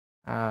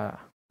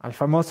al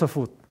famoso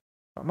food.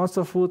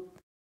 Famoso food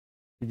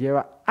que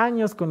lleva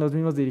años con los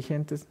mismos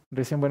dirigentes,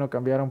 recién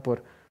cambiaron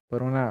por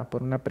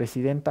una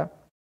presidenta,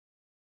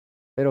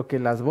 pero que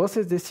las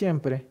voces de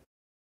siempre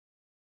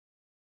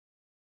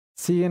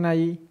siguen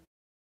ahí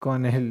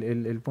con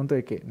el punto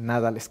de que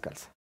nada les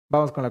calza.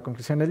 Vamos con la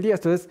conclusión del día,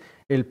 esto es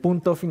el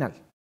punto final.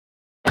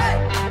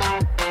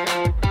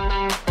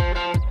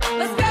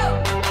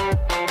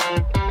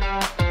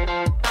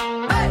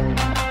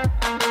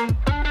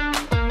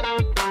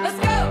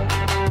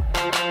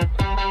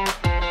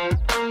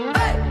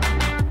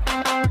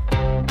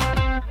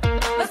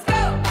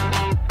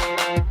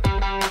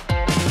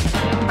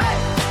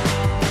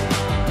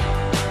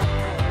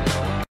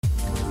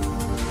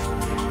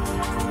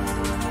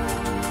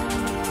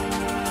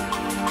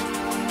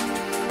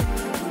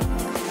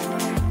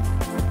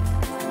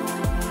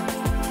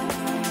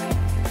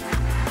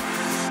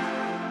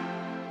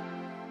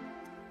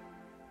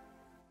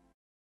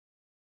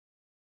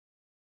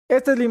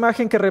 Esta es la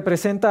imagen que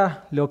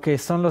representa lo que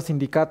son los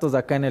sindicatos de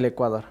acá en el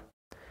Ecuador.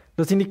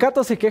 Los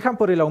sindicatos se quejan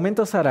por el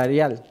aumento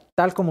salarial,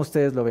 tal como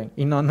ustedes lo ven,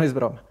 y no es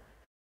broma.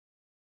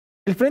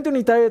 El Frente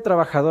Unitario de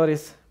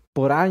Trabajadores,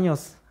 por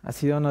años, ha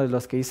sido uno de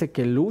los que dice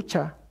que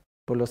lucha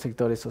por los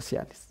sectores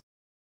sociales.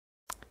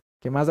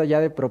 Que más allá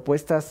de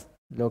propuestas,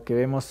 lo que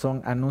vemos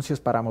son anuncios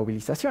para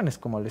movilizaciones,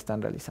 como lo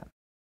están realizando.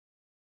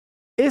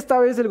 Esta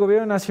vez el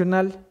gobierno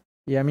nacional,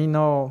 y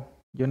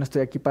yo no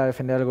estoy aquí para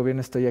defender al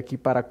gobierno, estoy aquí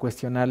para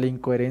cuestionar la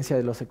incoherencia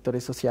de los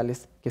sectores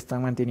sociales que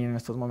están manteniendo en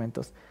estos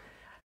momentos.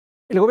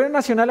 El gobierno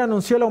nacional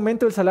anunció el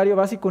aumento del salario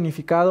básico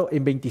unificado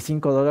en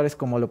 $25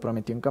 como lo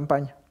prometió en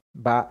campaña.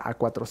 Va a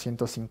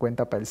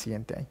 450 para el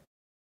siguiente año.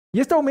 Y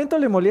este aumento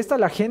le molesta a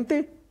la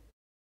gente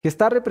que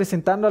está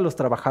representando a los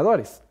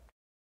trabajadores.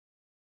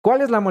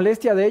 ¿Cuál es la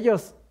molestia de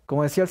ellos?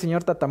 Como decía el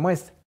señor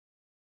Tatamuez,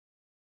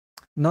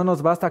 no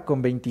nos basta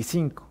con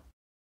 25.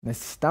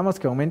 Necesitamos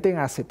que aumenten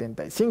a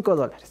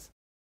 $75.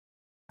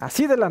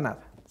 Así de la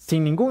nada,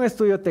 sin ningún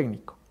estudio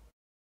técnico.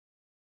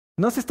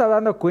 ¿No se está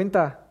dando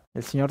cuenta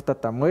el señor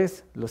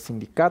Tatamuez, los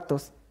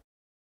sindicatos,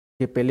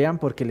 que pelean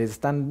porque les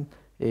están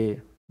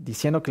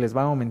diciendo que les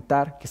va a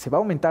aumentar, que se va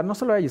a aumentar, no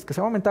solo a ellos, que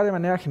se va a aumentar de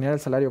manera general el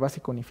salario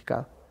básico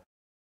unificado?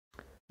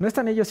 ¿No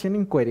están ellos siendo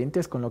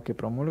incoherentes con lo que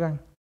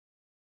promulgan?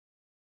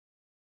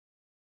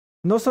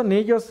 ¿No son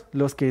ellos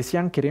los que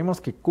decían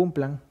queremos que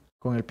cumplan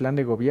con el plan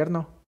de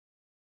gobierno?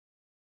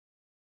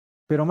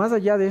 Pero más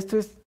allá de esto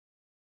es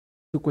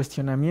su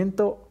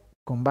cuestionamiento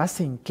con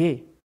base en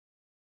qué.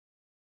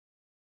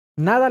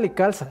 Nada le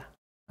calza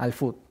al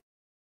FUT.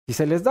 Si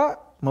se les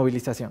da,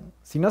 movilización.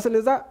 Si no se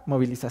les da,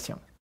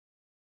 movilización.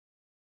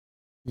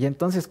 Y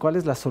entonces, ¿cuál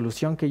es la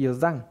solución que ellos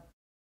dan?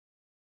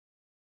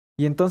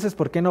 Y entonces,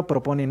 ¿por qué no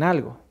proponen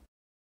algo?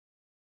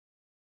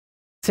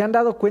 ¿Se han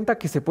dado cuenta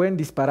que se pueden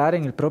disparar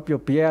en el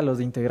propio pie a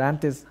los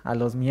integrantes, a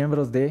los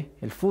miembros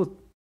del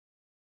FUT?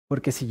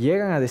 Porque si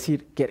llegan a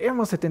decir,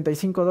 queremos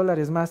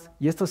 $75 más,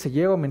 y esto se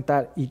llega a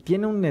aumentar y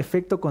tiene un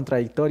efecto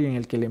contradictorio en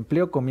el que el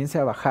empleo comience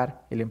a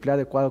bajar, el empleo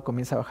adecuado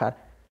comienza a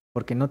bajar,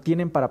 porque no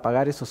tienen para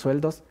pagar esos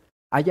sueldos,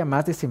 haya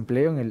más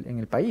desempleo en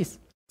el país.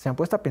 ¿Se han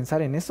puesto a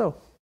pensar en eso?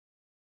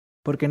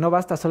 Porque no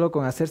basta solo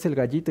con hacerse el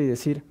gallito y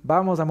decir,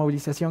 vamos a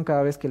movilización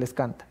cada vez que les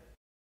canta.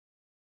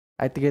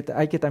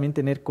 Hay que también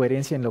tener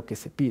coherencia en lo que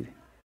se pide.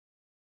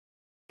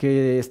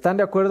 que están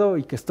de acuerdo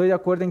y que estoy de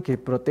acuerdo en que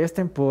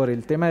protesten por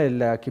el tema de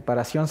la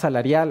equiparación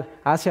salarial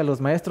hacia los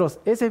maestros,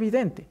 es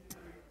evidente.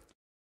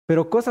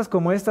 Pero cosas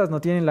como estas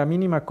no tienen la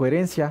mínima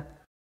coherencia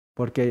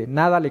porque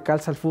nada le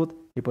calza al fútbol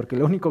y porque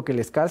lo único que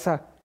les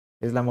calza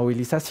es la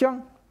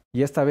movilización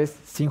y esta vez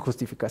sin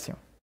justificación.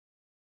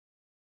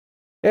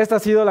 Esta ha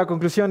sido la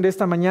conclusión de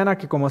esta mañana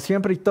que como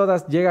siempre y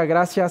todas llega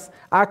gracias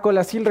a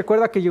Colasil.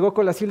 Recuerda que llegó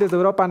Colasil desde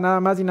Europa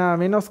nada más y nada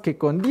menos que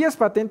con 10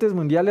 patentes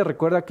mundiales.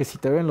 Recuerda que si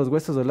te ven los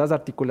huesos o las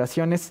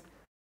articulaciones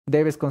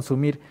debes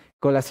consumir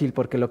Colasil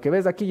porque lo que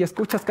ves aquí y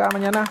escuchas cada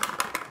mañana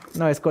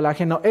no es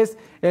colágeno, es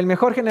el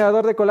mejor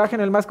generador de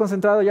colágeno, el más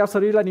concentrado y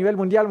absorbible a nivel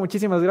mundial.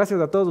 Muchísimas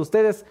gracias a todos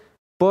ustedes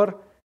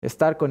por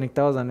estar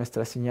conectados a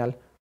nuestra señal,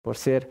 por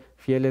ser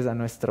fieles a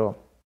nuestras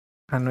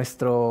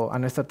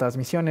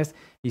transmisiones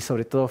y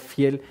sobre todo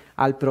fiel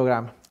al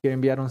programa. Quiero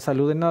enviar un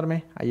saludo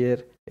enorme.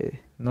 Ayer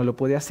no lo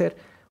pude hacer.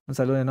 Un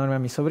saludo enorme a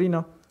mi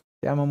sobrino.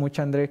 Te amo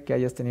mucho, André, que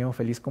hayas tenido un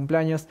feliz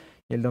cumpleaños.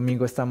 Y el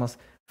domingo estamos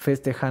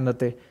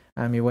festejándote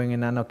a mi buen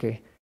enano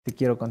que te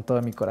quiero con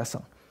todo mi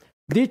corazón.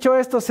 Dicho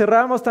esto,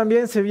 cerramos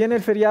también. Se viene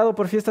el feriado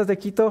por fiestas de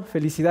Quito.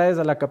 Felicidades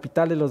a la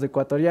capital de los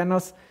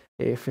ecuatorianos.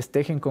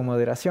 Festejen con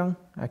moderación.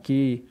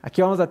 Aquí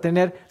vamos a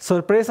tener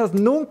sorpresas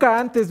nunca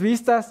antes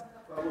vistas.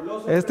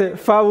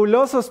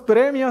 Fabulosos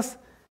premios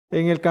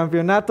en el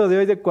campeonato de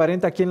hoy de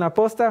 40 aquí en La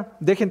Posta.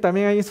 Dejen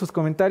también ahí en sus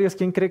comentarios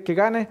quién cree que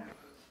gane.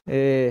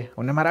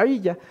 Una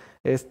maravilla.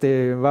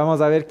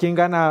 Vamos a ver quién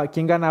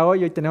gana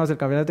hoy. Hoy tenemos el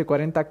campeonato de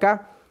 40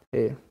 acá.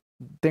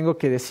 Tengo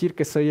que decir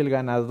que soy el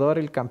ganador,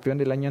 el campeón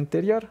del año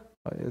anterior.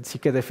 Sí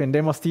que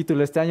defendemos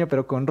título este año,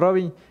 pero con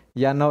Robin,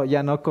 ya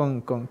no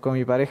con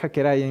mi pareja que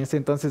era en ese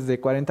entonces de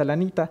 40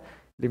 Lanita.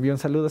 Le envío un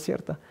saludo,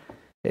 ¿cierto?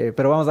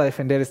 Pero vamos a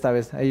defender esta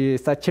vez. Ahí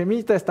está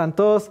Chemita, están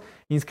todos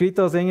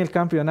inscritos en el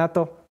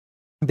campeonato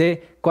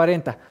de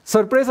 40.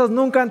 Sorpresas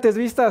nunca antes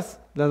vistas,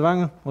 las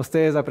van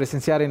ustedes a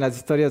presenciar en las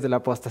historias de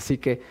La Posta. Así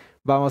que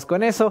vamos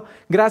con eso.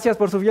 Gracias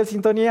por su fiel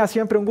sintonía,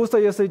 siempre un gusto.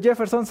 Yo soy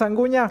Jefferson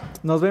Sanguña.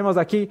 Nos vemos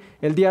aquí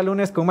el día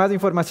lunes con más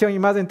información y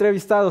más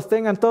entrevistados.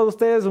 Tengan todos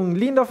ustedes un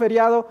lindo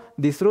feriado,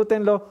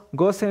 disfrútenlo,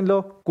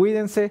 gócenlo,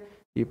 cuídense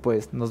y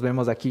pues nos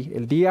vemos aquí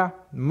el día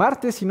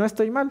martes si no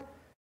estoy mal.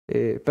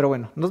 Pero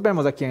bueno, nos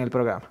vemos aquí en el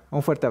programa.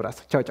 Un fuerte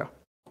abrazo. Chao, chao.